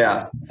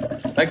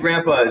 My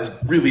grandpa is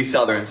really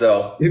Southern,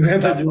 so. Your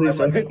grandpa's really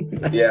Southern?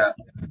 Nice. Yeah.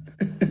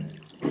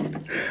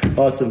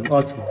 Awesome.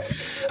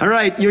 All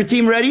right, your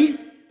team ready?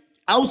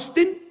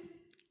 Austin?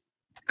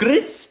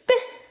 Crisp.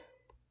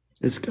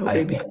 Let's go,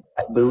 baby. I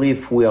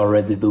believe we are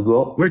ready to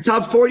go. We're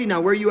top 40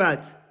 now. Where are you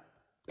at?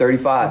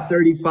 35.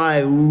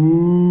 35.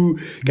 Ooh.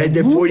 Guys,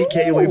 they're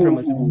 40K away from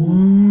us.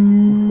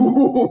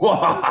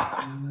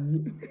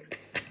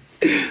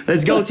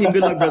 Let's go, team.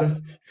 Good luck,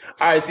 brother.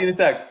 All right, see you in a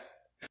sec.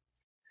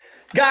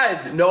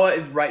 Guys, Noah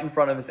is right in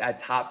front of us at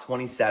top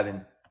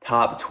 27.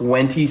 Top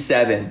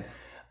 27.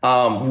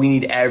 We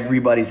need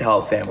everybody's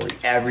help, family.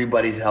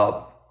 Everybody's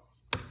help.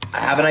 I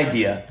have an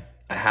idea.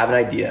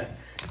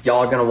 Y'all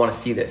are going to want to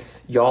see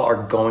this. Y'all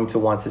are going to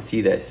want to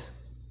see this.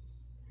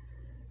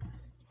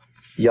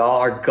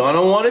 Y'all are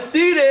gonna want to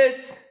see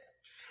this.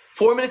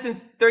 4 minutes and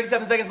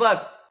 37 seconds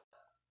left.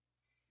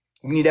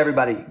 We need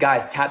everybody.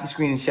 Guys, tap the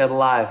screen and share the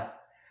live.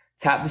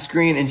 Tap the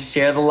screen and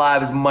share the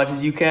live as much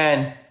as you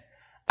can.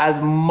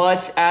 As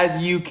much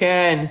as you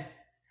can.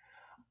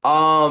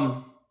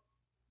 I'm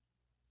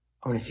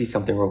gonna see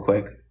something real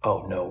quick.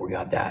 Oh no, we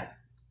got that.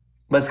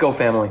 Let's go,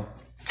 family.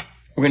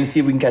 We're gonna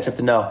see if we can catch up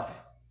to No.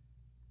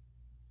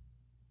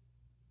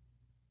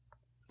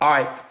 All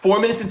right, 4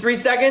 minutes and 3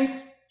 seconds.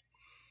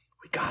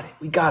 We got it.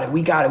 We got it.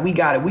 We got it. We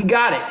got it. We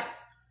got it.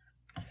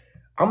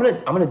 I'm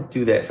gonna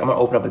do this. I'm gonna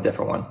open up a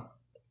different one.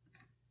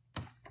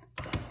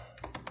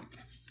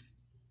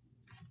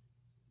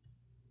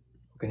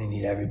 We're gonna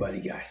need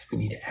everybody, guys. We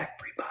need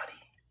everybody.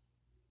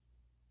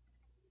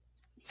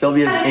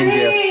 Sylvia's in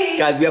jail.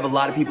 Guys, we have a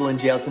lot of people in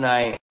jail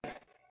tonight.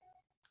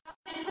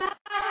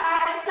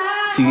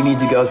 Do you need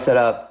to go set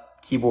up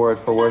keyboard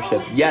for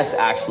worship? Yes,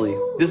 actually.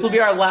 This will be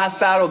our last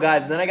battle,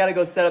 guys. Then I gotta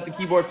go set up the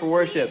keyboard for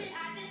worship.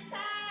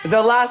 It's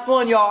our last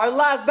one, y'all. Our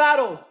last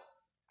battle.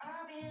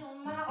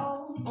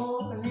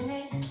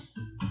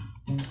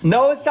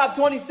 Noah's top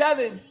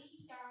 27.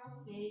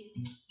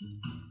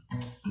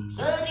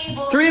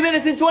 3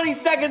 minutes and 20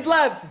 seconds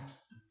left.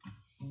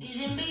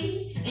 Is it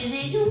me? Is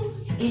it you?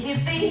 Is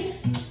it me?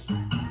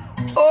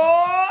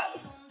 Oh!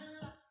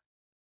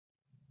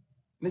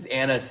 Miss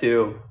Anna,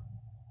 too.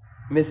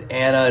 Miss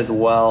Anna as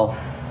well.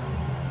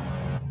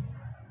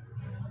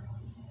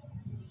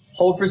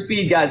 Hold for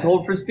speed, guys.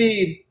 Hold for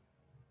speed.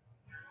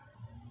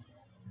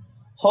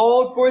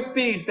 Hold for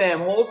speed, fam.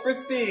 Hold for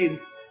speed.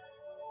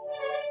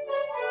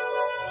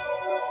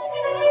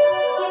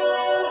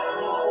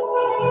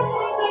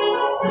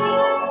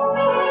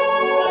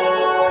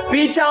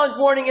 Speed challenge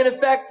warning in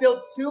effect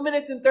till 2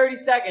 minutes and 30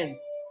 seconds.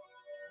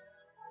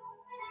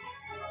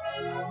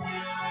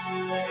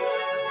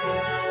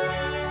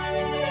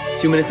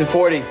 Two minutes and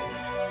 40.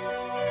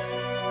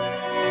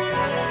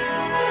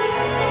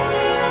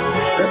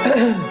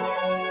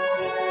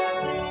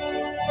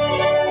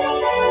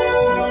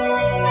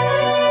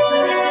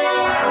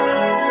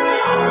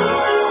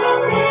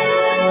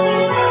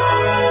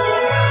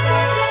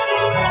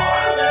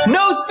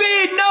 No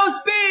speed, no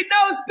speed,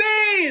 no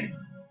speed.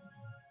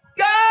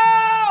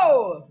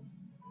 Go!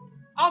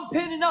 I'm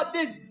pinning up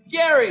this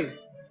Gary.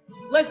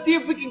 Let's see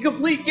if we can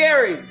complete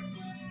Gary.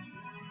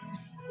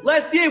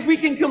 Let's see if we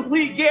can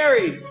complete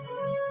Gary.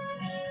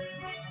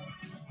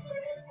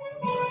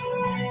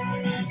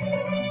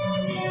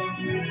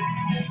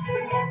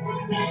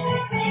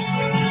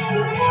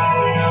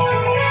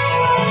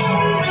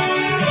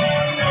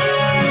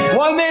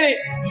 One minute,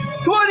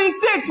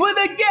 26 with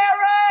a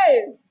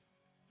Gary.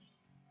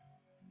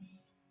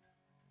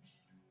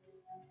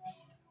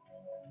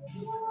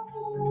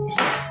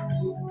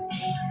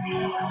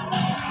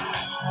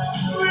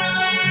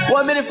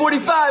 One minute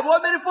 45,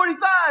 1 minute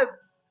 45.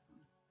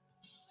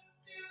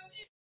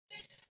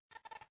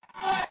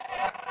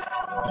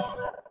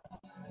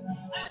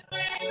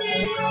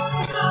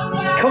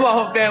 Come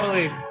on,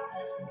 family.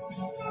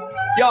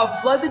 Y'all,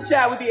 flood the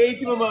chat with the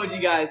A-team emoji,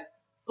 guys.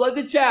 Flood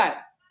the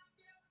chat.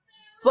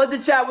 Flood the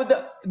chat with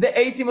the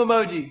A-team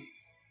emoji.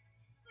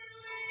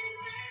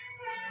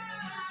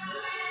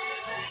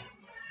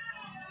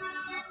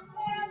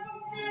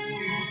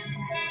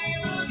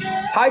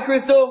 Hi,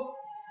 Crystal.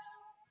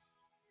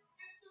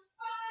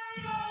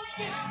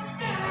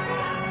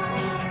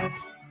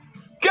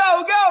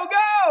 Go, go,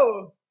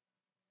 go!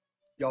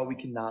 Y'all, we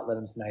cannot let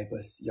them snipe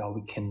us. Y'all,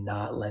 we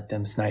cannot let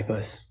them snipe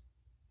us.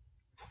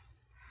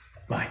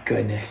 My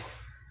goodness.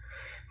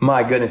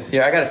 My goodness.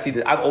 Here, I gotta see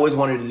this. I've always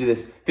wanted to do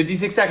this.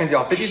 56 seconds,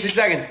 y'all. 56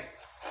 seconds.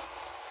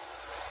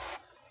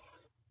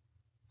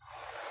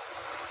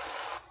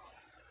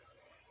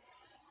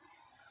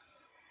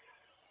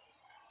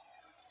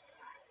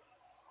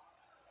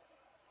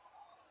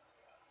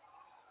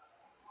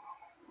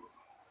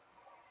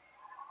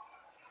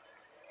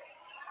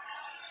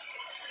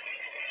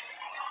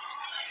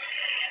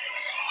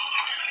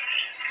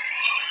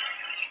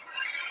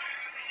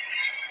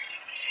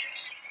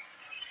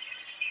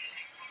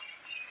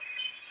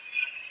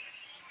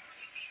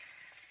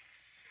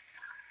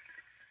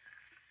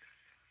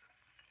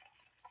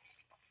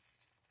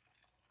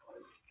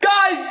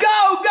 Guys,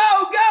 go,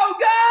 go, go,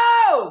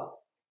 go!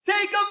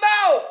 Take him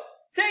out!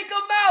 Take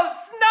him out!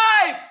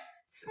 Snipe!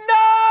 Snipe!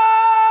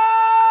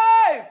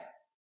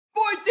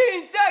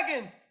 14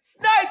 seconds!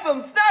 Snipe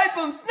him! Snipe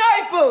him!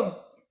 Snipe him!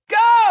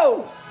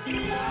 Go!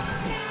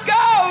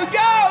 Go,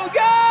 go,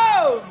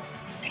 go!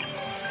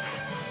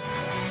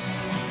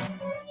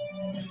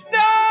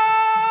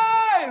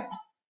 Snipe!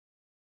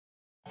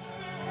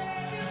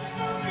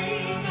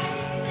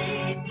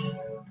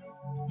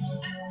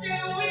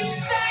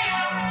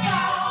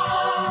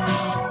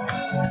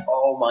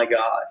 Oh my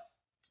gosh.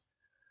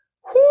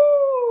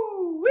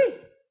 Whoo-wee.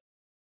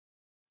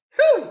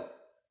 Whew.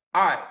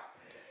 All right.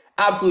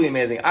 Absolutely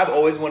amazing. I've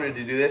always wanted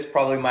to do this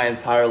probably my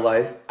entire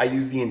life. I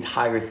use the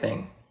entire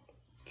thing.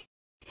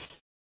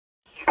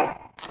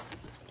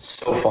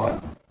 So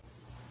fun.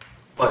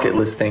 Bucket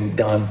list thing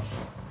done.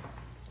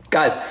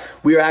 Guys,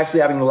 we are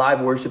actually having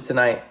live worship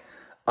tonight.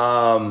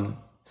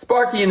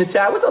 Sparky in the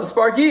chat. What's up,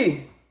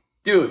 Sparky?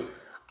 Dude,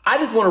 I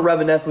just want to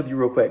reminisce with you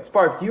real quick.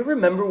 Spark, do you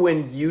remember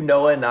when you,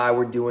 Noah, and I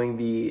were doing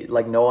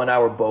Noah and I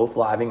were both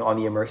living on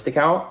the Immersed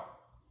account?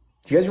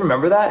 Do you guys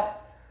remember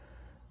that?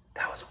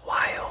 That was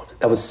wild.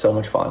 That was so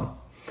much fun.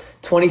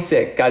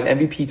 26, guys,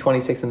 MVP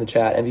 26 in the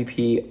chat.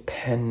 MVP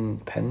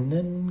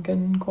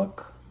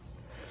Penengenquak.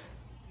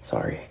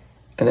 Sorry.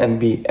 And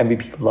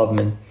MVP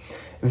Loveman.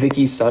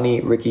 Vicky,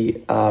 Sunny,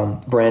 Ricky,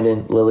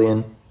 Brandon,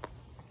 Lillian.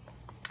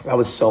 That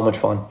was so much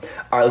fun. All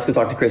right, let's go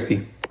talk to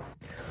Crispy.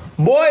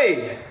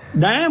 Boy!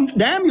 Damn,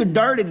 you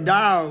dirty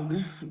dog.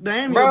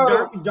 Damn, Bro, you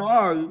dirty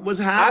dog. What's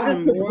happening? I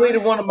just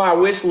completed one of my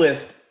wish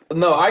list.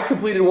 No, I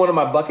completed one of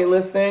my bucket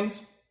list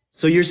things.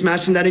 So you're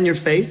smashing that in your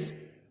face?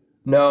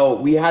 No,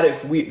 we had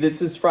it.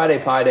 This is Friday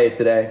Pie Day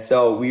today,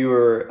 so we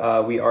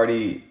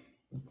already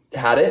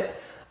had it.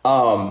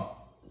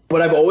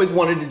 But I've always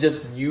wanted to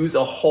just use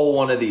a whole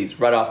one of these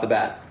right off the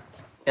bat,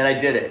 and I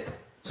did it.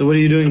 So what are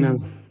you doing now?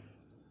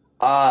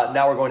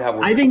 Now we're going to have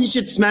worship. I think you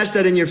should smash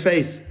that in your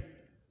face.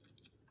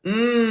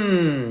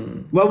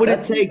 What would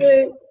it take?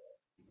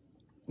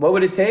 What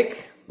would it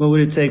take? What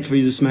would it take for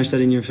you to smash that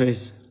in your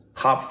face?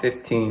 Top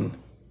 15.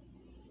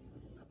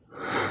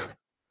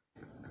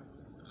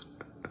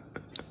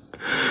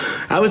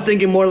 I was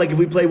thinking more like if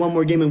we play one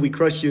more game and we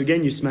crush you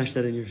again, you smash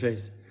that in your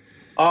face.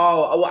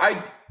 Oh, well,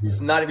 I'm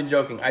not even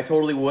joking. I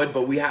totally would,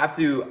 but we have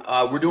to,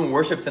 we're doing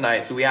worship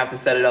tonight, so we have to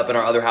set it up in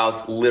our other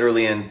house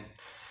literally in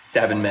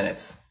 7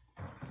 minutes.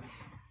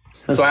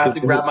 So I have to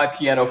grab my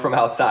piano from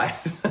outside.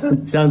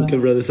 Sounds good,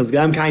 brother. Sounds good.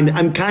 I'm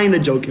kind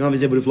of joking.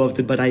 Obviously, I would have loved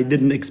it, but I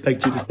didn't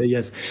expect you to say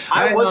yes.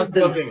 I wasn't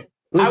joking.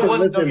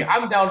 Joking.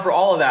 I'm down for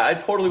all of that. I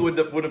totally would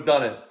have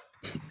done it.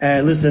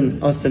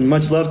 Listen, Austin,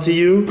 much love to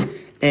you,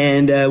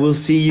 and we'll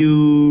see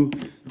you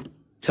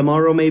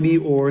tomorrow maybe,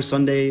 or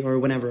Sunday, or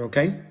whenever,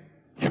 okay?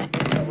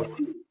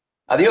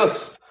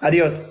 Adios.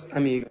 Adios,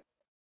 amigo.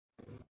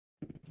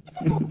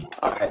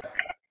 All right.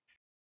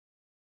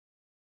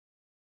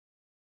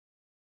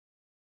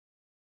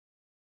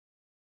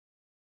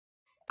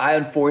 I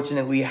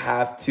unfortunately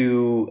have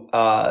to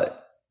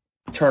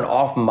turn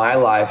off my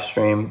live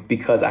stream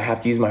because I have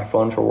to use my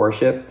phone for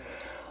worship.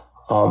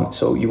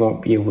 So you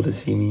won't be able to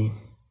see me,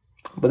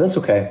 but that's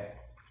okay.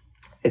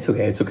 It's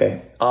okay. It's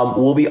okay.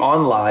 We'll be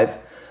on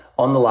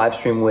the live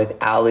stream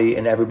with Ali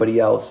and everybody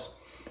else.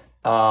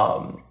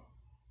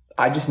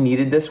 I just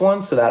needed this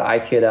one so that I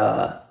could,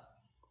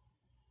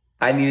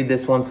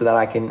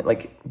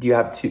 like, do you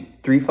have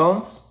 3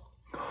 phones?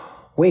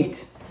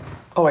 Wait.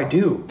 Oh, I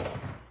do.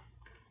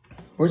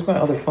 Where's my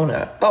other phone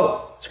at?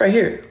 Oh, it's right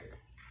here.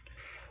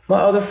 My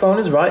other phone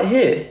is right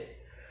here.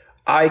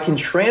 I can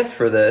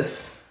transfer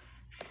this.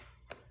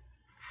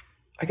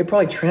 I could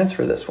probably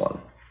transfer this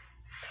one.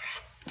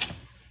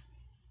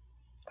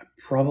 I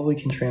probably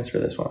can transfer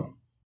this one.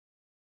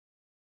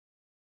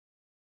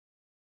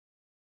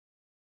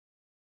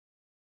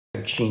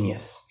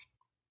 Genius.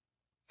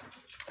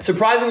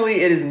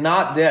 Surprisingly, it is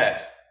not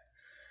dead.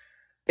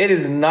 It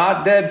is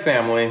not dead,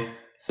 family.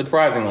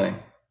 Surprisingly.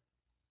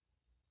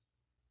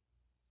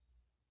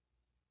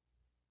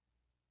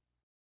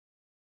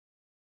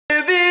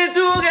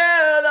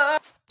 Together.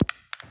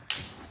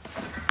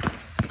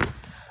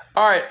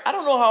 All right, I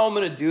don't know how I'm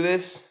gonna do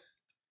this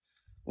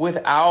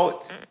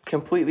without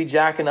completely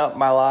jacking up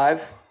my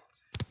live.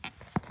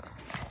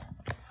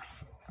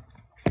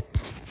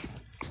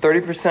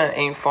 30%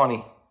 ain't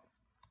funny.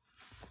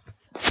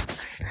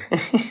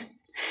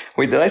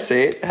 Wait, did I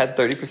say it? Had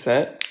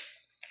 30%?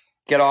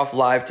 Get off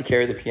live to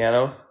carry the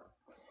piano.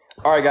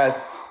 All right, guys.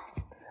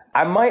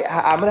 I'm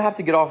gonna have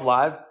to get off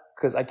live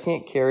because I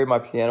can't carry my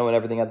piano and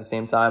everything at the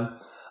same time.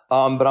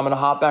 But I'm gonna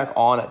hop back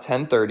on at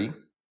 10:30.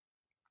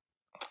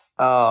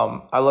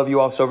 I love you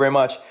all so very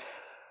much.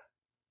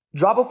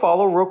 Drop a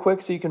follow real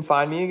quick so you can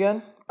find me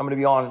again. I'm gonna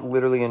be on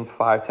literally in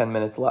 5-10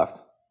 minutes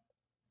left.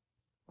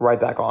 Right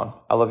back on.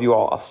 I love you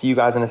all. I'll see you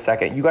guys in a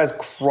second. You guys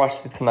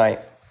crushed it tonight.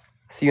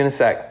 See you in a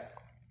sec.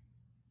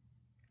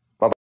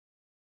 Bye-bye.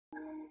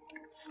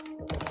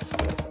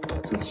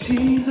 So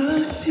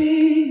Jesus,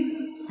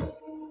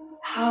 Jesus,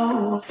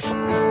 how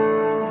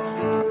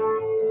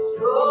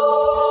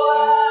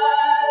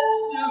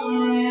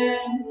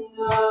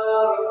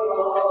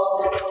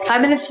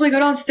 5 minutes till we go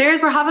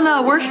downstairs. We're having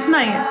a worship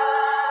night.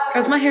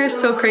 Guys, my hair is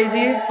so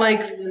crazy.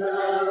 Like,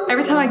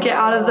 every time I get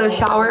out of the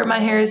shower, my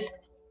hair is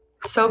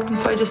soaked, and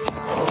so I just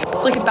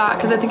slick it back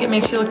because I think it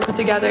makes you look put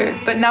together.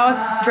 But now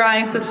it's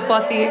drying, so it's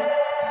fluffy.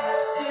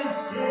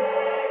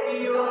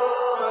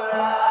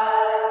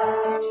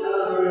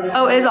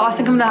 Oh, is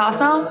Austin coming to the house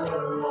now?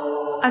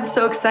 I'm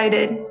so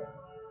excited.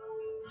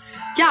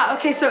 Yeah,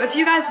 okay, so if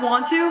you guys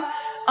want to,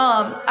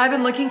 I've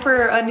been looking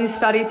for a new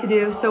study to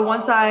do. So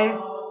once I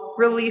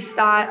release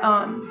that,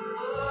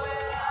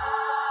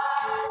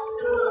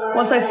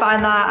 once I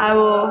find that, I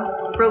will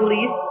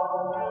release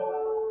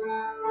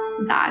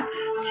that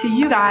to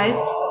you guys.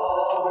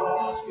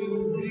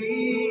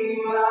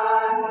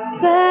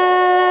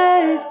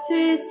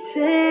 Blessed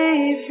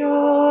Savior,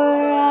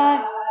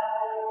 I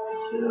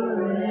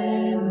surrender.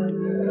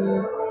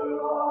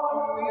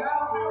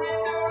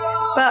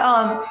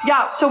 But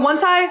yeah, so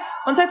once I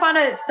find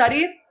a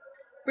study,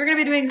 we're gonna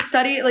be doing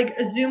study, like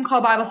a Zoom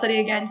call Bible study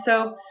again.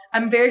 So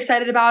I'm very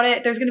excited about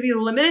it. There's gonna be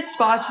limited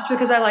spots just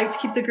because I like to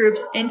keep the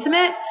groups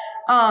intimate.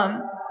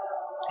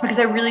 Because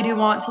I really do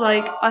want to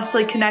like us to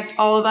like connect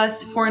all of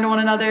us, pour into one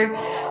another.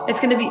 It's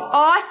gonna be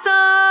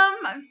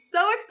awesome. I'm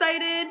so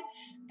excited.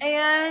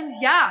 And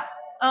yeah,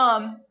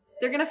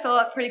 they're gonna fill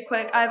up pretty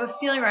quick. I have a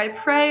feeling, or I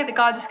pray that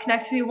God just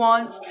connects me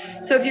once.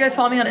 So if you guys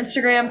follow me on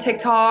Instagram,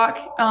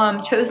 TikTok,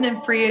 Chosen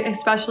and Free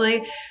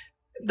especially,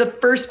 the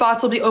first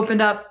spots will be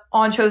opened up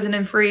on Chosen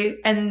and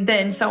Free, and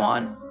then so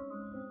on.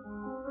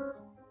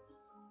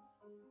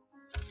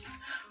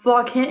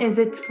 Vlog hint is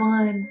it's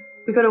fun.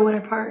 We go to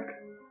Winter Park.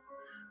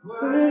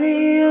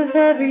 Worthy of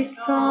every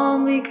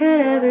song we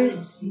could ever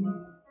sing.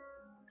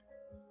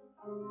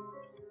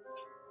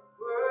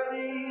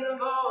 Worthy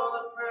of all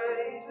the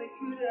praise we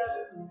could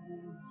ever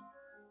bring.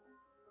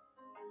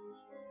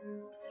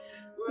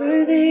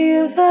 Worthy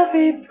of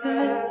every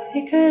breath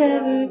we could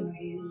ever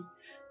breathe.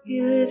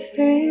 We live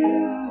for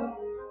you.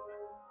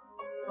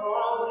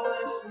 All we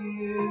live for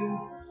you.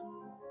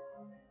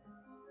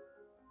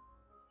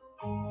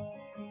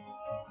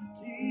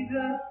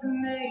 Jesus, the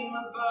name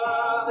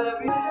above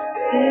every.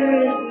 There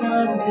is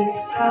none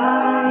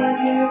beside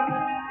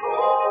you.